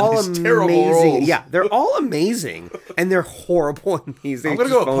were are all in these terrible amazing. roles. Yeah, they're all amazing, and they're horrible in these. I'm gonna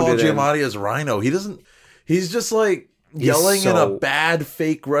go with Paul Giamatti as Rhino. He's just like yelling in a bad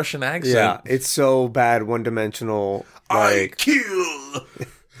fake Russian accent. Yeah, it's so bad, one-dimensional. I kill.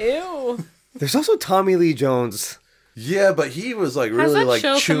 Ew. There's also Tommy Lee Jones. Yeah, but he was like Has really that like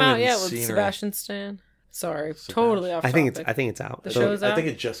show chewing come out yet with scenery. Sebastian Stan? Sorry, totally off I think topic. it's out. The show's out? I think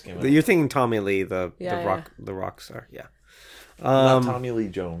it just came out. You're thinking Tommy Lee, the Yeah, rock star. Yeah. Not Tommy Lee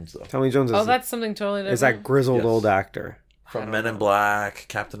Jones though. Tommy Jones is, Oh, that's something totally different. is that grizzled Yes. old actor. From Men in Black,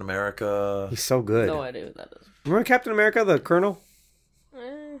 Captain America. He's so good. No idea what that is. Remember Captain America, the Colonel? Eh.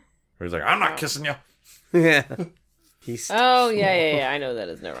 Where he's like, I'm not kissing you. Yeah. He's Oh, yeah. I know who that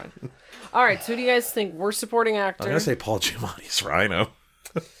is. Never mind. All right, so who do you guys think? Worst supporting actor? I'm gonna say Paul Giamatti's Rhino.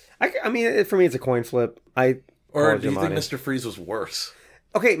 I mean, for me, it's a coin flip. Or Paul do you think Giamatti. Mr. Freeze was worse?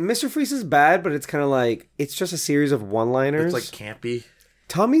 Okay, Mr. Freeze is bad, but it's kind of like it's just a series of one-liners. It's like campy.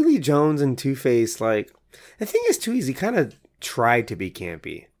 Tommy Lee Jones and Two-Face, like the thing is too easy. Kind of tried to be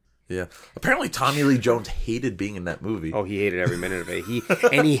campy. Yeah. Apparently Tommy Lee Jones hated being in that movie. Oh, he hated every minute of it. He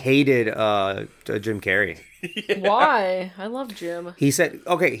hated Jim Carrey. Why? I love Jim. He said,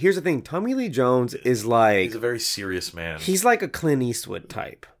 "Okay, here's the thing. Tommy Lee Jones is like He's a very serious man. he's like a Clint Eastwood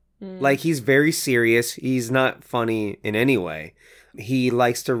type. Like he's very serious. He's not funny in any way. He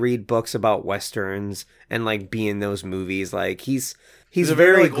likes to read books about westerns and like be in those movies. Like he's a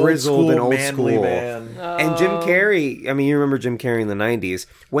very like, grizzled and old manly school. man. And Jim Carrey, I mean, you remember Jim Carrey in the 90s.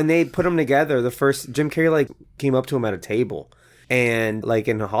 When they put them together, Jim Carrey like came up to him at a table and like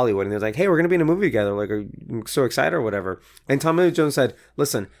in Hollywood and they're like, hey, we're going to be in a movie together. Like, are you so excited or whatever? And Tommy Lee Jones said,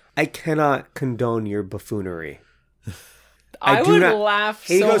 listen, I cannot condone your buffoonery. I do would not- laugh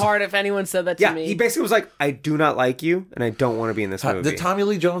He so goes- hard if anyone said that to Yeah, me. he basically was like, I do not like you and I don't want to be in this movie. Did Tommy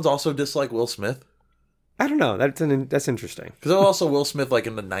Lee Jones also dislike Will Smith? I don't know. That's interesting. Because also Will Smith, like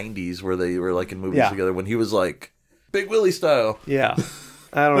in the 90s, where they were like in movies Yeah. together, when he was like Big Willie style. Yeah.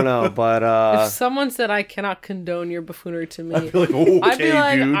 I don't know, but if someone said I cannot condone your buffoonery to me, I'd be like, okay, I'd be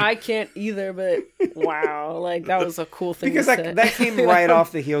like, dude. I can't either, but wow, like that was a cool thing because to say. that came right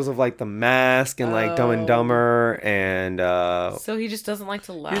off the heels of like The Mask and like Dumb and Dumber and So he just doesn't like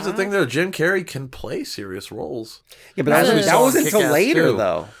to laugh. Here's the thing, though: Jim Carrey can play serious roles. yeah, but Listen, that wasn't Kick-Ass until later too.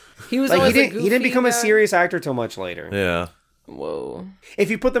 though. He was Like always he didn't goofy become a guy. serious actor till much later. Yeah. Whoa. If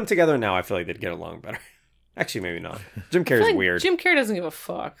you put them together now, I feel like they'd get along better. Actually, maybe not. Jim Carrey's Like, weird. Jim Carrey doesn't give a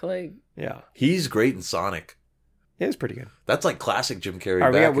fuck. Like, Yeah, He's great in Sonic. yeah, it's pretty good. That's like classic Jim Carrey.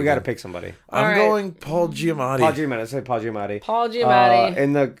 All right, back we got to again. pick somebody. I'm All right. going Paul Giamatti. Paul Giamatti. Let's say Paul Giamatti. Paul Giamatti.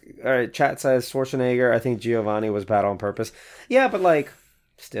 In the chat says Schwarzenegger. I think Giovanni was bad on purpose. Yeah, but like,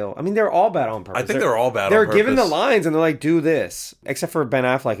 still, I mean, they're all bad on purpose. I think they're all bad on They're purpose. given the lines and they're like, do this. Except for Ben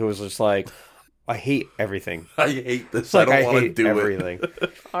Affleck, it was just like, I hate everything. I hate this. It's like, I don't want to hate do everything.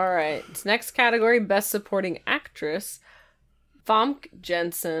 All right. Next category: Best Supporting Actress. Famke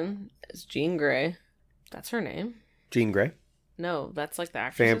Jensen is Jean Grey. That's her name. Jean Grey. No, that's like the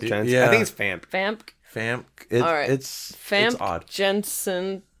actress. Famke Jensen. Yeah. I think it's Famke. Famke. All right. It's Famke odd.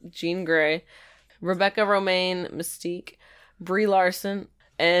 Jensen, Jean Grey, Rebecca Romaine, Mystique, Brie Larson,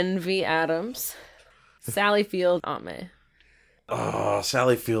 Envy Adams, Sally Field, Aunt May. Oh,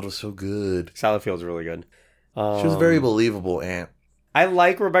 Sally Field was so good. Sally Field's really good. She was very believable, Aunt. I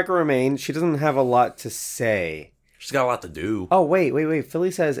like Rebecca Romaine. She doesn't have a lot to say. She's got a lot to do. Oh, wait.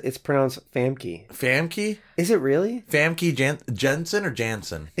 Philly says it's pronounced Famke. Famke? Is it really? Famke Jensen or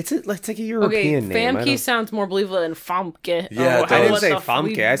Jansen? It's like a European name. Famke sounds more believable than Famke. Yeah, I didn't say what the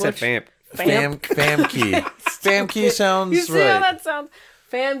Famke. I said butch- Famp. Famke. Famke sounds You see right. how that sounds?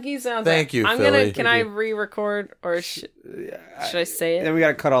 Famke sounds. Thank you, I'm Philly. Can I re-record or should I say it? Then we got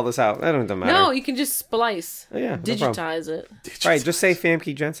to cut all this out. That doesn't matter. No, you can just splice. Oh, yeah, no digitize it. All right, just say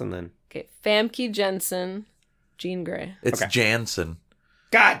Famke Jensen then. Okay, Famke Jensen, Jean Grey. It's Jansen.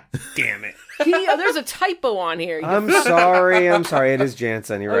 God damn it. There's a typo on here. I'm sorry. It is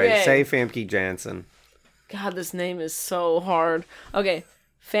Jansen. You're right. Okay. Say Famke Jansen. God, this name is so hard. Okay,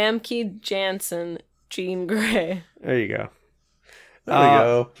 Famke Jansen, Jean Grey. There you go.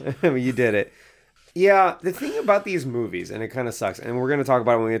 There we go. You did it. Yeah, the thing about these movies, and it kind of sucks, and we're going to talk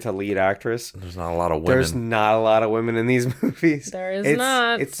about it when we get to lead actress. There's not a lot of women. There's not a lot of women in these movies. There is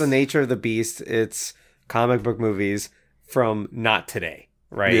not. It's the nature of the beast. It's comic book movies from not today,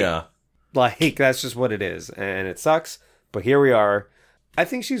 right? Yeah. Like, that's just what it is, and it sucks, but here we are. I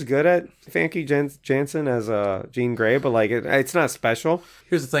think she's good at Famke Jansen as Jean Grey, but like it's not special.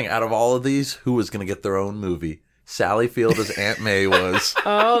 Here's the thing. Out of all of these, who was going to get their own movie? Sally Field as Aunt May was.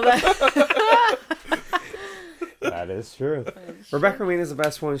 Oh, That is true. Rebecca Romaine is the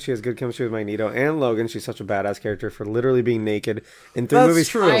best one. She has good chemistry with Magneto and Logan. She's such a badass character for literally being naked in 3 That's movies.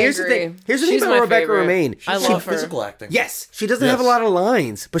 true. I Here's the agree. thing. Here's the She's thing my about Rebecca favorite. Romaine. I She's love her. physical acting. Yes, she doesn't Yes. have a lot of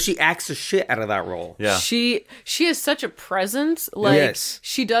lines, but she acts the shit out of that role. Yeah. She has such a presence. Like Yes.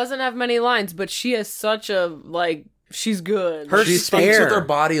 she doesn't have many lines, but she has such a she's good. Her She speaks stare. with her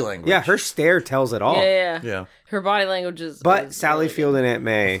body language. Yeah, her stare tells it all. yeah. Her body language is. But is Sally really Field and Aunt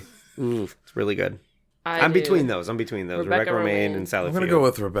May, it's really good. good. I'm do. between those. Rebecca Romaine and Sally I'm Field. going to go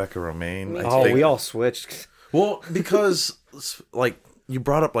with Rebecca Romaine. I Oh, think. we all switched. Well, because, like, you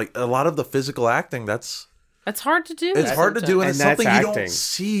brought up, like, a lot of the physical acting, It's hard to do. it's hard to do, and And it's that's something you acting. don't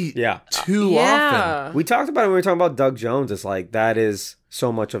see Yeah. too often. Yeah. We talked about it when we were talking about Doug Jones. It's like that is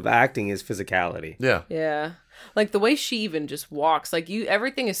so much of acting is physicality. Yeah. Yeah. Like the way she even just walks, like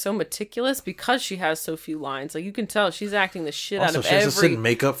everything is so meticulous because she has so few lines. Like you can tell she's acting the shit Also, out of she has to sit in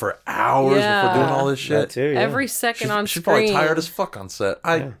makeup for hours before doing all this That shit. too, yeah. every second on She's screen. probably tired as fuck on set.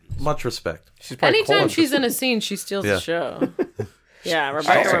 Much respect. She's probably Anytime cold. she's in a scene, she steals Yeah. the show. Yeah, She's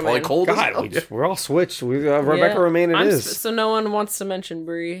Rebecca also probably Romaine. cold as God, hell. we're all switched. Rebecca Yeah. Romaine it is. So no one wants to mention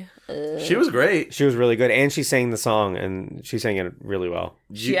Brie. She was great. She was really good, and she sang the song, and she sang it really well.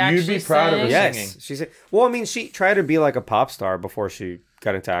 She You'd actually be proud of her sang? singing. Yes, she said. Well, I mean, she tried to be like a pop star before she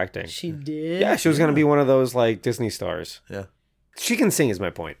got into acting. She did. Yeah, she was gonna be one of those like Disney stars. Yeah. She can sing, is my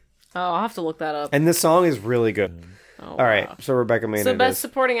point. Oh, I'll have to look that up. And this song is really good. Oh, All right, wow. so Rebecca Romaine. So it best is.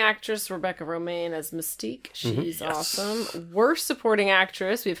 supporting actress, Rebecca Romaine as Mystique. She's awesome. Worst supporting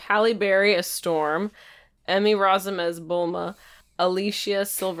actress, we have Halle Berry as Storm, Emmy Rossum as Bulma, Alicia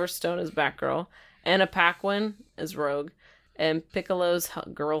Silverstone as Batgirl, Anna Paquin as Rogue, and Piccolo's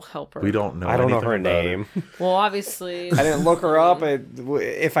girl helper. We don't know. I don't know anything her about name. Well, obviously. I didn't look her up.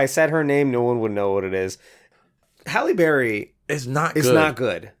 If I said her name, no one would know what it is. Halle Berry It's not is good. not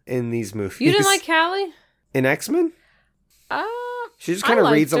good in these movies. You didn't like Halle? in X-Men? Uh, She just kind of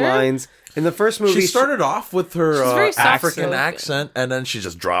I reads the liked her. lines. In the first movie, She started off with her She's very African soft-spoken. accent, and then she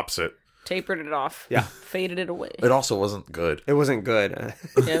just drops it. tapered it off. Yeah. Faded it away. It also wasn't good. it wasn't good.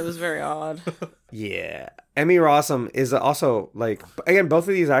 Yeah, it was very odd. Yeah. Emmy Rossum is also like, again, both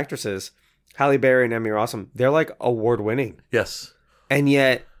of these actresses, Halle Berry and Emmy Rossum, they're like award winning, Yes. and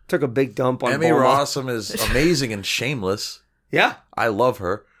yet took a big dump on Emmy Bulma. Rossum is amazing and shameless. Yeah. I love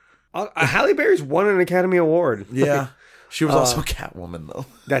her. Halle Berry's won an Academy Award. Yeah. She was also Catwoman, though.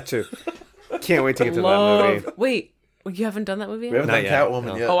 That too. Can't wait to get to that Love. movie. Wait, you haven't done that movie yet? We haven't Not done yet, Catwoman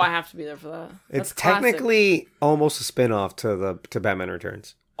no. yet. Oh, I have to be there for that. It's That's classic. technically almost a spin-off to Batman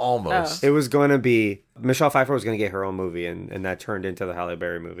Returns. Almost. It was going to be, Michelle Pfeiffer was going to get her own movie, and that turned into the Halle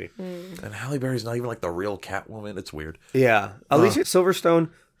Berry movie. And Halle Berry's not even like the real Catwoman. It's weird. Yeah. Alicia Silverstone,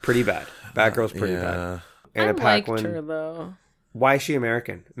 pretty bad. Batgirl's pretty bad. Yeah. I Anna liked Paquin. her though. Why is she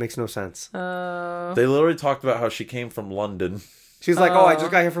American? It makes no sense. They literally talked about how she came from London. She's like, I just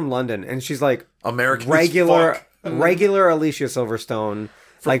got here from London. And she's like, American as regular fuck. regular Alicia Silverstone.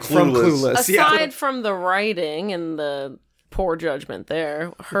 Like from Clueless. Clueless. Yeah. Aside from the writing and the poor judgment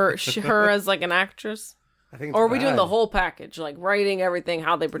there, her as like an actress. I think it's Or are we doing bad. the whole package, like writing everything,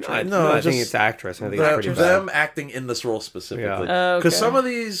 how they portray it? No, I think just it's actress. I think it's pretty bad. them acting in this role specifically. Yeah. Because Okay. some of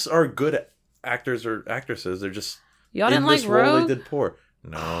these are good actors or actresses. They're just Y'all in didn't this like role Rogue? they did poor.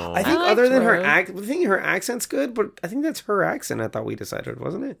 No, I think liked other than her Rogue. I think her accent's good, but I think that's her accent. I thought we decided,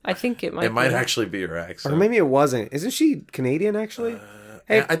 wasn't it? I think it might. it might be. actually be her accent. Or maybe it wasn't. Isn't she Canadian actually?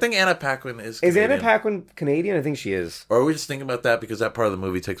 Hey, I think Anna Paquin is. is Anna Canadian. Paquin Canadian? I think she is. Or are we just thinking about that because that part of the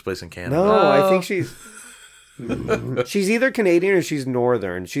movie takes place in Canada? No, Oh. I think she's she's either Canadian or she's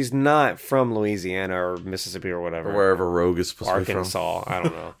Northern. She's not from Louisiana or Mississippi or whatever. Or wherever Rogue is supposed to be from. Arkansas. I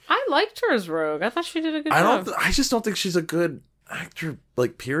don't know. I liked her as Rogue. I thought she did a good I job. don't. I just don't think she's a good actor.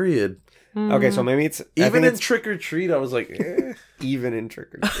 Like, period. Okay, so maybe it's I Even think in it's Trick or Treat, I was like, eh. even in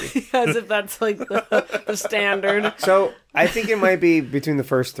Trick or Treat. As if that's like the standard. So I think it might be between the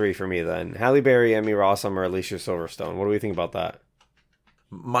first three for me then. Halle Berry, Emmy Rossum, or Alicia Silverstone. What do we think about that?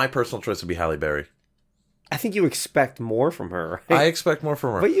 My personal choice would be Halle Berry. I think you expect more from her, right? I expect more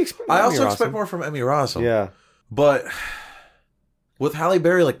from her. But you expect I Emmy also Rossum. expect more from Emmy Rossum. Yeah. But with Halle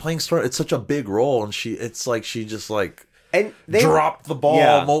Berry, like playing Star, it's such a big role, and it's like she just like And they dropped the ball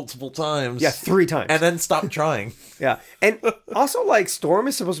Yeah. multiple times. Yeah, 3 times. and then stopped trying. Yeah, and also like Storm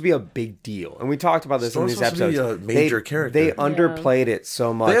is supposed to be a big deal, and we talked about this Storm's in these supposed to episodes. be a major they, character. They Yeah. underplayed it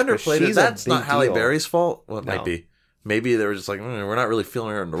so much. They but underplayed it. she's a That's not big Halle deal. Berry's fault. Well, it No. might be. Maybe they were just like, we're not really feeling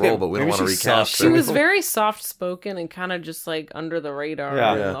her in the role, but we don't maybe want to she recast sucks. She her. was very soft spoken and kind of just like under the radar.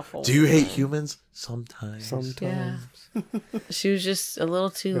 Yeah. in Yeah. the whole Do you hate thing. humans? Sometimes. Sometimes. She was just a little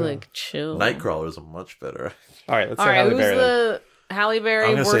too like chill. Nightcrawler is a much better. All right, let's All say right, Halle who's Berry. then. the Halle Berry?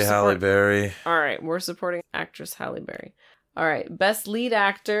 I'm gonna say worst Halle support- Berry. All right, we're supporting actress Halle Berry. All right, best lead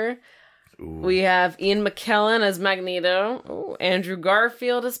actor. We have Ian McKellen as Magneto, Andrew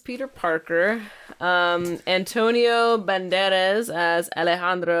Garfield as Peter Parker, Antonio Banderas as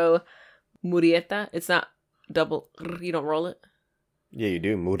Alejandro Murrieta. It's not double. You don't roll it. Yeah, you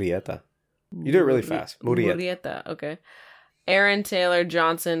do. Murrieta. You do it really fast. Murrieta. Murrieta. Okay. Aaron Taylor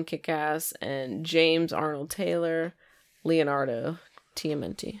Johnson, Kick-Ass, and James Arnold Taylor, Leonardo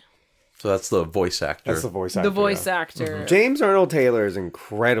Tiamenti. So that's the voice actor. That's the voice actor. The voice yeah. actor. James Arnold Taylor is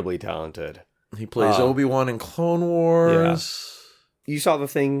incredibly talented. He plays Obi-Wan in Clone Wars. You saw the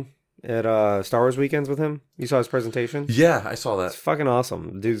thing at Star Wars Weekends with him? You saw his presentation? Yeah, I saw that. It's fucking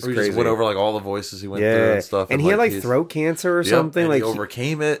awesome. Dude's He crazy. just went over like all the voices he went through yeah, and stuff. and he had like he's- throat cancer or Yep, something. and Like he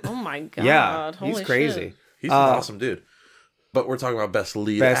overcame it. Oh my god. yeah, Holy he's crazy. shit. He's an awesome dude. But we're talking about best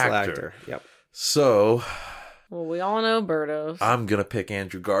lead Best actor. actor. Yep. So Well, we all know Birdos. I'm gonna pick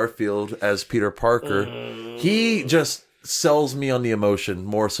Andrew Garfield as Peter Parker. He just sells me on the emotion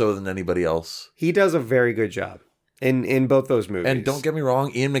more so than anybody else. He does a very good job in both those movies. And don't get me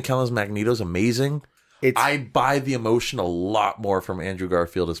wrong, Ian McKellen's Magneto's amazing. I buy the emotion a lot more from Andrew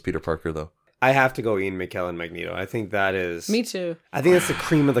Garfield as Peter Parker, though. I have to go Ian McKellen Magneto. I think that is. Me too. I think that's the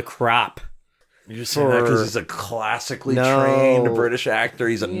cream of the crop. You're just saying that because he's a classically trained British actor.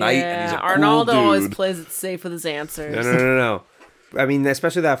 He's a knight and he's a cool Arnaldo dude. always plays it safe with his answers. No. I mean,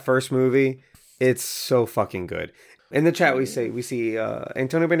 especially that first movie, it's so fucking good. In the chat, we see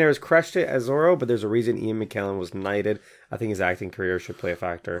Antonio Banderas crushed it as Zorro, but there's a reason Ian McKellen was knighted. I think his acting career should play a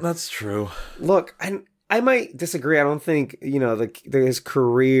factor. That's true. Look, I might disagree. I don't think his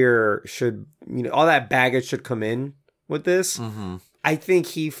career should all that baggage should come in with this. Mm-hmm. I think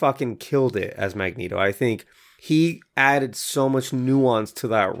he fucking killed it as Magneto. I think he added so much nuance to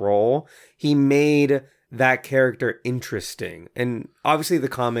that role. He made that character interesting. And obviously the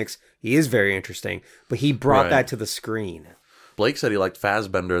comics, he is very interesting, but he brought that to the screen. Blake said he liked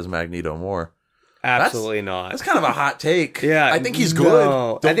Fassbender as Magneto more. Absolutely not. That's kind of a hot take. Yeah. I think he's good.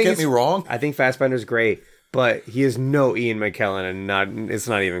 No, Don't get me wrong. I think Fassbender's great, but he is no Ian McKellen, and it's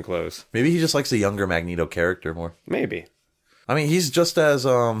not even close. Maybe he just likes the younger Magneto character more. Maybe. I mean, he's just as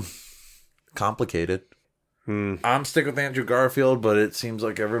complicated. I'm sticking with Andrew Garfield, but it seems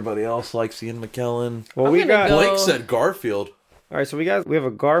like everybody else likes Ian McKellen. Well, I'm we gonna got go- Blake said Garfield. all right. So we have a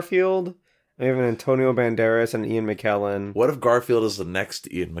Garfield, we have an Antonio Banderas, and Ian McKellen. What if Garfield is the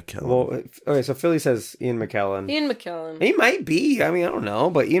next Ian McKellen? Well, okay. So Philly says Ian McKellen. Ian McKellen. He might be. I mean, I don't know,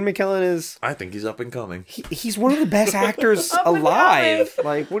 but Ian McKellen is. I think he's up and coming. He's one of the best actors Up and alive.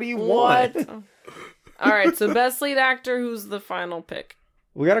 Like, what do you What? want? All right, so best lead actor, who's the final pick?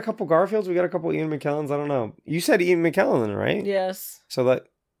 We got a couple Garfields. We got a couple Ian McKellens. I don't know. You said Ian McKellen, right? Yes. So that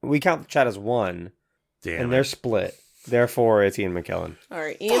we count the chat as one, Damn and it. they're split. Therefore, it's Ian McKellen. All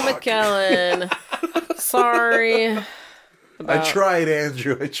right, Ian McKellen. Sorry. I about- tried,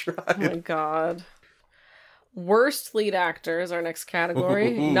 Andrew. I Oh tried. my god. Worst lead actor is our next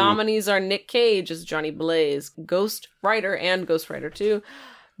category. Nominees are Nick Cage as Johnny Blaze, Ghost Rider and Ghost Rider 2,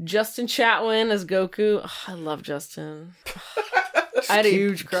 Justin Chatwin as Goku. Oh, I love Justin. I had a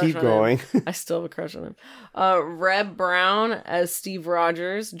huge crush keep on going. him. I still have a crush on him. Reb Brown as Steve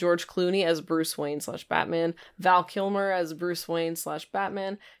Rogers. George Clooney as Bruce Wayne / Batman. Val Kilmer as Bruce Wayne /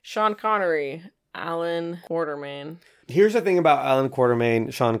 Batman. Sean Connery, Alan Quartermain. Here's the thing about Alan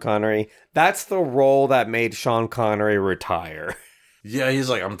Quartermain, Sean Connery. That's the role that made Sean Connery retire. Yeah, he's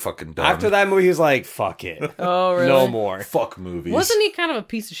like, I'm fucking done. After that movie, he was like, fuck it. Oh, really? No more. Fuck movies. Wasn't he kind of a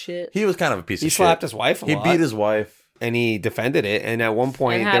piece of shit? He was kind of a piece of shit. He slapped his wife a lot. He beat his wife. And he defended it. And at one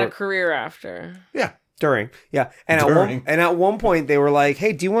point... And had a career after. Yeah. During. Yeah. And at one point, they were like,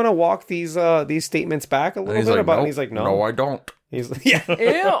 hey, do you want to walk these statements back a little bit? Like, And he's like, no. No, I don't. He's like, yeah.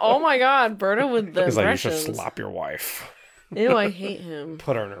 Ew, oh my God, Berta with the He's like, you impressions. should slap your wife. Ew, I hate him.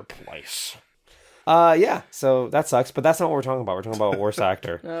 Put her in her place. Yeah, so that sucks, but that's not what we're talking about. We're talking about worst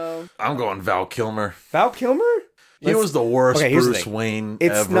actor. No. I'm going Val Kilmer. Val Kilmer? He was the worst here's the Bruce thing. Wayne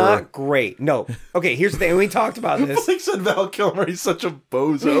It's ever. not great. No. Okay, here's the thing. We talked about this. Like said Val Kilmer, he's such a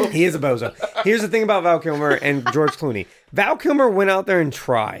bozo. He is a bozo. Here's the thing about Val Kilmer and George Clooney. Val Kilmer went out there and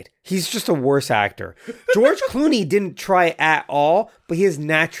tried. He's just a worse actor. George Clooney didn't try at all, but he is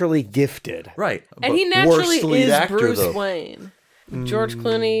naturally gifted. Right. And but he naturally worst lead is actor, Bruce though. Wayne. George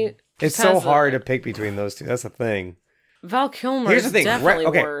Clooney. It's so hard to pick between those two. That's the thing. Val Kilmer Here's the is thing. definitely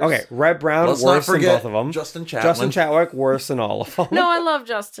worse. Okay. Red Brown, Let's not worse than forget both of them. Justin Chatwin. Justin Chatwick, worse than all of them. No, I love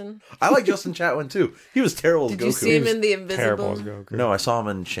Justin. I like Justin Chatwin, too. He was terrible as Goku. Did you see him in The Terrible Invisible? as Goku. No, I saw him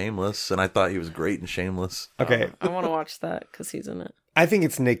in Shameless, and I thought he was great in Shameless. Okay. I want to watch that because he's in it. I think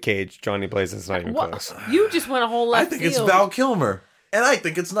it's Nick Cage. Johnny Blaze is not even close. You just went a whole left I think field. it's Val Kilmer, and I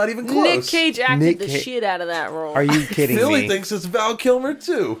think it's not even close. Nick Cage acted Nick the shit out of that role. Are you kidding Philly me? thinks it's Val Kilmer,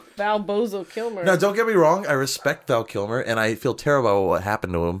 too. Val Bozo Kilmer. Now, don't get me wrong. I respect Val Kilmer, and I feel terrible about what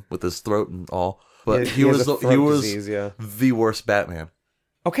happened to him with his throat and all. But He has a throat he was disease, yeah. the worst Batman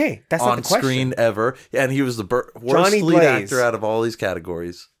Okay, that's not on the question. screen ever, and he was the worst Johnny lead Blaze. actor out of all these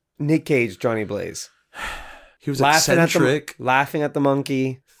categories. Nick Cage, Johnny Blaze. He was eccentric. Laughing at the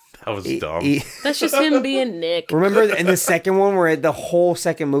monkey. That was dumb. That's just him being Nick. Remember in the second one where the whole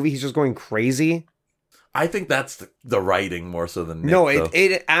second movie he's just going crazy? I think that's the writing more so than Nick, No, though.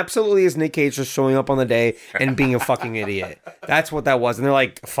 it absolutely is Nick Cage just showing up on the day and being a fucking idiot. That's what that was. And they're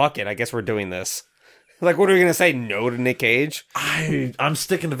like, fuck it, I guess we're doing this. Like, what are we going to say? No to Nick Cage? I'm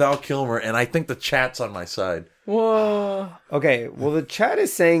sticking to Val Kilmer, and I think the chat's on my side. Whoa. Okay, well, the chat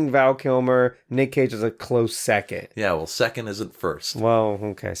is saying Val Kilmer, Nick Cage is a close second. Yeah, well, second isn't first. Well,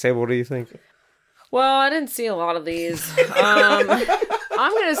 okay. Sabel, what do you think? Well, I didn't see a lot of these. I'm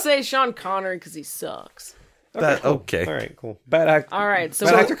going to say Sean Connery because he sucks. Okay. All right, cool. Bad actor. All right, so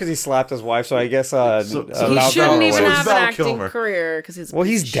Bad actor because he slapped his wife, so I guess he Val shouldn't Kilmer even was. have Val an acting Kilmer. career because he's a Well,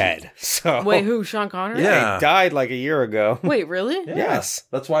 piece he's of dead. shit. So Wait, who? Sean Connery? Yeah. he died like a year ago. Wait, really? Yes.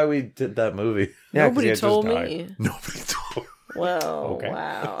 That's why we did that movie. Yeah, 'cause he Nobody had just told died. me. Nobody told. Well, Okay.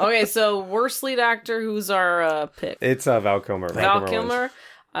 wow. Okay, so worst lead actor, who's our pick? It's Val Kilmer. Val wins. Kilmer?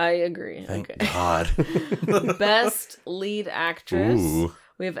 I agree. Thank Okay. God. Best lead actress. Ooh.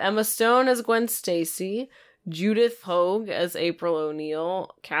 We have Emma Stone as Gwen Stacy, Judith Hogue as April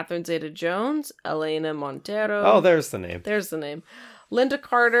O'Neil, Catherine Zeta-Jones, Elena Montero. Oh, there's the name. There's the name. Linda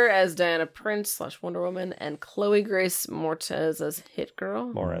Carter as Diana Prince / Wonder Woman, and Chloe Grace Moretz as Hit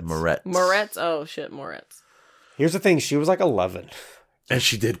Girl. Moretz. Oh, shit, Moretz. Here's the thing. She was like 11. And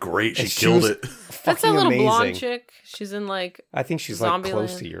she did great. She And she killed was it. That's Fucking that little amazing. blonde chick. She's in like... I think she's like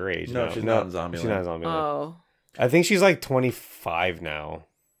close Zombieland. to your age. No, now. she's not in Zombieland. She's not in Zombieland. Oh. I think she's like 25 now.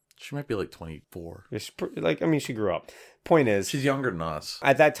 She might be like 24. She grew up. Point is, She's younger than us.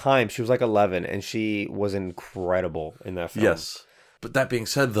 at that time, she was like 11, and she was incredible in that film. Yes. But that being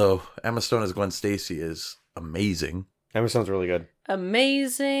said, though, Emma Stone as Gwen Stacy is amazing. Emma Stone's really good.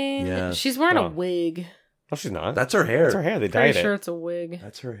 Amazing. Yeah. She's wearing Oh. a wig. No, she's not. That's her hair. That's her hair. They Pretty dyed sure it. it's a wig.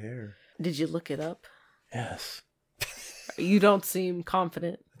 That's her hair. Did you look it up? Yes. You don't seem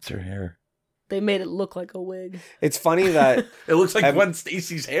confident. That's her hair. They made it look like a wig. It's funny that It looks like Em- Gwen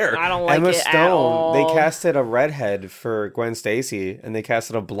Stacy's hair. I don't like Emma it at Stone, all. they casted a redhead for Gwen Stacy, and they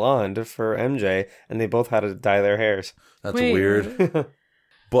casted a blonde for MJ, and they both had to dye their hairs. That's Wait. weird.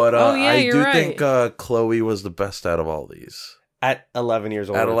 But Oh, yeah, I you're do right. think Chloe was the best out of all these. At 11 years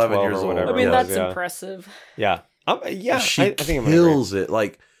old. At or 11 12 years or old. whatever I mean, it that's was, yeah. impressive. Yeah. Yeah, She I think I'm gonna agree. kills it.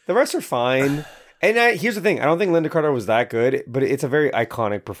 Like, The rest are fine. And here's the thing. I don't think Linda Carter was that good, but it's a very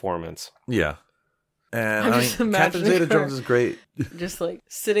iconic performance. yeah. And I'm I just mean, Catherine imagining Zeta-Jones her. is great. Just like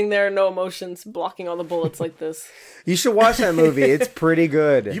sitting there, no emotions, blocking all the bullets like this. You should watch that movie. It's pretty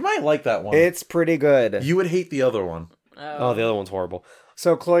good. You might like that one. It's pretty good. You would hate the other one. Oh, the other one's horrible.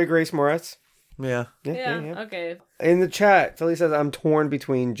 So, Chloe Grace Moretz. Yeah. Yeah, okay. In the chat, Philly says, I'm torn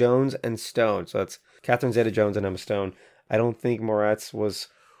between Jones and Stone. So that's Catherine Zeta-Jones and Emma Stone. I don't think Moretz was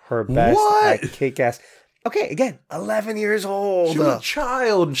her best What? at Kick-Ass. Okay, again, 11 years old. She was a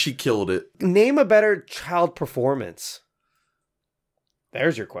child and she killed it. Name a better child performance.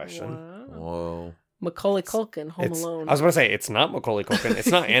 There's your question. Wow. Whoa. Macaulay Culkin, Home It's- Alone. I was going to say, it's not Macaulay Culkin. It's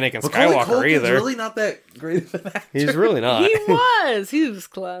not Anakin Macaulay Skywalker Culkin's either. really not that great of an actor. He's really not. He was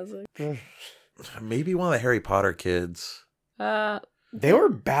classic. Maybe one of the Harry Potter kids. They were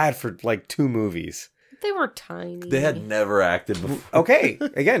bad for like 2 movies. They were tiny. They had never acted before. Okay,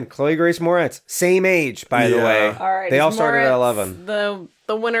 again, Chloe Grace Moretz. Same age, by the Yeah. way. All right. They is all started at Moritz 11.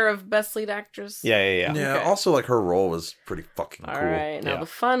 The winner of Best Lead Actress. Yeah. Yeah, Okay. also like her role was pretty fucking cool. All right, now Yeah. the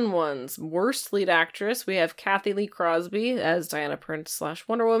fun ones. Worst lead actress, we have Kathy Lee Crosby as Diana Prince /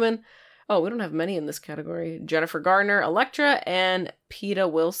 Wonder Woman. Oh, we don't have many in this category. Jennifer Garner, Elektra, and Peta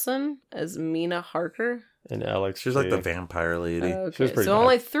Wilson as Mina Harker. And Alex. She's like the vampire lady. Okay, pretty so bad.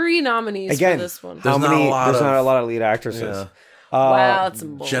 only 3 nominees Again, for this one. There's not a lot There's of- not a lot of lead actresses. Yeah. Wow, that's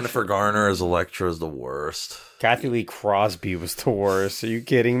some bullshit. Jennifer Garner as Elektra is the worst. Kathy Lee Crosby was the worst. Are you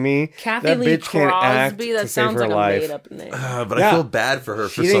kidding me? Kathy That Lee bitch can't act Crosby, to that save sounds her like life. a made-up name. But Yeah. I feel bad for her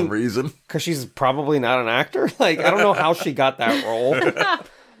for She some didn't- reason. Because she's probably not an actor. Like, I don't know how she got that role.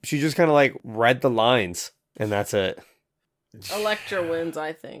 She just kind of like read the lines, and that's it. Elektra wins,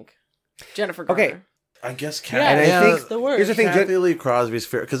 I think. Jennifer Garner. Okay. I guess Yeah, And I Kathy. think the worst. here's the thing. Kathy Lee Crosby's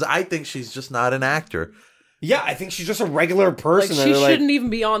fair because I think she's just not an actor. Yeah, I think she's just a regular Like, person. she that they're shouldn't even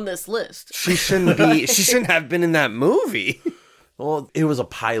be on this list. she shouldn't be. She shouldn't have been in that movie. Well, it was a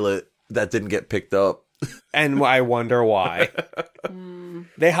pilot that didn't get picked up. And I wonder why.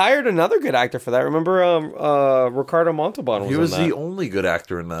 They hired another good actor for that. Remember, Ricardo Montalban was He was in that. the only good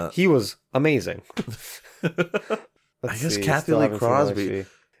actor in that. He was amazing. I guess Kathy Lee Crosby.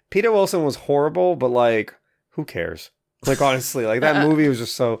 Peter Wilson was horrible, but like, who cares? Like, honestly, like that movie was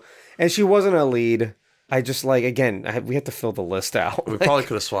just so. And she wasn't a lead. I just like again. We have to fill the list out. We probably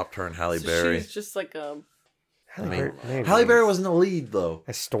could have swapped her and Halle So Berry. she's just like a Halle Berry wasn't a lead though.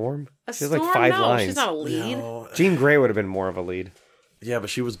 a storm. She has storm. like 5 no, lines. she's not a lead. No. Jean Grey would have been more of a lead. Yeah, but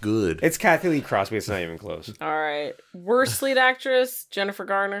she was good. It's Kathy Lee Crosby. It's not even close. All right. Worst lead actress, Jennifer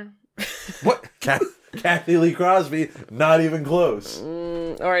Garner. What? Kathy Lee Crosby, not even close.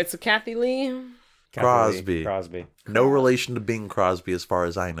 All right, so Kathy Lee. Crosby. Crosby. No relation to Bing Crosby, as far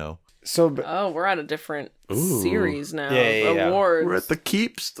as I know. So Oh, we're at a different Ooh. series now. Yeah. Awards. We're at the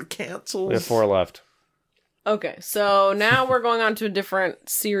keeps, the cancels. we have 4 left. Okay, so now we're going on to a different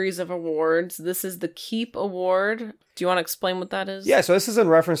series of awards. This is the Keep Award. Do you want to explain what that is? Yeah, so this is in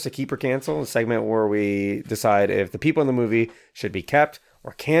reference to Keep or Cancel, a segment where we decide if the people in the movie should be kept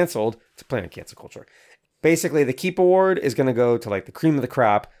or canceled to play on cancel culture. Basically, the Keep Award is going to go to like the cream of the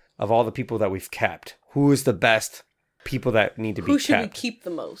crop of all the people that we've kept. Who is the best people that need to be Who should we kept? keep the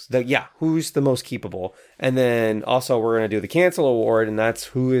most? Who's the most keepable? And then also we're going to do the Cancel Award, and that's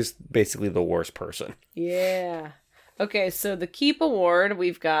who is basically the worst person. Yeah. Okay, so the Keep Award,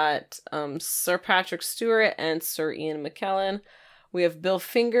 we've got Sir Patrick Stewart and Sir Ian McKellen. We have Bill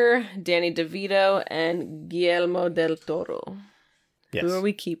Finger, Danny DeVito, and Guillermo del Toro. Yes. Who are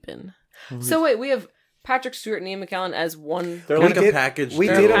we keeping? So wait, we have Patrick Stewart and Ian McKellen as one. They're We like did- a package. We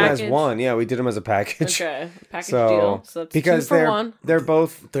They're did a them as package. one. Yeah, we did them as a package. Okay, package So deal. So that's because 2 for 1. they're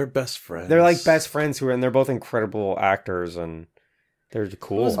both They're best friends. they're like best friends and they're both incredible actors and they're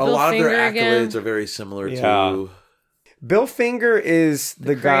cool. Who's A Bill lot of their Finger again? accolades are very similar Yeah. to Bill Finger is the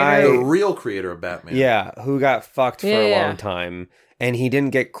creator. guy, the real creator of Batman. yeah, who got fucked for a Yeah. long time, and he didn't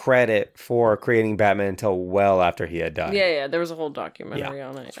get credit for creating Batman until well after he had died. Yeah, there was a whole documentary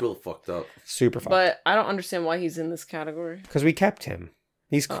on it. It's real fucked up. Super fucked. But I don't understand why he's in this category. Because we kept him.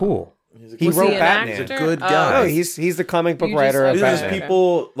 He's cool. He Was wrote he an Batman. He's a actor? good Oh. guy. No, he's the comic book You just- writer of These are just Okay. Batman.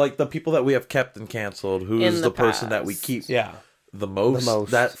 people like the people that we have kept and canceled. Who's In the, the person that we past. keep Yeah. the most? The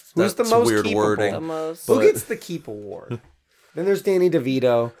most. That's Who's the that's most weird keepable? wording. The most. Who But- gets the Keep Award? Then there's Danny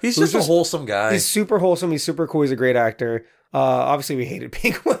DeVito. He's who's just a wholesome guy. He's super wholesome. He's super cool. He's a great actor. Obviously, we hated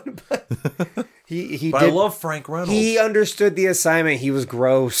Penguin, but he But did. I love Frank Reynolds. He understood the assignment. He was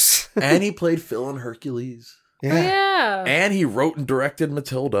gross. And he played Phil in Hercules. Oh, yeah. And he wrote and directed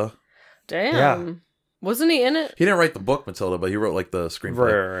Matilda. Damn. Yeah. Wasn't he in it? He didn't write the book Matilda, but he wrote like the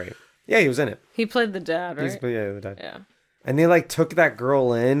screenplay. Right. Yeah, he was in it. He played the dad, right? Yeah, the dad. Yeah. And they like took that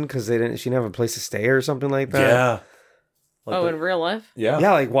girl in because she didn't have a place to stay or something like that. Yeah. Like Oh, the- in real life? yeah.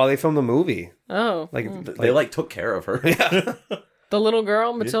 Yeah, like while they filmed the movie. Oh. Like, They like took care of her. yeah. The little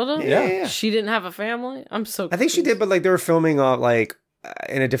girl, Matilda? Yeah. She didn't have a family? I'm so I think she did, but like they were filming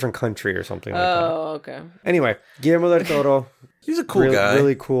in a different country or something like that. Oh, okay. Anyway, Guillermo del Toro, He's a cool really, guy.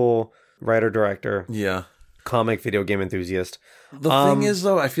 really cool. writer, director, Yeah. comic, video game enthusiast. The thing is,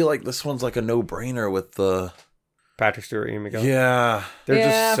 though, I feel like this one's like a no-brainer with the... Patrick Stewart, Ian McKellen. Yeah. They're Yeah,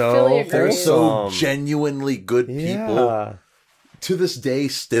 just so Philly agrees. They're so wholesome. genuinely good people. Yeah. To this day,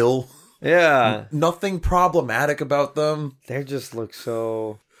 still. Yeah. Nothing problematic about them. They just look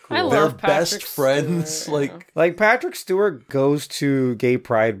so cool. I They're love Patrick best friends. Stewart. Like Patrick Stewart goes to gay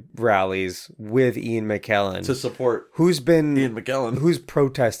pride rallies with Ian McKellen, To support who's Ian McKellen. who's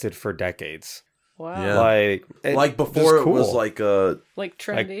protested for decades. Wow. Yeah. Like before just it was cool. like Like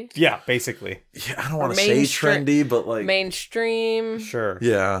trendy. Like, yeah, basically. yeah, I don't want to Or say mainstream- trendy, but like Mainstream. Sure.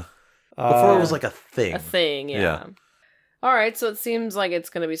 yeah. Before it was like a thing. A thing, yeah. Yeah. All right, so it seems like it's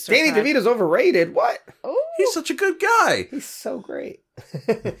going to be Danny DeVito's overrated. What? Oh, He's such a good guy. He's so great.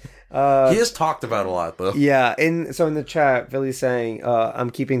 He is talked about a lot though. Yeah, in the chat, Billy's saying, I'm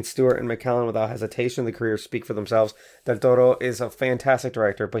keeping Stewart and McKellen without hesitation. The careers speak for themselves. Del Toro is a fantastic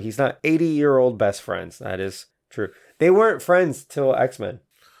director, but he's not 80-year-old best friends. That is true. They weren't friends till X-Men.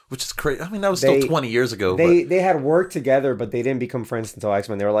 Which is crazy. I mean, that was still 20 years ago. They had worked together, but they didn't become friends until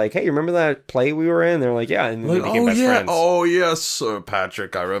X-Men. They were like, hey, you remember that play we were in? They were like, yeah, and then they became best friends. Oh, yes, Sir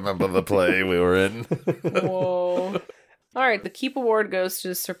Patrick. I remember the play we were in. whoa. All right, the Keep Award goes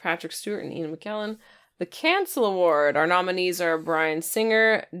to Sir Patrick Stewart and Ian McKellen. The Cancel Award, our nominees are Bryan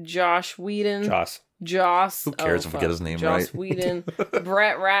Singer, Joss Whedon. Joss. Who cares if we get his name Joss right? Whedon,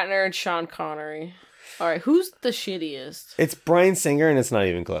 Brett Ratner, and Sean Connery. All right, who's the shittiest? It's Bryan Singer, and it's not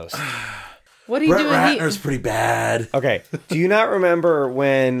even close. What are you Brett doing? Ratner's pretty bad. Okay, do you not remember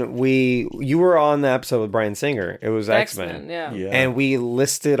when you were on the episode with Bryan Singer? It was X-Men. Yeah. And we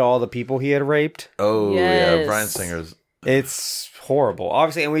listed all the people he had raped. Oh, yeah. Yes. Bryan Singer's... It's horrible.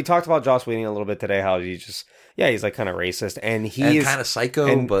 Obviously, and we talked about Joss Whedon a little bit today, how he's like kind of racist. And he's kind of psycho,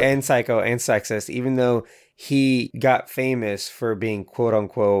 and psycho and sexist, even though he got famous for being, quote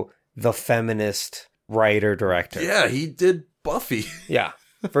unquote, the feminist writer director. Yeah, he did Buffy. Yeah.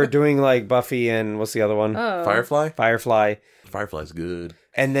 For doing like Buffy and what's the other one? Oh. Firefly? Firefly's good.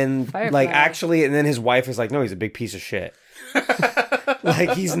 And then and then his wife is like, no, he's a big piece of shit.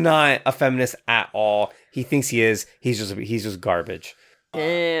 Like he's not a feminist at all. He thinks he is. He's just garbage.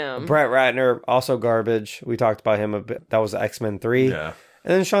 Damn. Brett Ratner, also garbage. We talked about him a bit. That was X-Men 3. Yeah.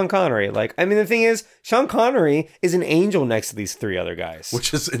 And then Sean Connery. Like, I mean, the thing is, Sean Connery is an angel next to these three other guys.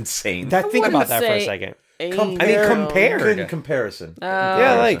 Which is insane. Think about that for a say second. Angel. In comparison.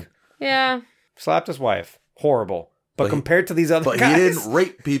 Yeah, like, Yeah. slapped his wife. Horrible. But compared to these other But guys. he didn't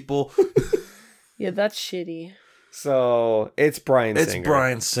rape people. Yeah, that's shitty. So, it's Bryan Singer. It's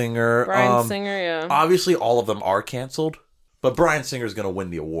Bryan Singer. Bryan Singer, yeah. Obviously, all of them are canceled. But Bryan Singer's going to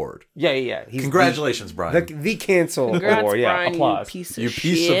win the award. Yeah. He's Congratulations, Bryan. The cancel Congrats, award. Yeah, Bryan, applause. you piece of You shit.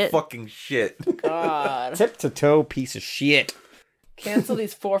 piece of fucking shit. God. Tip to toe piece of shit. Cancel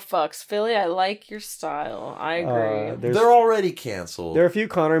these 4 fucks. Philly, I like your style. I agree. They're already canceled. There are a few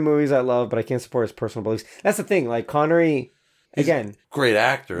Connery movies I love, but I can't support his personal beliefs. That's the thing. Like Connery, again, Great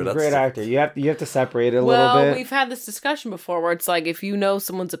actor. he's a great actor. You have to separate it a Well, little bit. we've had this discussion before where it's like if you know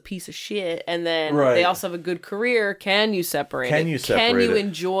someone's a piece of shit and then Right. they also have a good career, can you separate it? Can you separate Can you it?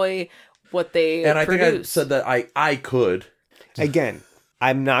 enjoy what they And I produce? think I said that I could. Again,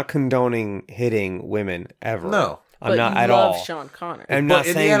 I'm not condoning hitting women ever. No. I'm But not you at love all. Sean Connery. I'm But not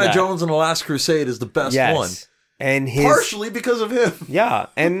saying Indiana that. Jones and the Last Crusade is the best Yes. one. And his Partially because of him. yeah,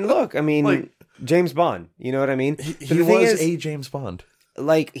 and look, I mean, Like- James Bond. You know what I mean? He But the thing was is, a James Bond.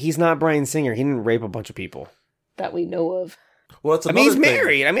 like he's not Bryan Singer. He didn't rape a bunch of people. that we know of. Well, that's I another mean, he's thing.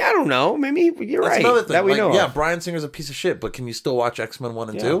 married. I mean, I don't know. Maybe you're That's right. another thing. That we Like, know. yeah, of. Bryan Singer's a piece of shit, but can you still watch X-Men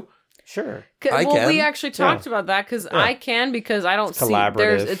 1 and 2? Sure. I Well, can. we actually talked about that because I can because I don't see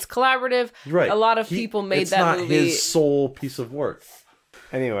collaborative. it's collaborative. Right. A lot of people made it's that not movie. his sole piece of work.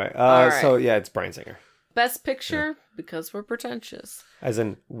 Anyway, right. so yeah, it's Bryan Singer. Best picture because we're pretentious. As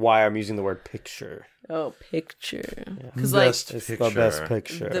in why I'm using the word picture. Oh, picture. Because like Best It's picture. the best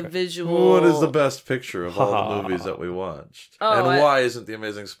picture. the visual. What is the best picture of all the movies that we watched? Oh, and why isn't The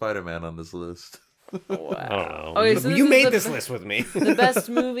Amazing Spider-Man on this list? Wow. I don't know. Okay, so you this made is this list with me. The best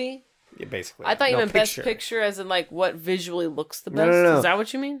movie. Yeah, basically. I thought you No, meant best picture as in like what visually looks the best. no. Is that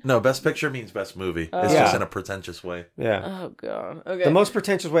what you mean? No, best picture means best movie. It's Yeah. just in a pretentious way. Yeah. Oh god. Okay. The most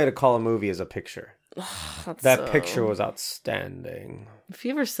pretentious way to call a movie is a picture. That's That so- picture was outstanding. If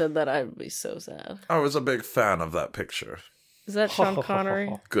you ever said that, I'd be so sad. I was a big fan of that picture. Is that Sean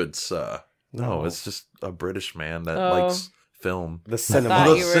Connery? Good sir. No, it's just a British man that Oh. likes film. The cinema. Thought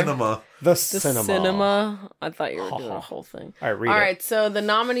The you were- cinema. The The cinema. cinema. I thought you were doing a whole thing. All right, read All it. right, so the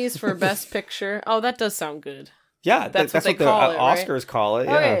nominees for Best Picture. Oh, that does sound good. Yeah, That's that's what what they the call it, right? Oscars call it.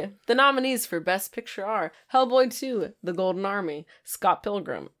 Yeah. Okay, the nominees for Best Picture are Hellboy 2, The Golden Army, Scott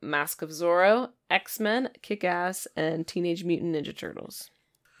Pilgrim, Mask of Zorro, X-Men, Kick-Ass, and Teenage Mutant Ninja Turtles.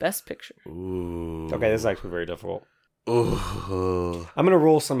 Best Picture. Ooh. Okay, this is actually very difficult. Ooh. I'm going to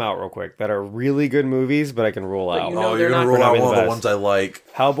rule some out real quick that are really good movies, but I can rule But out. you know You're going to not rule gonna out be the one of the best. ones I like.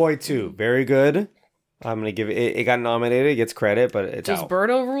 Hellboy 2, very good. I'm going to give it... It got nominated, it gets credit, but it's Does out.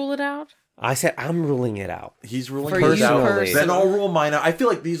 Birdo rule it out? I said I'm ruling it out. He's ruling For his you out. personally. Then I'll rule mine out. I feel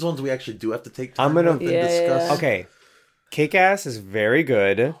like these ones we actually do have to take time I'm gonna- with and Yeah. discuss. Okay. Kick-Ass is very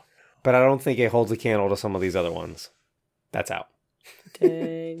good, but I don't think it holds a candle to some of these other ones. That's out.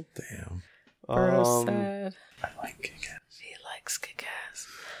 Dang. Damn. Birdo's sad. I like Kick-Ass. He likes Kick-Ass.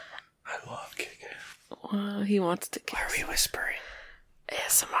 I love Kick-Ass. Well, he wants to kiss. Why are we whispering?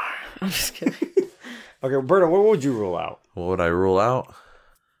 ASMR. I'm just kidding. Okay, Berto, what would you rule out? What would I rule out?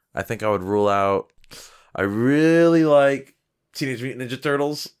 I think I would rule out... I really like Teenage Mutant Ninja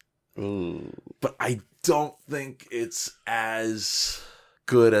Turtles, but I don't think it's as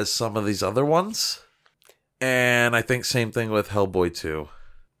good as some of these other ones. And I think same thing with Hellboy 2.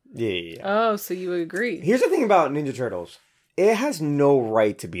 Yeah. Oh, so you agree. Here's the thing about Ninja Turtles. It has no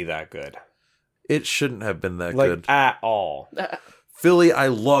right to be that good. It shouldn't have been that Like, good. at all. Philly, I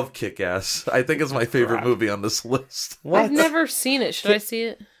love Kick-Ass. I think it's my favorite movie on this list. What? I've never seen it. Should I see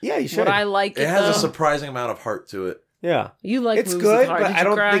it? Yeah, you should. Would I like it, It has though? a surprising amount of heart to it. Yeah. You like It's movies good, with heart. but Did I you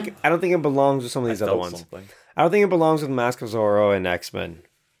don't cry? think it belongs with some of these I other felt ones. something. I don't think it belongs with Mask of Zorro and X-Men.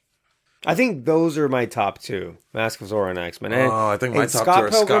 I think those are my top two. Mask of Zorro and X-Men. And, Oh, I think my and top Scott two are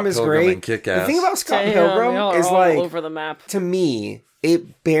Pilgrim Scott is Pilgrim great. and Kick-Ass. The thing about Scott Damn, Pilgrim y'all are is all like, over the map. to me,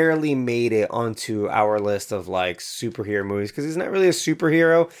 it barely made it onto our list of like superhero movies because he's not really a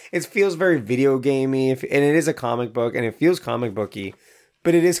superhero. It feels very video gamey, and it is a comic book, and it feels comic booky,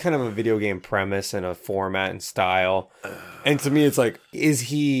 but it is kind of a video game premise and a format and style. And to me, it's like, is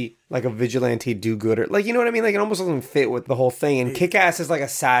he like a vigilante do-gooder? Like, you know what I mean? Like, it almost doesn't fit with the whole thing. And Kick-Ass is like a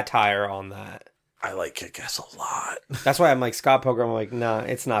satire on that. I like Kick-Ass a lot. That's why I'm like, Scott Pilgrim. I'm like, nah,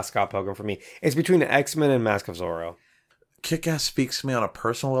 it's not Scott Pilgrim for me. It's between X-Men and Mask of Zorro. Kick-Ass speaks to me on a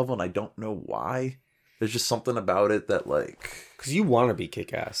personal level, and I don't know why. There's just something about it that, like... Because you want to be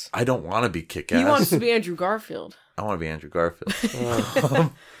Kick-Ass. I don't want to be Kick-Ass. He wants to be Andrew Garfield. I want to be Andrew Garfield.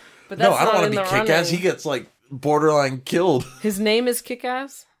 But No, that's I don't not want in to the be Kick-Ass. running. He gets, like, borderline killed. His name is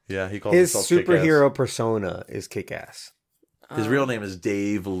Kick-Ass? Yeah, he calls His himself superhero persona is Kick-Ass. Kick-Ass. His real name is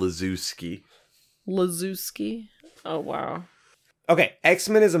Dave Lazowski. Lazowski? Oh, wow. Okay,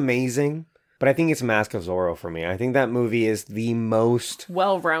 X-Men is amazing, but I think it's Mask of Zorro for me. I think that movie is the most...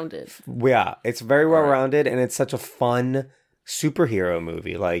 Well-rounded. Yeah, it's very well-rounded, and it's such a fun superhero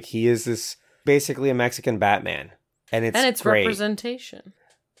movie. Like, he is this basically a Mexican Batman, and it's great. Representation.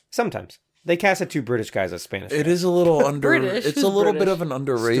 Sometimes. They casted two British guys as Spanish. It is a little under... British? It's Who's a little British? bit of an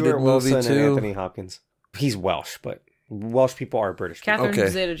underrated Stuart movie, Wilson and too. Anthony Hopkins. He's Welsh, but Welsh people are British people Catherine Okay.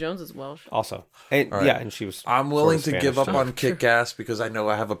 Zeta-Jones is Welsh. also. And, right. yeah, and she was... I'm willing to sort of give up Spanish, on Kick-Ass because I know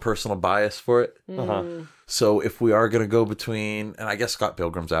I have a personal bias for it. Uh-huh. So if we are going to go between... And I guess Scott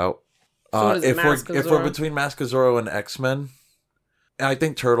Pilgrim's out. So what is it, Mask of if we're Zorro? between Mask of Zorro and X-Men, and I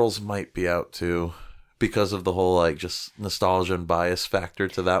think Turtles might be out too because of the whole like just nostalgia and bias factor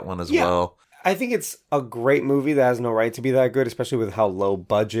to that one as Yeah. well. I think it's a great movie that has no right to be that good, especially with how low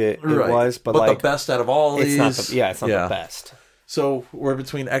budget it Right. was. But the like, best out of all it's these, not the best. So we're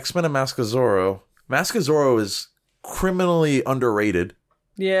between X-Men and Mask of Zorro. Mask of Zorro is criminally underrated.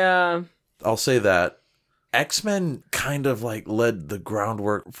 Yeah. I'll say that. X-Men kind of like led the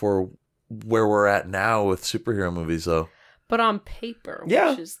groundwork for where we're at now with superhero movies, though. But on paper, Yeah.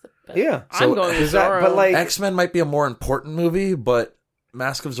 which is the best? Yeah. I'm So going with is that- Zorro. but, like- X-Men might be a more important movie, but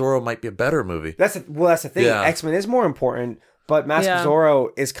Mask of Zorro might be a better movie. That's the thing. Yeah. X-Men is more important, but Mask Yeah. of Zorro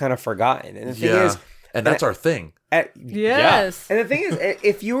is kind of forgotten. And the thing is, and that's our thing. Yes. And the thing is,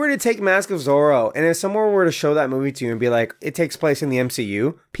 if you were to take Mask of Zorro, and if someone were to show that movie to you and be like, it takes place in the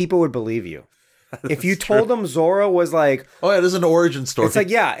MCU, people would believe you. If you told them Zorro was like, Oh yeah, this is an origin story. it's like,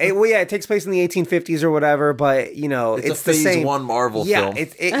 it takes place in the 1850s or whatever, but you know, it's a the Phase same. 1 Marvel Yeah, film.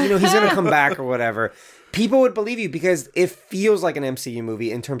 he's gonna come back or whatever. People would believe you because it feels like an MCU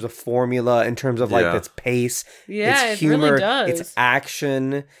movie in terms of formula, in terms of like Yeah. its pace, Yeah, its it really humor, does. its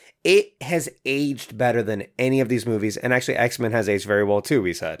action. It has aged better than any of these movies, and actually X-Men has aged very well too.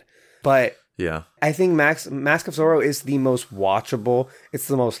 We said, but yeah. I think Mask of Zorro is the most watchable. It's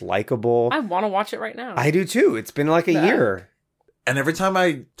the most likable. I want to watch it right now. I do too. It's been like a year. And every time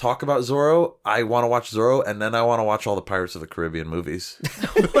I talk about Zorro, I want to watch Zorro, and then I want to watch all the Pirates of the Caribbean movies.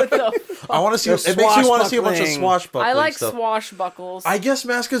 What the fuck? I want to see. The It makes me want to see a bunch of swashbuckling. swashbuckling I like stuff. swashbuckles. I guess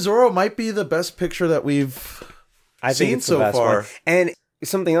Mask of Zorro might be the best picture that we've I think seen it's the so best far. one. And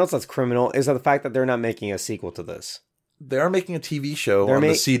something else that's criminal is the fact that they're not making a sequel to this. They are making a TV show They're on the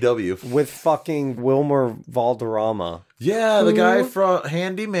ma- CW. With fucking Wilmer Valderrama. Yeah, the guy from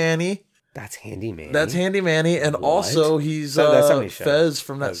Handy Manny. That's Handy Man. That's Handy Manny. And What? also he's So that 70s show. Fez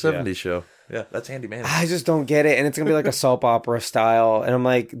from that Fez, yeah. 70s show. Yeah, that's Handy Manny. I just don't get it. And it's going to be like a soap opera style. And I'm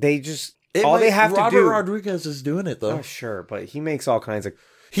like, they just... all they have Robert to do... Rodriguez is doing it, though. Oh, sure. But he makes all kinds of...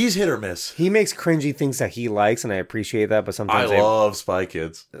 He's hit or miss. He makes cringy things that he likes, and I appreciate that, but I sometimes love Spy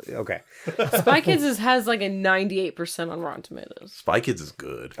Kids. Okay. Spy Kids has like a 98% on Rotten Tomatoes. Spy Kids is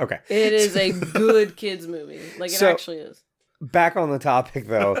good. Okay. It is a good kids movie. Like, it So- actually is. Back on the topic,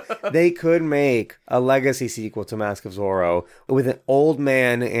 though, they could make a legacy sequel to Mask of Zorro with an old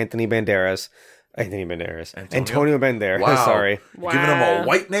man, Antonio Banderas. Antonio Banderas. Wow. Sorry. You're giving him a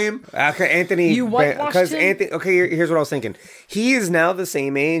white name? Okay, Anthony. You whitewashed Because him? Anthony. Okay, here's what I was thinking. He is now the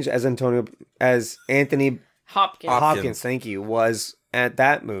same age as Anthony Hopkins. Thank you. Was at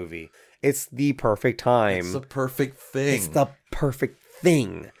that movie. It's the perfect time. It's the perfect thing. It's the perfect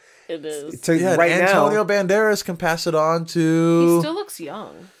thing. It is. So yeah, right Antonio now, Banderas can pass it on He to... still looks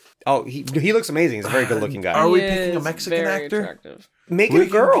young. oh, he looks amazing. He's a very good looking guy. Are we He picking a is Mexican very actor? Attractive. Make it We a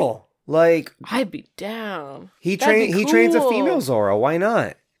girl. Like I'd be down. he That'd be he trains a cool. female Zorro. Why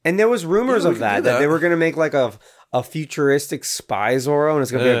not? And there was rumors Yeah, we of can do that that. they were going to make like a futuristic spy Zorro, and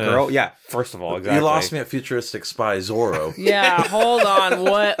it's going to be a girl. Yeah, first of all, exactly. You lost me at futuristic spy Zorro. Yeah, hold on.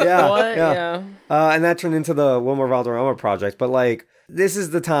 What? Yeah, What? yeah. Yeah. And that turned into the Wilmer Valderrama project. But like, this is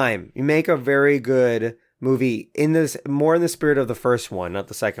the time you make a very good movie more in the spirit of the first one, not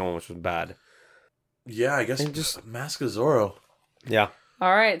the second one, which was bad. Yeah, I guess And just- Mask of Zorro. Yeah.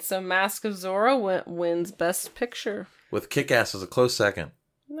 All right, so Mask of Zorro wins Best Picture. With Kick-Ass as a close second.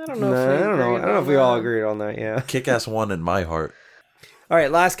 I don't know. No, if we I don't know. I agreed don't know on if we all that. agreed on that. Yeah. Kick-Ass won in my heart. All right,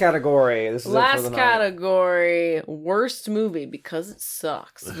 last category. This is it for Last the night. category, worst movie because it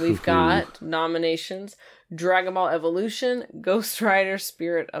sucks. We've got nominations: Dragon Ball Evolution, Ghost Rider: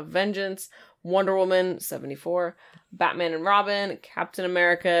 Spirit of Vengeance, Wonder Woman 74, Batman and Robin, Captain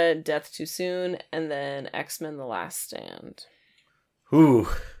America: Death Too Soon, and then X-Men: The Last Stand. Ooh.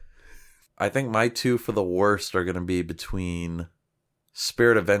 I think my two for the worst are going to be between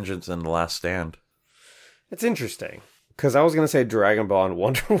Spirit of Vengeance and The Last Stand. It's interesting because I was gonna say Dragon Ball and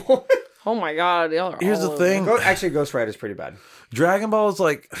Wonder Woman. Oh my god, y'all are Here's all the over thing. it. Actually, Ghost Rider's pretty bad. Dragon Ball is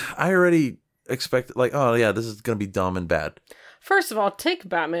like, I already expected, like, oh yeah, this is going to be dumb and bad. First of all, take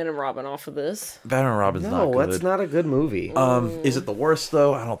Batman and Robin off of this. Batman and Robin's not No, good. that's not a good movie. Is it the worst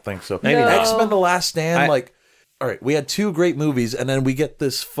though? I don't think so. Maybe No. not. X-Men: The Last Stand, I- like, all right, we had two great movies, and then we get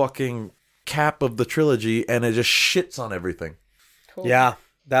this fucking cap of the trilogy, and it just shits on everything. Cool. Yeah,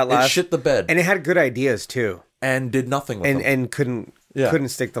 that It last shit the bed and it had good ideas too, and did nothing with them. and couldn't Yeah. couldn't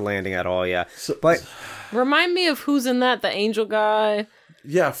stick the landing at all. Yeah, So- but Remind me of who's in that, the angel guy.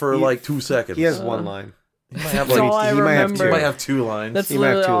 Yeah, for like 2 seconds. he has one line. He might have That's like all I he might have remember. he might have 2 lines. That's He might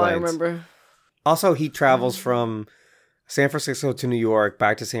have literally 2 all I lines. remember. Also, he travels from San Francisco to New York,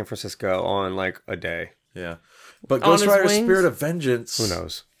 back to San Francisco on like a day. yeah. But On Ghost his Rider: wings? Spirit of Vengeance Who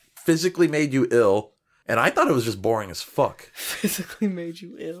knows? physically made you ill, and I thought it was just boring as fuck. Physically made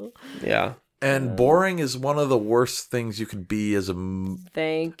you ill. Yeah, And boring is one of the worst things you could be as a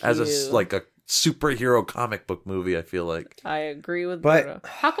Thank you. like a superhero comic book movie. I feel like I agree with But- Berta.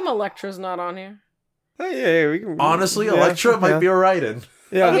 How come Elektra's not on here? yeah, we can. honestly, yeah, Elektra might be a write-in.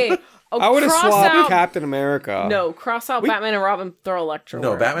 Yeah, Okay, I would have cross swapped out, Captain America. No, cross out Batman and Robin, throw Elektra.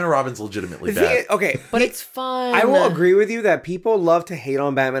 No, where? Batman and Robin's legitimately The thing bad. is- okay, But it's fun. I will agree with you that people love to hate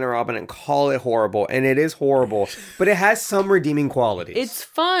on Batman and Robin and call it horrible, and it is horrible, but it has some redeeming qualities. It's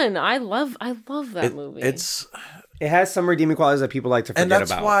fun. I love that movie. It has some redeeming qualities that people like to forget And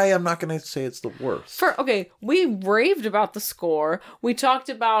that's about. why I'm not going to say it's the worst. We raved about the score. We talked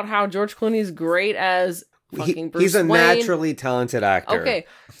about how George Clooney's great as fucking Bruce he's a Wayne. naturally talented actor. Okay,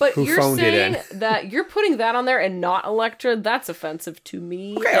 but who you're phoned it saying in. that you're putting that on there and not Elektra. That's offensive to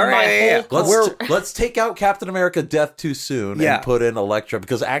me. Okay, and all right, my yeah, whole yeah. culture. Let's take out Captain America: Death Too Soon Yeah. and put in Elektra,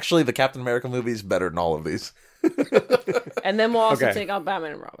 because actually the Captain America movie is better than all of these. And then we'll also Okay. take out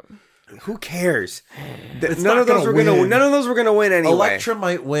Batman and Robin. Who cares? It's None not of those gonna were gonna. win. None of those were gonna win anyway. Elektra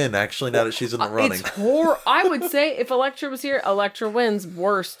might win, actually, now that she's in the running. I would say if Elektra was here, Elektra wins.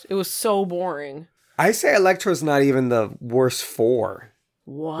 Worst. It was so boring. I say Elektra's not even the worst 4.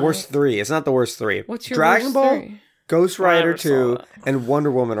 What? Worst 3. It's not the worst 3. What's your Dragon worst Ball, 3? Ghost I Rider never saw 2, that. and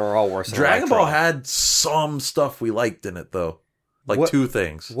Wonder Woman are all worse than Dragon Elektra. Ball had some stuff we liked in it, though. Like What- 2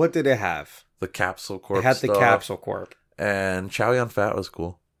 things. What did it have? The Capsule Corp It had the stuff, Capsule Corp. and Chow Yun Fat was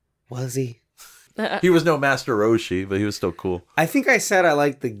cool. Was he? He was no Master Roshi, but he was still cool. I think I said I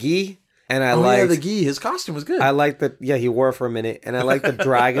liked the Gi And I Oh liked yeah, the gi. His costume was good. I liked the he wore it for a minute, and I liked the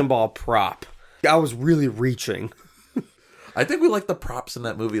Dragon Ball prop. I was really reaching. I think we like the props in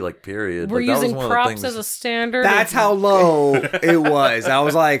that movie, like, period. We're Like, that was using one of the props things- as a standard. That's how low it was. I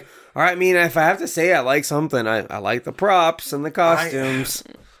was like, all right, I mean, if I have to say I like something, I like the props and the costumes.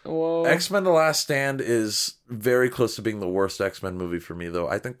 Whoa. X-Men: The Last Stand is very close to being the worst X-Men movie for me, though.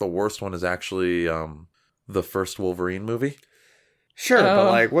 I think the worst one is actually the first Wolverine movie. Sure, but Oh.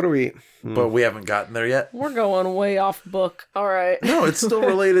 like, what are we... But we haven't gotten there yet. We're going way off book. All right. No, it's still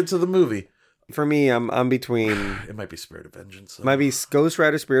related to the movie. For me, I'm between... It might be Spirit of Vengeance. Though. Might be Ghost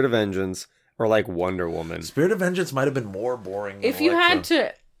Rider, Spirit of Vengeance, or like Wonder Woman. Spirit of Vengeance might have been more boring. Than If you Elektra. had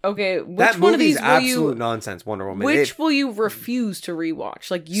to, okay, which That one of movie's these will absolute you? nonsense, Wonder Woman. Which will you refuse to rewatch?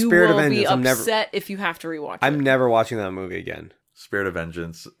 Like you Spirit of will be Vengeance, I'm never- upset if you have to rewatch I'm it. never watching that movie again. Spirit of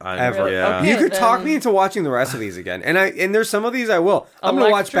Vengeance, Ever. Yeah. Okay. You could talk then- me into watching the rest of these again. And there's some of these I will. I'm going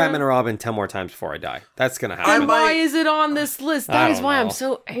to watch Elektra? Batman and Robin 10 more times before I die. That's going to Then happen. why is it on this list? I That is don't why know. I'm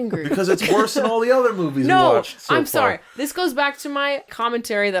so angry. Because it's worse than all the other movies we No, watched so I'm far. sorry. This goes back to my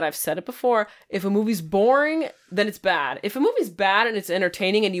commentary that I've said it before. If a movie's boring, then it's bad. If a movie's bad and it's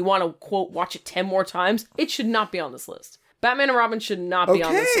entertaining and you want to, quote, watch it 10 more times, it should not be on this list. Batman and Robin should not be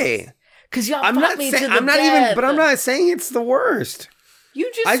on this list. Okay. Because y'all I'm fought not me saying to the I'm not death. even but I'm not saying it's the worst.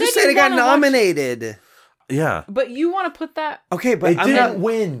 You just I just said you it got wanna watch- nominated. Yeah. But you want to put that... Okay, but It I'm didn't not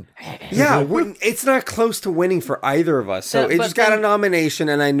win. Yeah, it's not close to winning for either of us. So But it just got a then- nomination,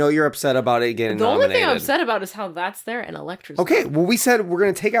 and I know you're upset about it getting The only nominated. thing I'm upset about is how that's there and Elektra's Okay, not. well, we said we're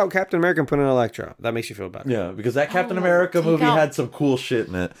going to take out Captain America and put in Elektra. That makes you feel better. Yeah, because that Captain Oh, America take movie out- had some cool shit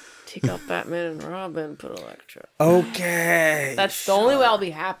in it. Take out Batman and Robin, put Elektra. Okay. That's the only way I'll be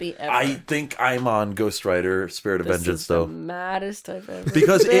happy ever. I think I'm on Ghost Rider: Spirit of This Vengeance is though. the maddest I've ever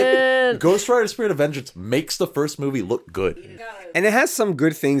Because been. Ghost Rider: Spirit of Vengeance makes the first movie look good. And it has some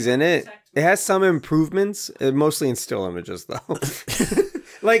good things in it. It has some improvements, mostly in still images, though.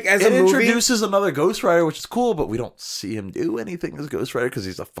 Like, as It a movie... introduces another Ghost Rider, which is cool, but we don't see him do anything as Ghost Rider because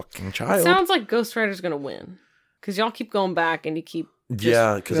he's a fucking child. Sounds like Ghost Rider's gonna win. Because y'all keep going back and you keep...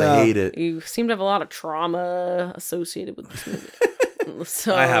 Yeah, because Yeah. I hate it. You seem to have a lot of trauma associated with this movie.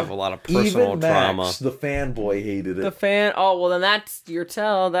 So I have a lot of personal Even trauma. Max, the fanboy, hated it. the fan... Oh, well then that's your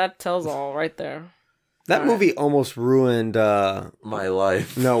tell. That tells all right there. That movie almost ruined... My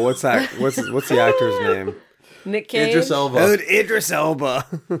life. No, what's that? What's the actor's name? Nick Cage. Idris Elba. Dude, Idris Elba.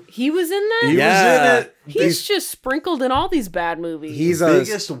 He was in that? He Yeah. was in it. He's just sprinkled in all these bad movies. He's The a...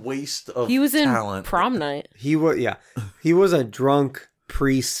 biggest waste of He was in talent. Prom Night. He was... Yeah. He was a drunk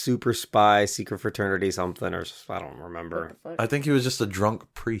priest, super spy, secret fraternity, something, or... I don't remember. I think he was just a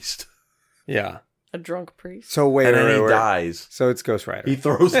drunk priest. Yeah. A drunk priest. So wait, And then wait, he wait. dies. So it's Ghost Rider. He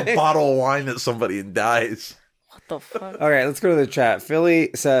throws a bottle of wine at somebody and dies. What the fuck? All right, let's go to the chat.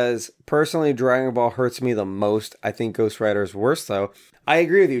 Philly says, personally, Dragon Ball hurts me the most. I think Ghost Rider is worse, though. I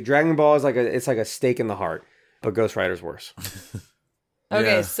agree with you. Dragon Ball is like a stake in the heart, but Ghost Rider's worse.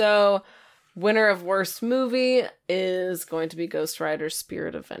 Okay, Yeah. so winner of worst movie is going to be Ghost Rider: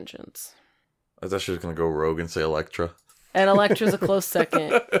 Spirit of Vengeance, I thought she was going to go rogue and say Elektra. and Elektra's a close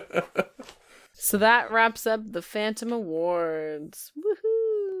second. So that wraps up the Phantom Awards.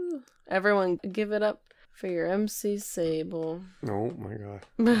 Woohoo! Everyone, give it up for your MC Sabel. Oh my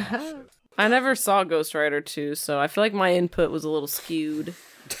god. I never saw Ghost Rider 2, so I feel like my input was a little skewed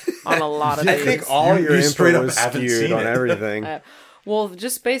on a lot of I these. think all You your info straight up was haven't skewed seen on it. everything. Well,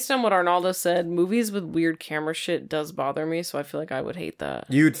 just based on what Arnaldo said, movies with weird camera shit does bother me, so I feel like I would hate that.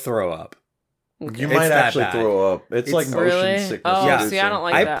 You'd throw up. You It's might that actually bad. throw up. It's like motion Really? sickness. Oh, Yeah. see, I don't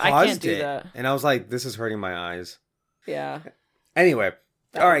like I that. paused I can't do it, that. and I was like, this is hurting my eyes. Yeah. Anyway,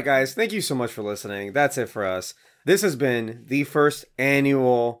 all right, guys, thank you so much for listening. That's it for us. This has been the first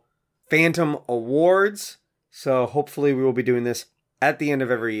annual Phantom Awards. So hopefully we will be doing this at the end of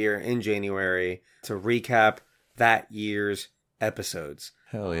every year in January to recap that year's episodes.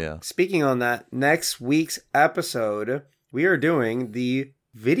 Hell yeah. Speaking on that, next week's episode, we are doing the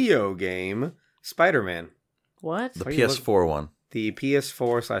video game Spider-Man. What? The Are you PS4 one. The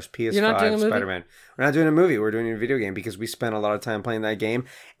PS4/PS5 You're not doing a movie? Spider-Man. We're not doing a movie. We're doing a video game because we spent a lot of time playing that game,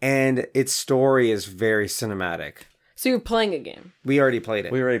 and its story is very cinematic. So you're playing a game. We already played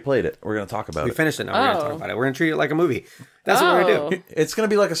it. We already played it. We're going to talk about We it. finished it now. We're going to Oh. talk about it. We're going to treat it like a movie. That's what we're going to do. It's going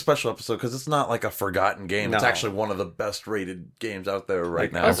to be like a special episode because it's not like a forgotten game. It's No. actually one of the best rated games out there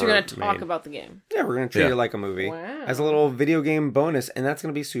right now. Oh, so you're going to Ever talk made. about the game. Yeah, we're going to treat Yeah. it like a movie. Wow. As a little video game bonus, and that's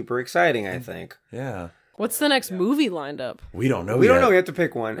going to be super exciting, I think. Yeah. What's the next movie lined up? We don't know We yet. don't know. We have to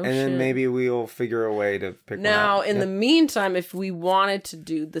pick one, and then shit. maybe we'll figure a way to pick Now, one out. in the meantime, if we wanted to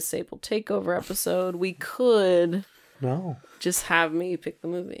do the Sable Takeover episode, we could No. Just have me pick the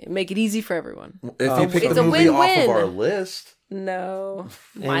movie. Make it easy for everyone. If you pick It's the a movie off win-win. of our list No.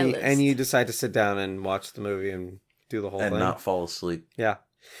 My list. And you decide to sit down and watch the movie and do the whole and thing. not fall asleep. Yeah.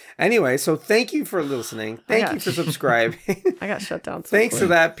 Anyway, so thank you for listening. Thank you for subscribing. I got shut down. Thanks to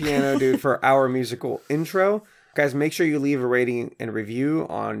that piano dude for our musical intro. Guys, make sure you leave a rating and review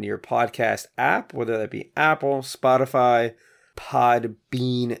on your podcast app, whether that be Apple, Spotify,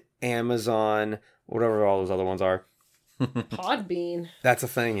 Podbean, Amazon, whatever all those other ones are. Podbean. That's a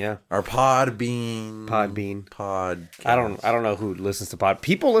thing, yeah. Our Podbean. I don't know who listens to Pod.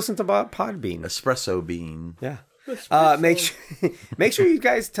 People listen to Podbean. Espresso bean. Yeah. Make sure you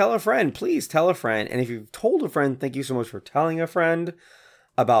guys tell a friend. Please tell a friend. And if you've told a friend, thank you so much for telling a friend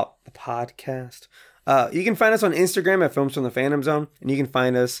about the podcast. You can find us on Instagram at Films from the Phantom Zone, and you can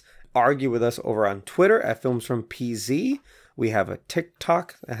find us, argue with us over on Twitter at Films from PZ. We have a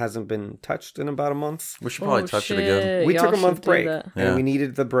TikTok that hasn't been touched in about a month. We should probably touch it again. We Y'all took a month should do break, that. and we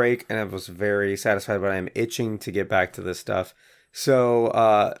needed the break, and I was very satisfied, but I'm itching to get back to this stuff. So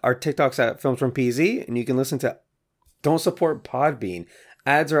our TikTok's at Films from PZ, and you can listen to Don't Support Podbean.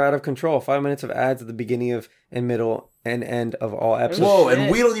 Ads are out of control. 5 minutes of ads at the beginning of and middle and end of all episodes. Whoa,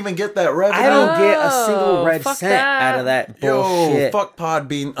 and we don't even get that revenue. I don't get a single red fuck cent that. out of that Yo, bullshit. fuck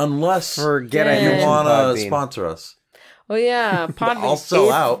Podbean unless Forget I Yeah. you mentioned want to Podbean. sponsor us. Oh yeah, Podbean. I'll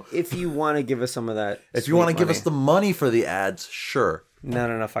sell out. If you want to give us some of that. If you want to give us the money for the ads, sure.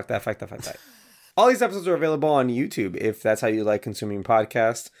 No, fuck that. All these episodes are available on YouTube if that's how you like consuming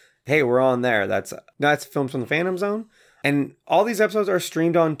podcasts. Hey, we're on there. That's Films from the Phantom Zone. And all these episodes are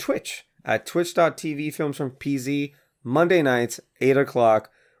streamed on Twitch at twitch.tv Films from PZ. Monday nights, 8 o'clock.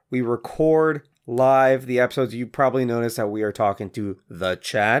 We record live the episodes. You probably noticed that we are talking to the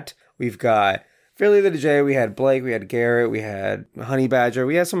chat. We've got Philly the DJ, we had Blake, we had Garrett, we had Honey Badger.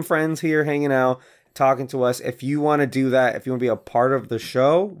 We had some friends here hanging out, talking to us. If you want to do that, if you want to be a part of the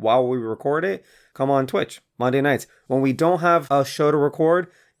show while we record it, come on Twitch, Monday nights. When we don't have a show to record,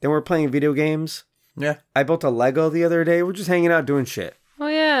 then we're playing video games. Yeah. I built a Lego the other day. We're just hanging out doing shit. Oh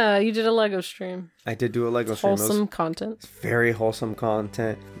yeah, you did a Lego stream. I did do a Lego stream. It was Wholesome content. very wholesome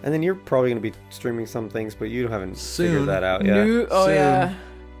content. And then you're probably going to be streaming some things, but you haven't Soon. figured that out yet. Oh Soon. yeah.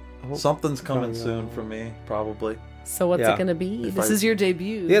 Something's coming Oh, soon for me, probably. So what's Yeah. it gonna be? If This I- is your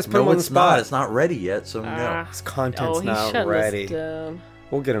debut. Yes, put him No, on the it's spot. not. It's not ready yet, so no. Ah. His content's he's not shutting ready. us down.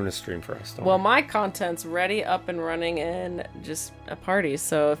 We'll get him to stream for us. Don't Well, worry. my content's ready, up and running, and just a party.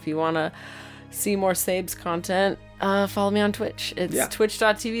 So if you want to see more Sabes content, follow me on Twitch. It's Yeah.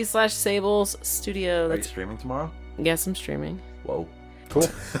 twitch.tv/Sables Studio. Are you That's streaming tomorrow? yes, I'm streaming. Whoa. Cool.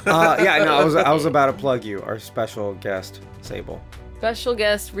 Yeah, no, I was about to plug you, our special guest, Sabel. Special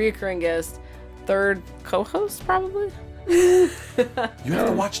guest, reoccurring guest, third co-host probably. You have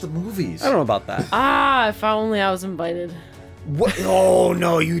to watch the movies. I don't know about that. If only I was invited. What? Oh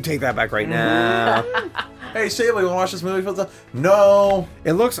no, you take that back right now. Hey, Sabel, you want to watch this movie for the... No.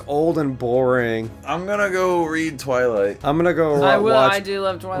 It looks old and boring. I'm going to go read Twilight. I'm gonna go I will. watch. I do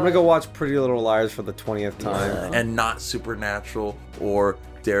love Twilight. I'm gonna go watch Pretty Little Liars for the 20th time. And not Supernatural or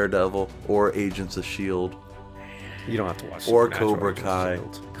Daredevil or Agents of S.H.I.E.L.D. You don't have to watch. Or Supernatural Cobra Agents of Kai.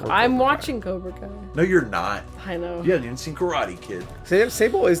 S.H.I.E.L.D. Or I'm Cobra watching Cobra Kai. No, you're not. I know. You haven't even seen Karate Kid. Kai.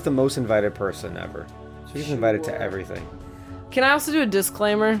 Sable is the most invited person ever. She's invited to everything. Can I also do a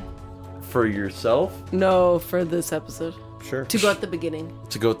disclaimer? For yourself? No, for this episode. Sure. To go at the beginning.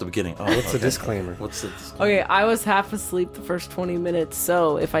 To go at the beginning. Oh, What's the disclaimer? What's the disclaimer? Okay, I was half asleep the first 20 minutes,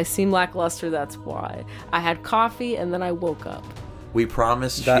 so if I seem lackluster, that's why. I had coffee and then I woke up. We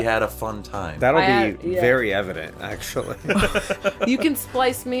promised That- she had a fun time. That'll I be yeah. very evident, actually. You can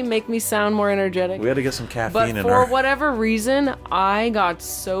splice me, make me sound more energetic. We had to get some But caffeine in for her. whatever reason, I got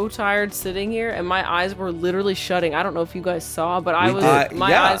so tired sitting here and my eyes were literally shutting. I don't know if you guys saw, but We did. my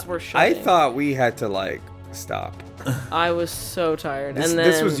yeah, eyes were shutting. I thought we had to stop. I was so tired. This, and then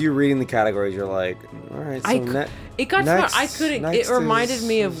this was you reading the categories. You're like, all right. So it got next- to I couldn't. next It reminded is-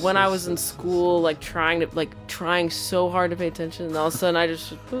 me of when I was in school, trying so hard to pay attention, and all of a sudden I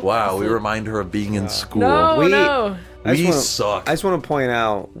just Wow, we remind her of being in school. No, We- no. I just We wanna- suck. I just want to point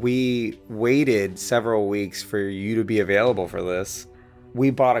out we waited several weeks for you to be available for this. We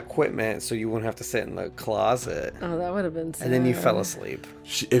bought equipment so you wouldn't have to sit in the closet, Oh, that would have been sad. and then you fell asleep. If I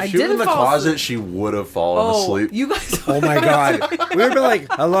she was in didn't the fall closet, asleep. she would have fallen Oh, asleep. you guys. Oh my god, we would have been like,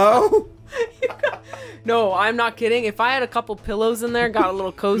 hello. No, I'm not kidding. If I had a couple pillows in there, got a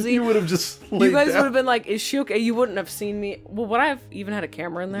little cozy, You would have just you laid guys down. would have been like, "Is she okay?" You wouldn't have seen me. Well, would I have even had a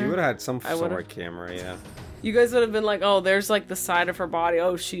camera in there? You would have had some I sort would've. of camera, yeah. You guys would have been like, "Oh, there's the side of her body.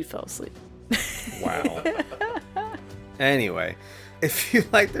 Oh, she fell asleep." Wow. Anyway, if you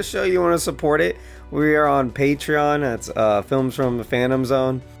like the show, you want to support it, we are on Patreon. That's Films from the Phantom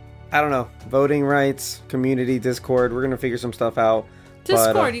Zone. I don't know. Voting rights, community, Discord. We're going to figure some stuff out.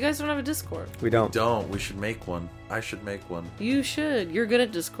 Discord. But, you guys don't have a Discord. We don't. We should make one. I should make one. You should. You're good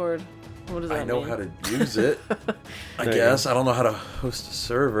at Discord. What does that mean? I know how to use it. I guess. I don't know how to host a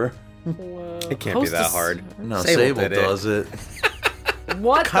server. Whoa. It can't be that hard. No, Sabel Sabel does it.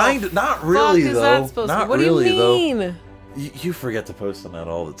 What Kind the of. Not really, fuck is though. that supposed to Not be? What really, do you mean? though. You forget to post on that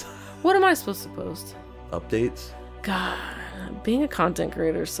all the time. What am I supposed to post? Updates? God, being a content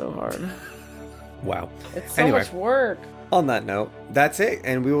creator is so hard. Wow. It's so Anyway. much work. On that note, that's it.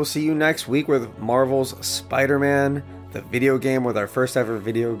 And we will see you next week with Marvel's Spider-Man, the video game, with our first ever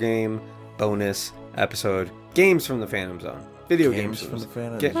video game bonus episode. Games from the Phantom Zone. Video games from the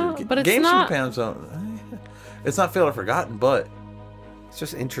Phantom Ga- Zone. No, but it's Games not- from the Phantom Zone. It's not failed or forgotten, but It's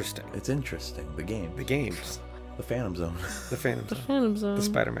just interesting. it's interesting. The game. The games. The Phantom Zone. The Phantom The Zone. Phantom Zone. The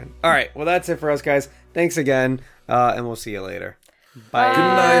Spider-Man. All right. Well, that's it for us, guys. Thanks again. And we'll see you later. Bye. Good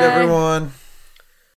night, everyone.